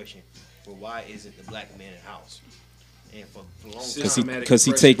ask the question, well, why isn't the black man in the house? And for a long time, Because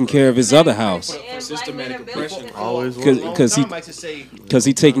he taking care of his other house. Systematic oppression. Always Because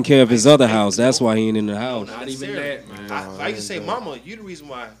he taking care of his other house. That's why he ain't in the house. not even that, man. I used to say, Mama, you the reason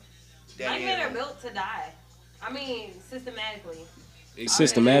why Black Daddy men are ain't built to die. I mean, systematically.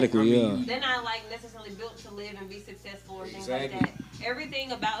 Systematically, yeah. They're not like necessarily built to live and be successful or things Exactly. like that.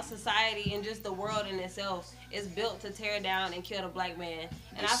 Everything about society and just the world in itself is built to tear down and kill the black man.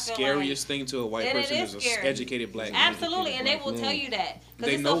 And The I feel scariest thing to a white and it person is scary. an educated black man. Absolutely, and they will tell you that. Because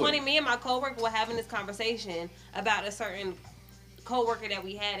They it's so know funny, it. me and my coworker were having this conversation about a certain coworker that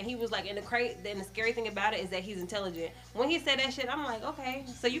we had, and he was like, and the scary thing about it is that he's intelligent. When he said that shit, I'm like, okay,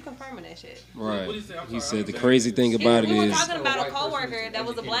 so you confirming that shit. Right. He said the crazy thing about it We were is talking about a coworker that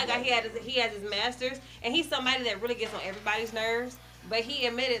was a black guy. He has his master's, and he's somebody that really gets on everybody's nerves. But he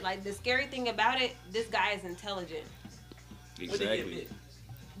admitted, like, the scary thing about it, this guy is intelligent. Exactly.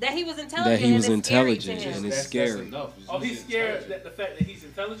 That he was intelligent. that he was and it's scary intelligent to him. and it's scary. Oh, he's scared that the fact that he's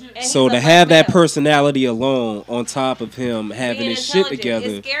intelligent. And So he's to a have black that male. personality alone on top of him having Being his shit intelligent together,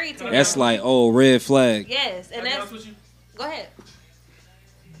 is scary to that's him. like, oh, red flag. Yes, and Can I be that's. honest with you? Go ahead.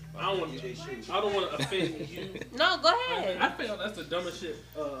 I don't want to offend you. No, go ahead. I feel that's the dumbest shit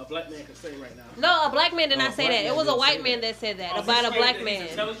a black man can say right now. No, a black man did not say black that. man It was a didn't white say man that. that said that Oh, about he's a black scared that he's man.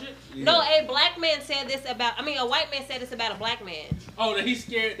 intelligent? No, a black man said this about. I mean, a white man said this about a black man. Oh, that he's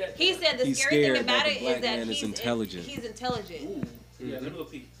scared that. He said the He's scary scared thing about that it the black is that man is he's intelligent. He's intelligent. Yeah, let me go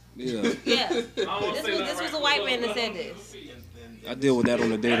pee. Yeah. Yeah. wanna This say was that a right. white man that said this. I deal with that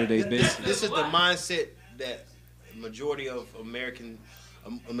on a day-to-day basis. This is the mindset that majority of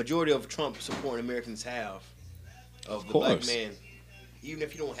a majority of Trump supporting Americans have of the black course. man. Even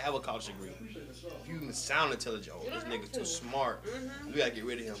if you don't have a college degree, if you even sound intelligent, oh, this nigga's too smart. We gotta get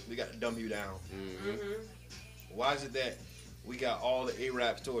rid of him. We gotta dumb you down. Why is it that we got all the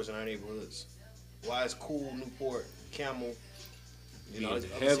A-rap stores in our neighborhoods? Why is Cool, Newport, Camel,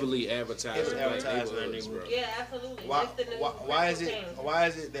 Heavily advertised in black advertised in our neighborhoods, bro. neighborhoods? Yeah, absolutely. Why, It's the new why is it? cocaine. Why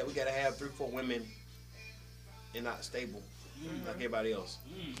is it that we gotta have 3-4 women and not stable like everybody else?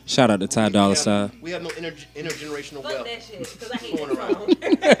 Shout out to Ty Dolla Sign. We have no intergenerational Fuck wealth that shit, because I hate going that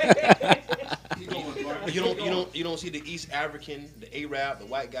around. song. You don't see the East African, the Arab, the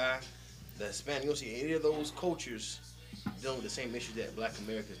white guy, the Hispanic. You don't see any of those cultures dealing with the same issues that Black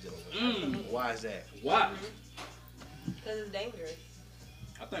Americans dealing with. Why is that? Why? Because it's dangerous.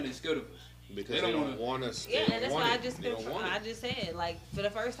 I think they're scared of us. Because they don't want us. Yeah, They and that's don't why want I just it. They don't want it. I just said, like, for the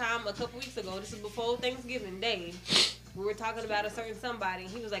first time a couple weeks ago, this is before Thanksgiving Day, we were talking about a certain somebody,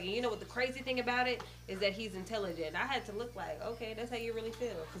 and he was like, and you know what the crazy thing about it is that he's intelligent. I had to look like, okay, that's how you really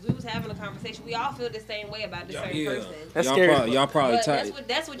feel, because we was having a conversation. We all feel the same way about this certain person. That's y'all scary. Probably, y'all probably But tired.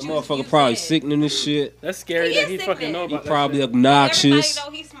 that's what The you motherfucker you probably said. sickening this shit. That's scary He that he is fucking know He about that probably shit. obnoxious. Everybody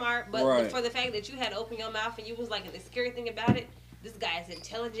know he's smart, but Right. for the fact that you had to open your mouth and you was like, and the scary thing about it, this guy is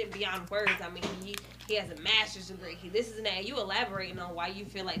intelligent beyond words. I mean, he has a master's degree. This is and that. You elaborating on why you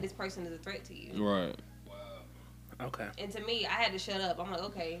feel like this person is a threat to you. Right. Okay. And to me, I had to shut up. I'm like,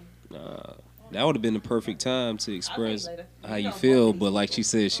 okay. That would have been the perfect time to express later. how You you know, feel, but like she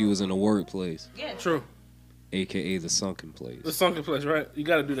said, she was in a workplace, Yeah. True. aka the sunken place. The sunken place, right? You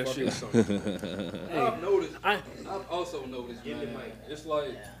got to do that shit. I've noticed. I've also noticed, man. It's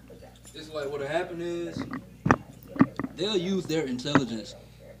like what'll happen is they'll use their intelligence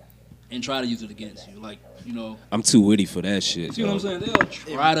and try to use it against you. Like, you know. I'm too witty for that shit. See what I'm though. saying?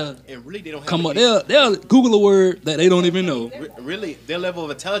 They'll try to And really, they don't have come up. any- They'll Google a word that they don't even know. Really, their level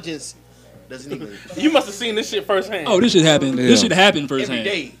of intelligence doesn't even. You must have seen this shit firsthand. Oh, this shit happened. Yeah. This shit happened Every firsthand.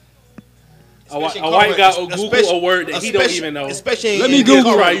 day. A white Especially guy in will car- Google especially- a word that he don't especially- even know. Especially Let in me car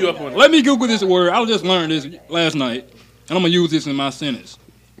Google. Try you up on it. Let me Google this word. I just learned this last night. And I'm gonna use this in my sentence,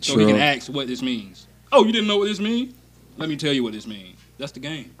 so he True. can ask what this means. Oh, you didn't know what this means? Let me tell you what this means. That's the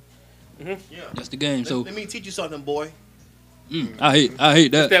game. Yeah. That's the game. So Let me teach you something, boy. I hate that.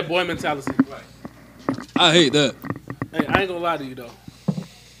 It's that boy mentality. I hate that. Hey, I ain't gonna lie to you though.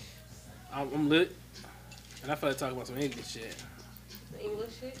 I'm lit, and I feel like talking about some English shit.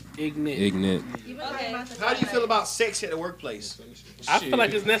 English shit? Ignorant. Okay. How do you feel about sex at the workplace? I feel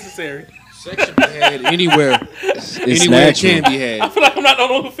like it's necessary. Sex should be had anywhere. It's Anywhere it natural. can be I had. feel like I'm not the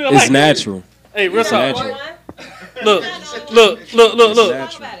only one who feel It's like natural. It. Hey, real It's talk. natural.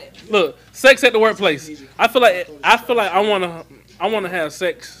 Look. Sex at the workplace. I feel like I wanna have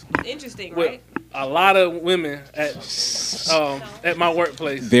sex Interesting, with right? a lot of women at my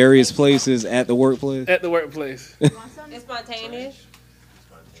workplace. Various places at the workplace. At the workplace. It's spontaneous.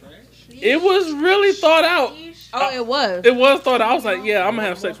 It was really thought out. Oh, it was. It was thought out. I was like, yeah, I'm gonna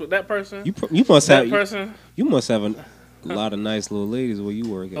have sex with that person. You must that have person. You must have a lot of nice little ladies where you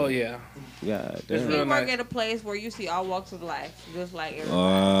work at. Oh yeah. God It's damn. real You work nice. at a place where you see all walks of life, just like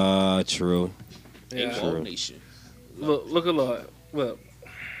everybody. True. Yeah. True. Nation. Look a lot. Look.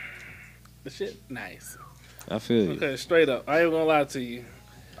 The shit nice. I feel you. Okay, straight up. I ain't gonna lie to you.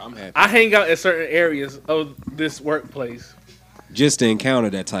 I'm happy. I hang out in certain areas of this workplace. Just to encounter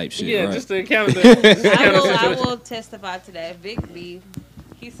that type shit. Yeah, right? just to encounter that. I will testify to that. Big B,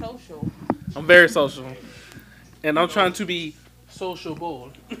 he's social. I'm very social. And I'm trying to be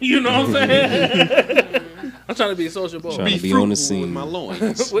sociable. You know what I'm saying? I'm trying to be sociable. Trying to be on the scene. With my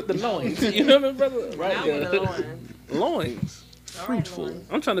loins. With the loins. You know what I mean, brother? Right Not there. with the loins. Loins. Fruitful.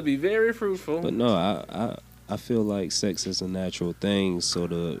 I'm trying to be very fruitful. But no, I feel like sex is a natural thing. So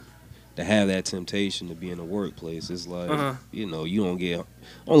to have that temptation to be in the workplace, it's like you know, you don't get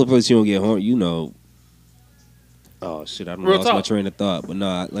only place you don't get horny. You know. Oh shit! I Real lost my talk. train of thought. But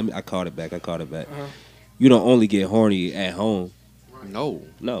no, I caught it back. You don't only get horny at home. No.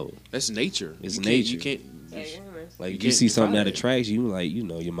 That's nature. It's You nature. You can't. Like You you can't see something that define it. attracts you, like you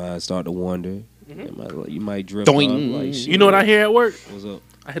know, your mind start to wander. You might drift Doing. off. Like, shit. You know what I hear at work? What's up?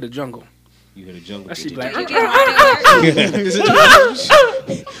 I hit a jungle. You hit a jungle. That shit Did like. You get hard at work?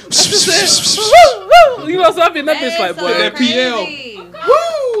 You know, so I be in that bitch like, boy, so that PL. crazy.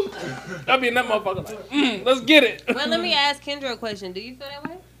 I be in that motherfucker like, let's get it. Well, let me ask Kendra a question. Do you feel that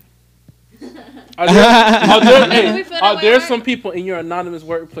way? Are there some people in your anonymous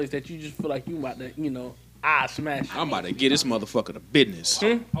workplace that you just feel like you about to, you know, smash? I'm about to get this motherfucker to business.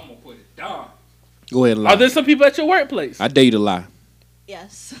 I'm gonna put it down. Go ahead and lie. Are there some people at your workplace? I dare you to lie.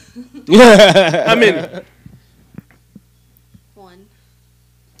 Yes. How many?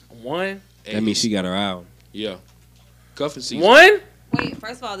 One? That means she got her out. Yeah. Cuffing season. One? Wait,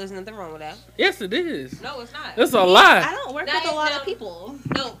 first of all, there's nothing wrong with that. Yes, it is. No, it's not. It's a lie. I don't work with a lot of people.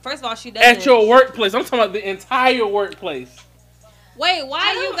 No, first of all, she doesn't. At your workplace. I'm talking about the entire workplace. Wait,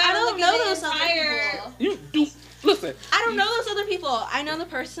 why you gotta I don't look know at the those other entire... people. You do. Listen. I don't know those other people. I know the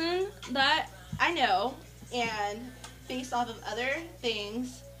person that I know, and based off of other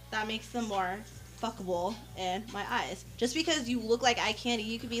things, that makes them more fuckable in my eyes. Just because you look like eye candy,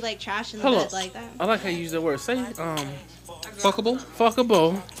 you could be like trash in the Hello. bed like that. I like how you use that word. Say, Fuckable?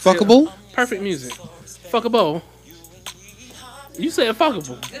 Fuckable. Fuckable? Yeah. Perfect music. Fuckable. You said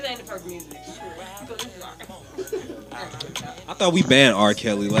fuckable. This ain't the perfect music. I thought we banned R.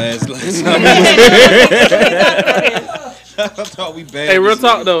 Kelly last time. I thought we banned. Hey, real this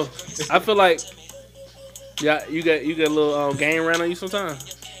talk nigga. though. I feel like, yeah, you get a little game ran on you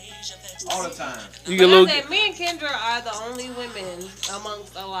sometimes. All the time. You get a But I little. said, me and Kendra are the only women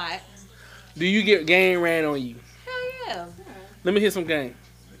amongst a lot. Do you get game ran on you? Hell yeah. Let me hear some game.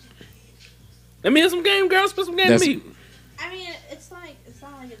 Let me hear some game, girl. Spit some game to me. I mean, it's not like it's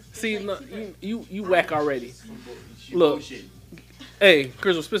See, like no, secret. you whack already. Look, hey,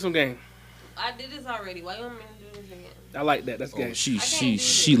 Crystal, spit some game. I did this already. Why you want me to do this again? I like that. That's game.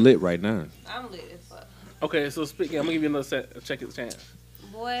 She lit right now. I'm lit as fuck. Okay, so spit game. I'm gonna give you another set. Check it chance.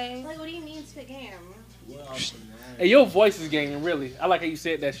 Boy. Like, what do you mean spit game? Hey, your voice is game, really. I like how you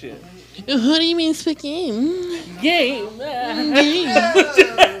said that shit. How do you mean spit game? Game.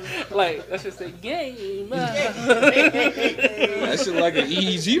 Like, that should say game. That shit like an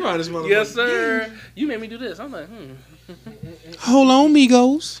EEG around this motherfucker. Yes, sir. You made me do this. I'm like, Hold on,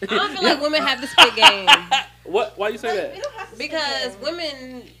 Migos. I don't feel like women have to spit game. What? Why you say that? Because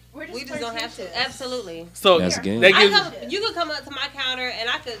women, we just don't have to. Absolutely. So That's a game. that gives, you could come up to my counter and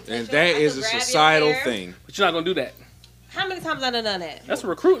I could. And touch that your- I is could a grab your societal hair. thing. but you're not gonna do that. How many times I done that? That's a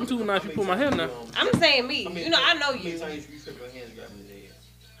recruiting tool now. If you pull my hair now. I'm saying me. You know, I know you.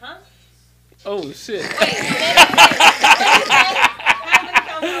 Huh? Oh shit.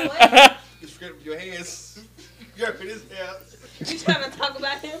 You scrape your hands. Gripping his hair. You trying to talk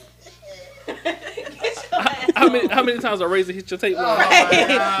about him? How many times a razor hit your tape line?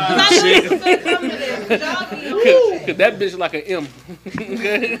 Cause that bitch like an M.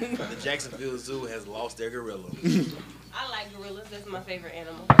 The Jacksonville Zoo has lost their gorilla. I like gorillas. That's my favorite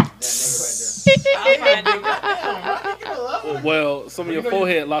animal. Well, some of your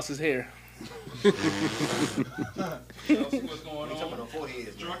forehead lost his hair. What's going on?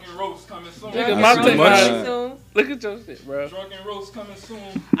 Drunken roast coming soon. Look at my tape line. Look at your shit, bro. Drunken roast coming soon.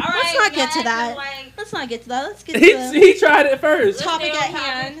 Let's not get to that. Let's not get to that. Let's get to He tried it first. topic at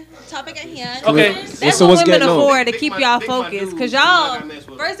hand. Topic at hand. Okay. That's So what what's women getting on? afford to keep y'all focused. Cause y'all,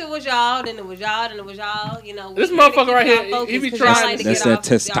 first it was y'all, then it was y'all, then it was y'all. You know, This we here to motherfucker keep right y'all here, focused he be 'cause y'all trying. like to That's get that off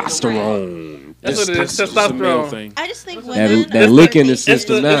y'all testosterone. That's what it is. It's a male Testosterone. thing. I just think That, women. that lick in the It's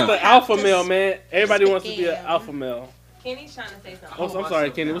system the now. alpha male, man. Everybody wants to be an alpha male. Kenny's trying to say something. Oh, I'm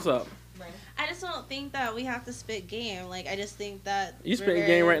sorry, Kenny. What's up? I just don't think that we have to spit game. Like I just think that You spitting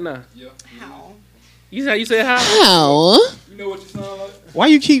game right now. How? You say how? How? You know what you sound like? Why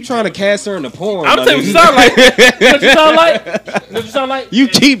you keep trying to cast her in the porn? I'm my telling you nigga? what you sound like. You know what you sound like? You know what you sound like? You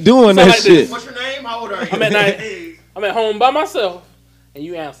keep doing that like shit. this. What's your name? How old are you? I'm at home by myself, and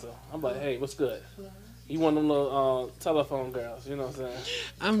you answer. I'm like, hey, what's good? You one of them little telephone girls, you know what I'm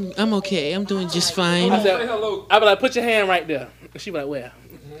saying? I'm okay. I'm doing just fine. I said, I be like, put your hand right there. And she be like, where?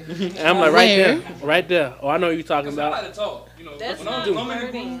 And I'm like, right Where? there, right there. Oh, I know what you're talking I about. like to talk. You know, That's when I'm in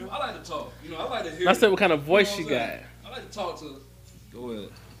the groove, I like to talk. You know, I like to hear. I said, what kind of voice she got? I like to talk to. Go ahead.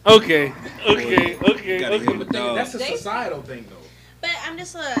 Okay. That's a societal thing, though. But I'm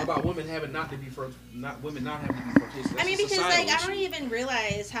just About women having not to be first, women not having to be first. I mean, That's a because societal like I don't issue. even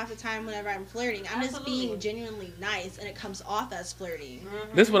realize half the time whenever I'm flirting, I'm just being genuinely nice, and it comes off as flirting.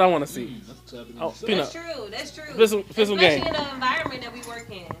 This is what I want to see. Oh, Peanut. That's true. That's true. Spit some Especially game. in the environment that we work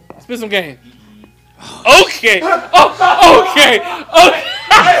in. Spit some game. Okay. Oh, okay.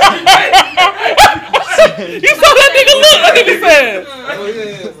 You saw that nigga look. Look at his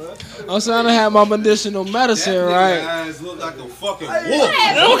ass. I'm trying to have my medicinal medicine, right? Eyes look like a fucking wolf.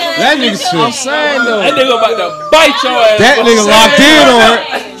 That nigga shit. I'm saying though. That nigga about to bite your ass. That nigga locked in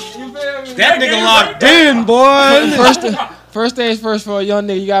on it. That nigga locked in, boy. First things first for a young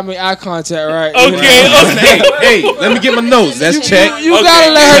nigga, you gotta make eye contact, right? Okay. Hey, let me get my notes. That's check. You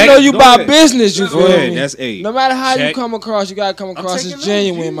gotta let her know you Go about ahead. business. You Go feel ahead. me? That's A. No matter how you Check. come across, you gotta come across as taking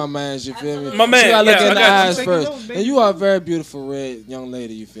genuine, my man. You feel me? My man, You gotta look yeah, in the I got you. eyes Taking first. notes, baby. And you are a very beautiful red young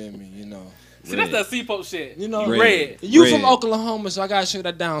lady. You feel me? You know. See, that's that C-pop shit. You know, Red. You Red. from Oklahoma, so I gotta show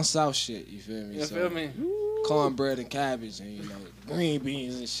that down south shit. You feel me? You So, feel me? cornbread and cabbage and you know green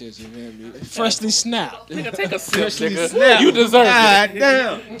beans and shit. You feel me? Freshly snapped. Nigga, take a sip, Freshly nigga. snapped. You deserve God it.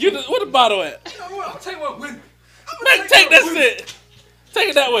 damn. Where the bottle at? I'll tell you what. Man, take that shit. Take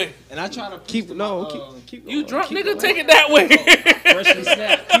it that way. And I try to Keep preach keep You drunk, keep nigga? going. Take it that way. freshly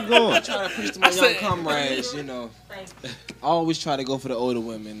snapped. Keep going. I try to preach to my I young said- comrades. You know, I always try to go for the older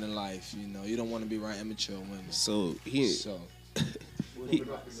women in life. You know, you don't want to be around immature women. So So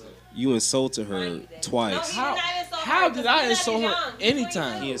you insulted her twice. how did I insult her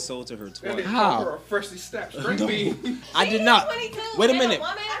anytime? He insulted her That twice. nigga How? called her a freshly snapped string bean. I did not. Wait a minute.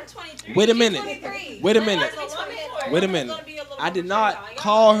 Wait a minute. Wait a minute. Wait a minute. I did not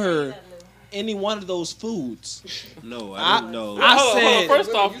call her any one of those foods. No, I didn't know. I Hold on, said.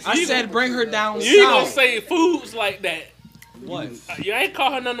 first off, I said bring her down you ain't gonna south. say foods like that. What? You ain't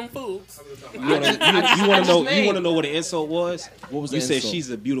call her none of them foods. You want to know what an insult was? What was You the said insult? she's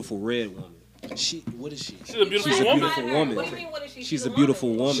a beautiful red woman. What is she? She's a beautiful She's a woman. beautiful woman. What do you mean? What is she? She's a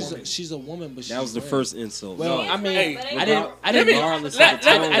beautiful woman. She's a woman, but she's That was the red. first insult. Well, No. I mean, Hey, I didn't regardless of the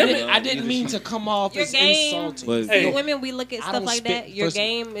tone, I didn't mean to come off Your as game. insulting. But Hey. The women we look at I stuff don't like spit- that. Your first-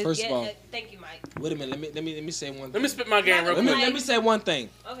 game is. first of all- Thank you, Mike. Wait a minute. Let me say one thing. Let me spit my game real Let quick. me say one thing.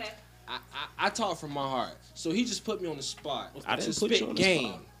 Okay. I talk from my heart. So he just put me on the spot. I didn't to put spit you on the game.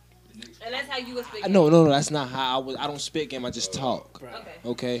 spot. And that's how you was speaking. No, that's not how I was. I don't spit game. I just talk.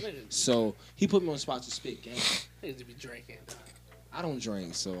 Okay. Okay. So he put me on the spot to spit game. Niggas to be drinking. I don't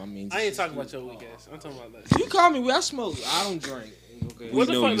drink, so I mean. I ain't talking about your weak ass. I'm talking about that. You call me weak. I smoke. I don't drink. Okay. What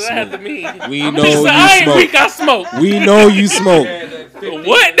the fuck does that have to mean? We I'm know just you saying, I ain't smoke. weak, I smoke. We know you smoke.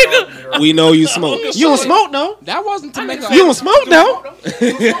 What, nigga? We know you smoke. You don't smoke, though. That wasn't to make a. You don't smoke, though.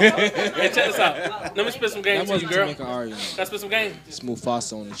 Hey, check this out. Let me spit some game That to you, wasn't to girl. make an argument. Can I spit some game? Smooth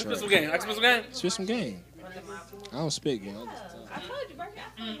Foster on the Spit track. some game. I can spit some game. Spit some game. I don't spit game. I just talk. I told you, Berkey.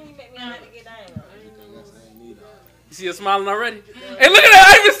 I told you when you met me, I had to get down. You see her smiling already? Hey, look at that.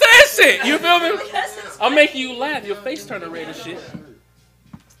 I even said shit. You feel me? I'm making you laugh. Your face turning red and shit.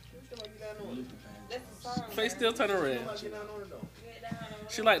 Face still turning red.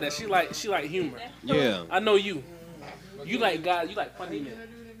 She like that. She like humor. Yeah. I know you. You like guys. You like funny men.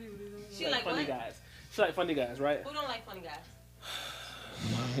 She like funny what? guys. She like funny guys, right? Who don't like funny guys?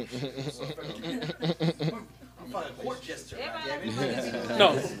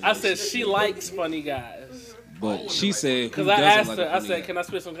 No, I said she likes funny guys. But she said, Because who I doesn't asked like her, a I funny said, guy? can I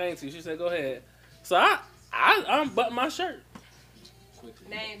spit some game to you? She said, go ahead. So I'm butting my shirt.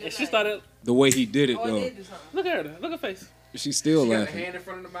 And she started. The way he did it, though. Look at her. Look at her face. She's still She got a laughing. hand in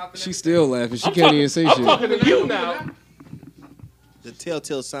front of the mouth. She's still laughing. She I'm can't talking- even say I'm shit. talking to you now. The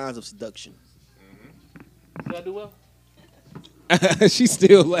telltale signs of seduction. Did I do well? She's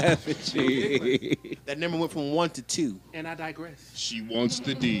still laughing. She. That number went from 1 to 2. And I digress. She wants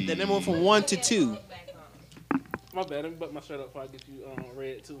the D. That number went from 1 to 2. My bad. Let me button my shirt up before I get you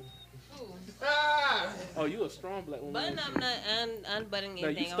red too. Oh, you a strong black woman. Button up, not unbuttoning Now,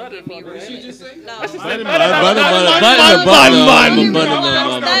 you anything. stuttered Don't get me for a red. minute. What did she just say? No. She said Button,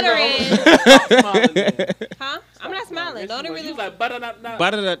 I'm stuttering. Huh? I'm not smiling. The only reason like butter up.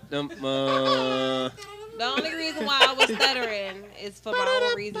 The only reason why I was stuttering is for my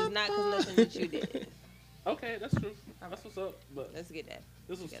own reasons, not because nothing that you did. Okay, that's true. That's what's up. But let's get that.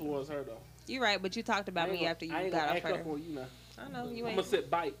 This was towards her though. You're right, but you talked about me after you I ain't got gonna off act her. up on you now. I know you I'm ain't. gonna sit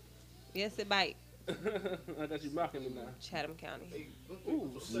bite. Yes, it bite. I got you mocking me now. Chatham County. Ooh,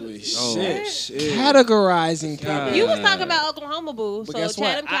 shit. Categorizing people. You was talking about Oklahoma, boo. But So guess what?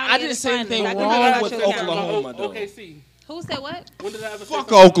 Chatham County I didn't is say anything fine. wrong with Your county. Oklahoma, though. OKC. Who said what? When did I ever Fuck say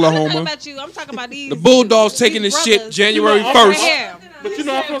something? I'm talking Oklahoma. about you. I'm talking about these. The Bulldogs taking these this shit brothers. January You know, 1st. Right here. But you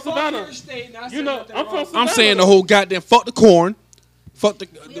know I'm from Savannah. You know I'm from Savannah. I'm saying the whole goddamn fuck the corn. Fuck the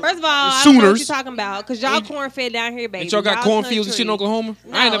First of all, I don't know what Sooners. you're talking about, because y'all corn fed down here, baby. Ain't y'all got Y'all cornfields and shit in country. Oklahoma?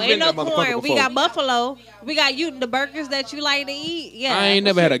 No, I ain't never ain't been no to that motherfucker corn. We before. got buffalo. We got you the burgers that you like to eat. Yeah. I ain't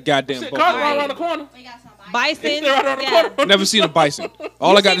never had a goddamn Shit, buffalo. Carter right around the corner. Bison. It's right around the Yeah. corner. Never seen a bison.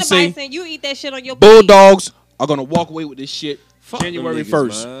 All You I got seen to the say, bison, you eat that shit on your plate. Bulldogs are gonna walk away with this shit January Them niggas,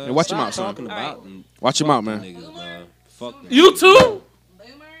 1st. man. And watch your Stop mouth, son. talking about them. Watch your Fuck mouth, them man. niggas, man. Fuck them. You too?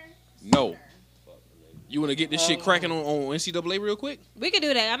 No. You wanna get this shit cracking on NCAA real quick? We can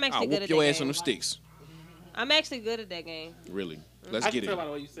do that. I'm I'll actually good whoop at your that ass on game. them sticks. I'm actually good at that game. Really. Let's I get can tell it. by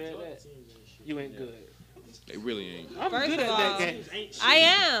the way you said that. You ain't good. They really ain't. I'm First good of at all, that game. I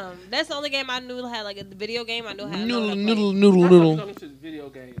am. That's the only game I knew had like a video game. I knew how to know how to play. Noodle. I'm talking to video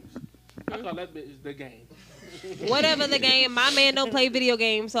games. I call that bitch the game. Whatever the game, my man don't play video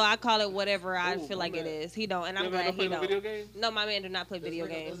games, so I call it whatever I feel like it is. He don't, and I'm Your man glad he don't play no don't. video games? No, my man do not play video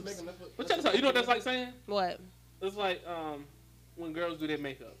games. But check this out. You know what that's like saying? What? It's like when girls do their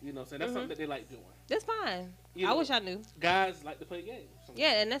makeup. You know what I'm saying? That's something that they like doing. That's fine. You I know, wish I knew. Guys like to play games.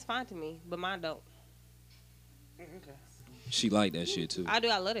 Yeah, and that's fine to me, but mine don't. Okay. She like that shit too. I do.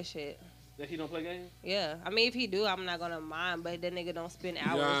 I love that shit. That he don't play games? Yeah, I mean, if he do, I'm not gonna mind. But that nigga don't spend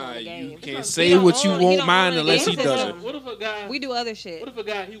hours Nah, on the game. you can't He say don't what you own- he won't don't mind own the unless game he does system. it. What if a guy? We do other shit. What if a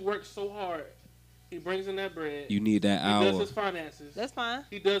guy he works so hard, he brings in that bread. You need that He does hour. his finances. That's fine.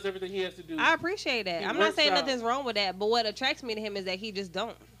 He does everything he has to do. I appreciate that. He I'm not works saying out. nothing's wrong with that. But what attracts me to him is that he just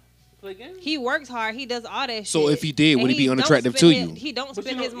don't. Play games. He works hard. He does all that So shit. if he did, would And he be don't unattractive spend to his- you? He don't But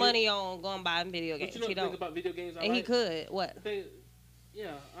spend you know- his money on going buying video games. But you know He the thing don't. about video games, And he could. What?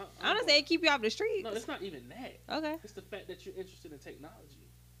 Yeah. I'm not saying keep you off the streets. No, it's not even that. Okay. It's the fact that you're interested in technology.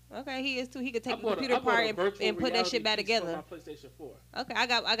 Okay, he is too. He could I take the bought a- computer I bought apart a and virtual put that reality shit back piece together. For my PlayStation 4. Okay, I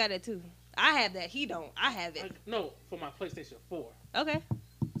got that too. I have that. He don't. I have it. No, for my PlayStation 4. Okay.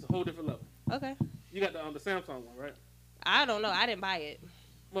 It's a whole different level. Okay. You got the Samsung one, right? I don't know. I didn't buy it.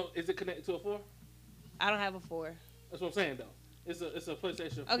 Well, is it connected to a 4? I don't have a 4. That's what I'm saying, though. It's a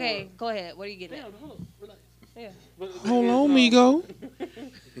PlayStation 4. Okay, go ahead. What are you getting Damn, at? hold on, relax. Yeah. But Hold it's, on, Migo.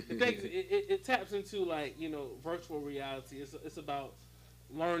 the thing is, it taps into like virtual reality. It's about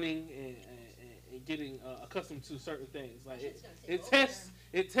learning and getting accustomed to certain things. Like it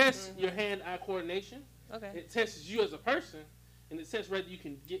tests your hand-eye coordination. Okay. It tests you as a person, and it tests whether you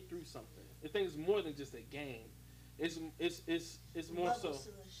can get through something. The thing is more than just a game. It's more so.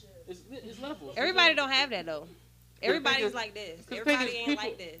 It's levels. Everybody don't have that though. The Everybody's thing is- like this. the thing Everybody is, ain't people-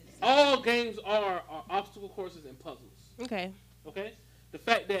 like this. All games are obstacle courses and puzzles. Okay. Okay? The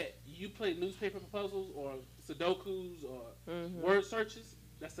fact that you play newspaper puzzles or Sudokus or word searches,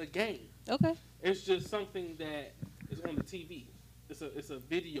 that's a game. Okay. It's just something that is on the TV. It's a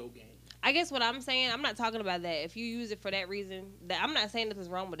video game. I guess what I'm saying, I'm not talking about that. If you use it for that reason, that I'm not saying nothing's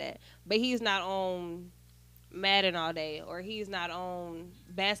wrong with that. But he's not on Madden all day, or he's not on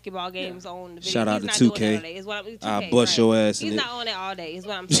basketball games on the video. Shout out He's to not doing 2K. that all day. Is what I'm, 2K, I'll bust your ass He's in not on it all day. Is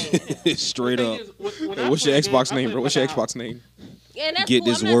what I'm saying. Straight up. Hey, what's your Xbox name, bro? What's your Xbox name? And that's get cool.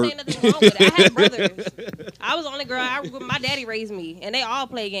 this I'm work. not saying nothing wrong with it. I had brothers. I was the only girl. My daddy raised me, and they all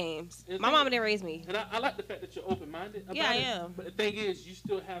play games. My mama didn't raise me. And I like the fact that you're open-minded about Yeah, I it. am. But the thing is, you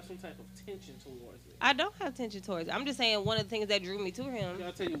still have some type of tension towards it. I don't have tension towards it. I'm just saying one of the things that drew me to him. Can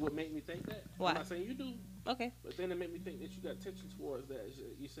I tell you what made me think that? Why? I'm not saying you do. Okay. But then it made me think that you got tension towards that.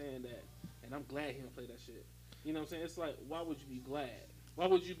 You saying that, and I'm glad he don't play that shit. You know what I'm saying? It's like, why would you be glad? Why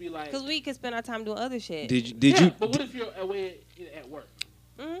would you be like? Because we could spend our time doing other shit. Did Yeah, you? But what if you're away at work?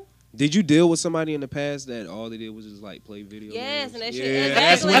 Mm-hmm. Did you deal with somebody in the past that all they did was just like play video Yes, games? and that shit. Yeah, Exactly.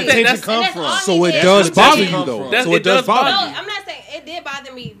 that's where the tension come And from. that's all So he it did. does That's bother where you the though. That's- So it does No, bother you. I'm not saying it did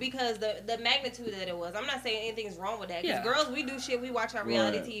bother me because the magnitude that it was. I'm not saying anything's wrong with that. Because Yeah. girls, we do shit. We watch our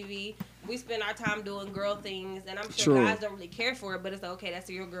reality Right. TV. We spend our time doing girl things, and I'm sure True. guys don't really care for it. But it's like, okay, that's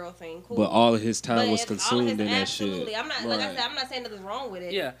your girl thing. Cool. But all of his time But was it's all consumed his- in that absolutely. shit. I'm not like I said. I'm not saying nothing's wrong with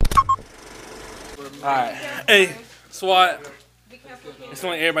it. Yeah. All right. Hey, SWAT. It's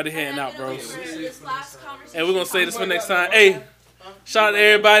only everybody heading out, bros. And we're gonna say this for next time. Hey, shout out to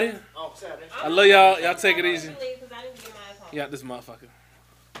everybody. I love y'all. Y'all take it easy. Yeah, this motherfucker.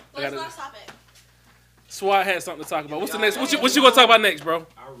 What's the last topic? SWAT had something to talk about. What's the next? What you gonna talk about next, bro?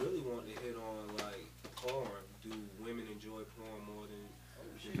 I really want to hit on like porn. Do women enjoy porn more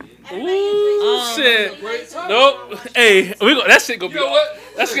than? Ooh, shit. Nope. Hey, that shit gonna be.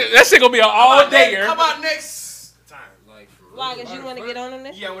 That shit gonna be an all dayer. How about next time? Like, Why? Cause you want to get on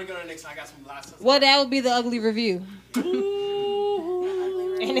this? yeah, I want to get on the next time. I got some lots of. Well, that would be the ugly review. And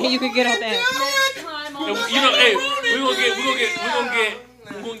then you could get on that. You know, hey, we gonna get.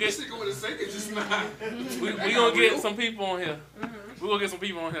 We gonna get some people on here. We gonna get some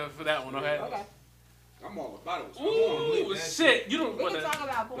people on here for that one, okay? I'm all about it. Ooh, shit! You don't We want can talk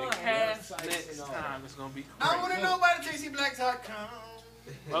about porn. the cast next time. It's gonna be. I want to know about JCBlack.com.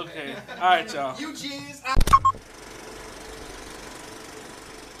 Okay. All right, y'all. Eugene's.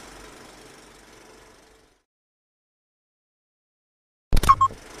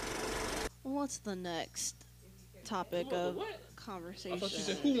 What's the next topic of conversation? I thought you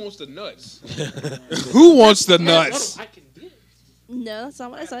said, who wants the nuts? Who wants the nuts? No, that's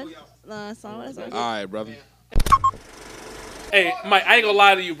not what I said. No, that's not what I said. All right, brother. Hey, Mike, I ain't gonna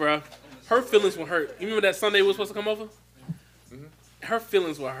lie to you, bro. Her feelings were hurt. You remember that Sunday we were supposed to come over? Her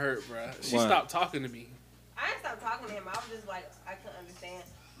feelings were hurt, bro. She Why? stopped talking to me. I didn't stop talking to him. I was just like, I couldn't understand.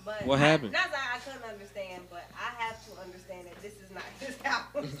 But What happened? Not that I couldn't understand, but I have to understand that this is not his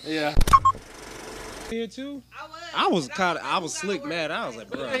house. Yeah. Here too. I was slick mad. I was like,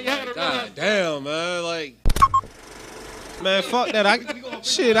 bro, like, god damn, man, like, man, fuck that. I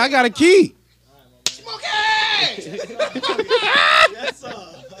got a key. Yes, sir.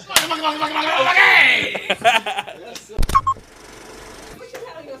 What you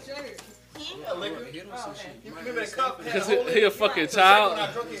had on your shirt? You remember the cup? Because he a fucking child.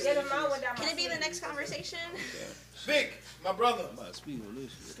 Can it be the next conversation? Vic, my brother.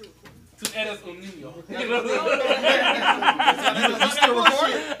 To Edas O'Neill. You still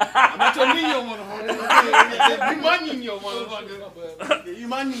recording? I'm not your Nino, motherfucker. You my Nino, motherfucker. You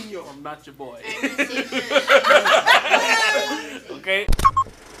my Nino. I'm not your boy. Okay.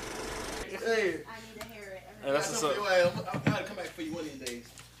 Hey. Hey, that's what's up. I'm gonna come back for you one of these days.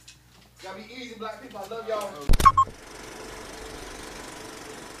 Gotta be easy, black people. I love y'all.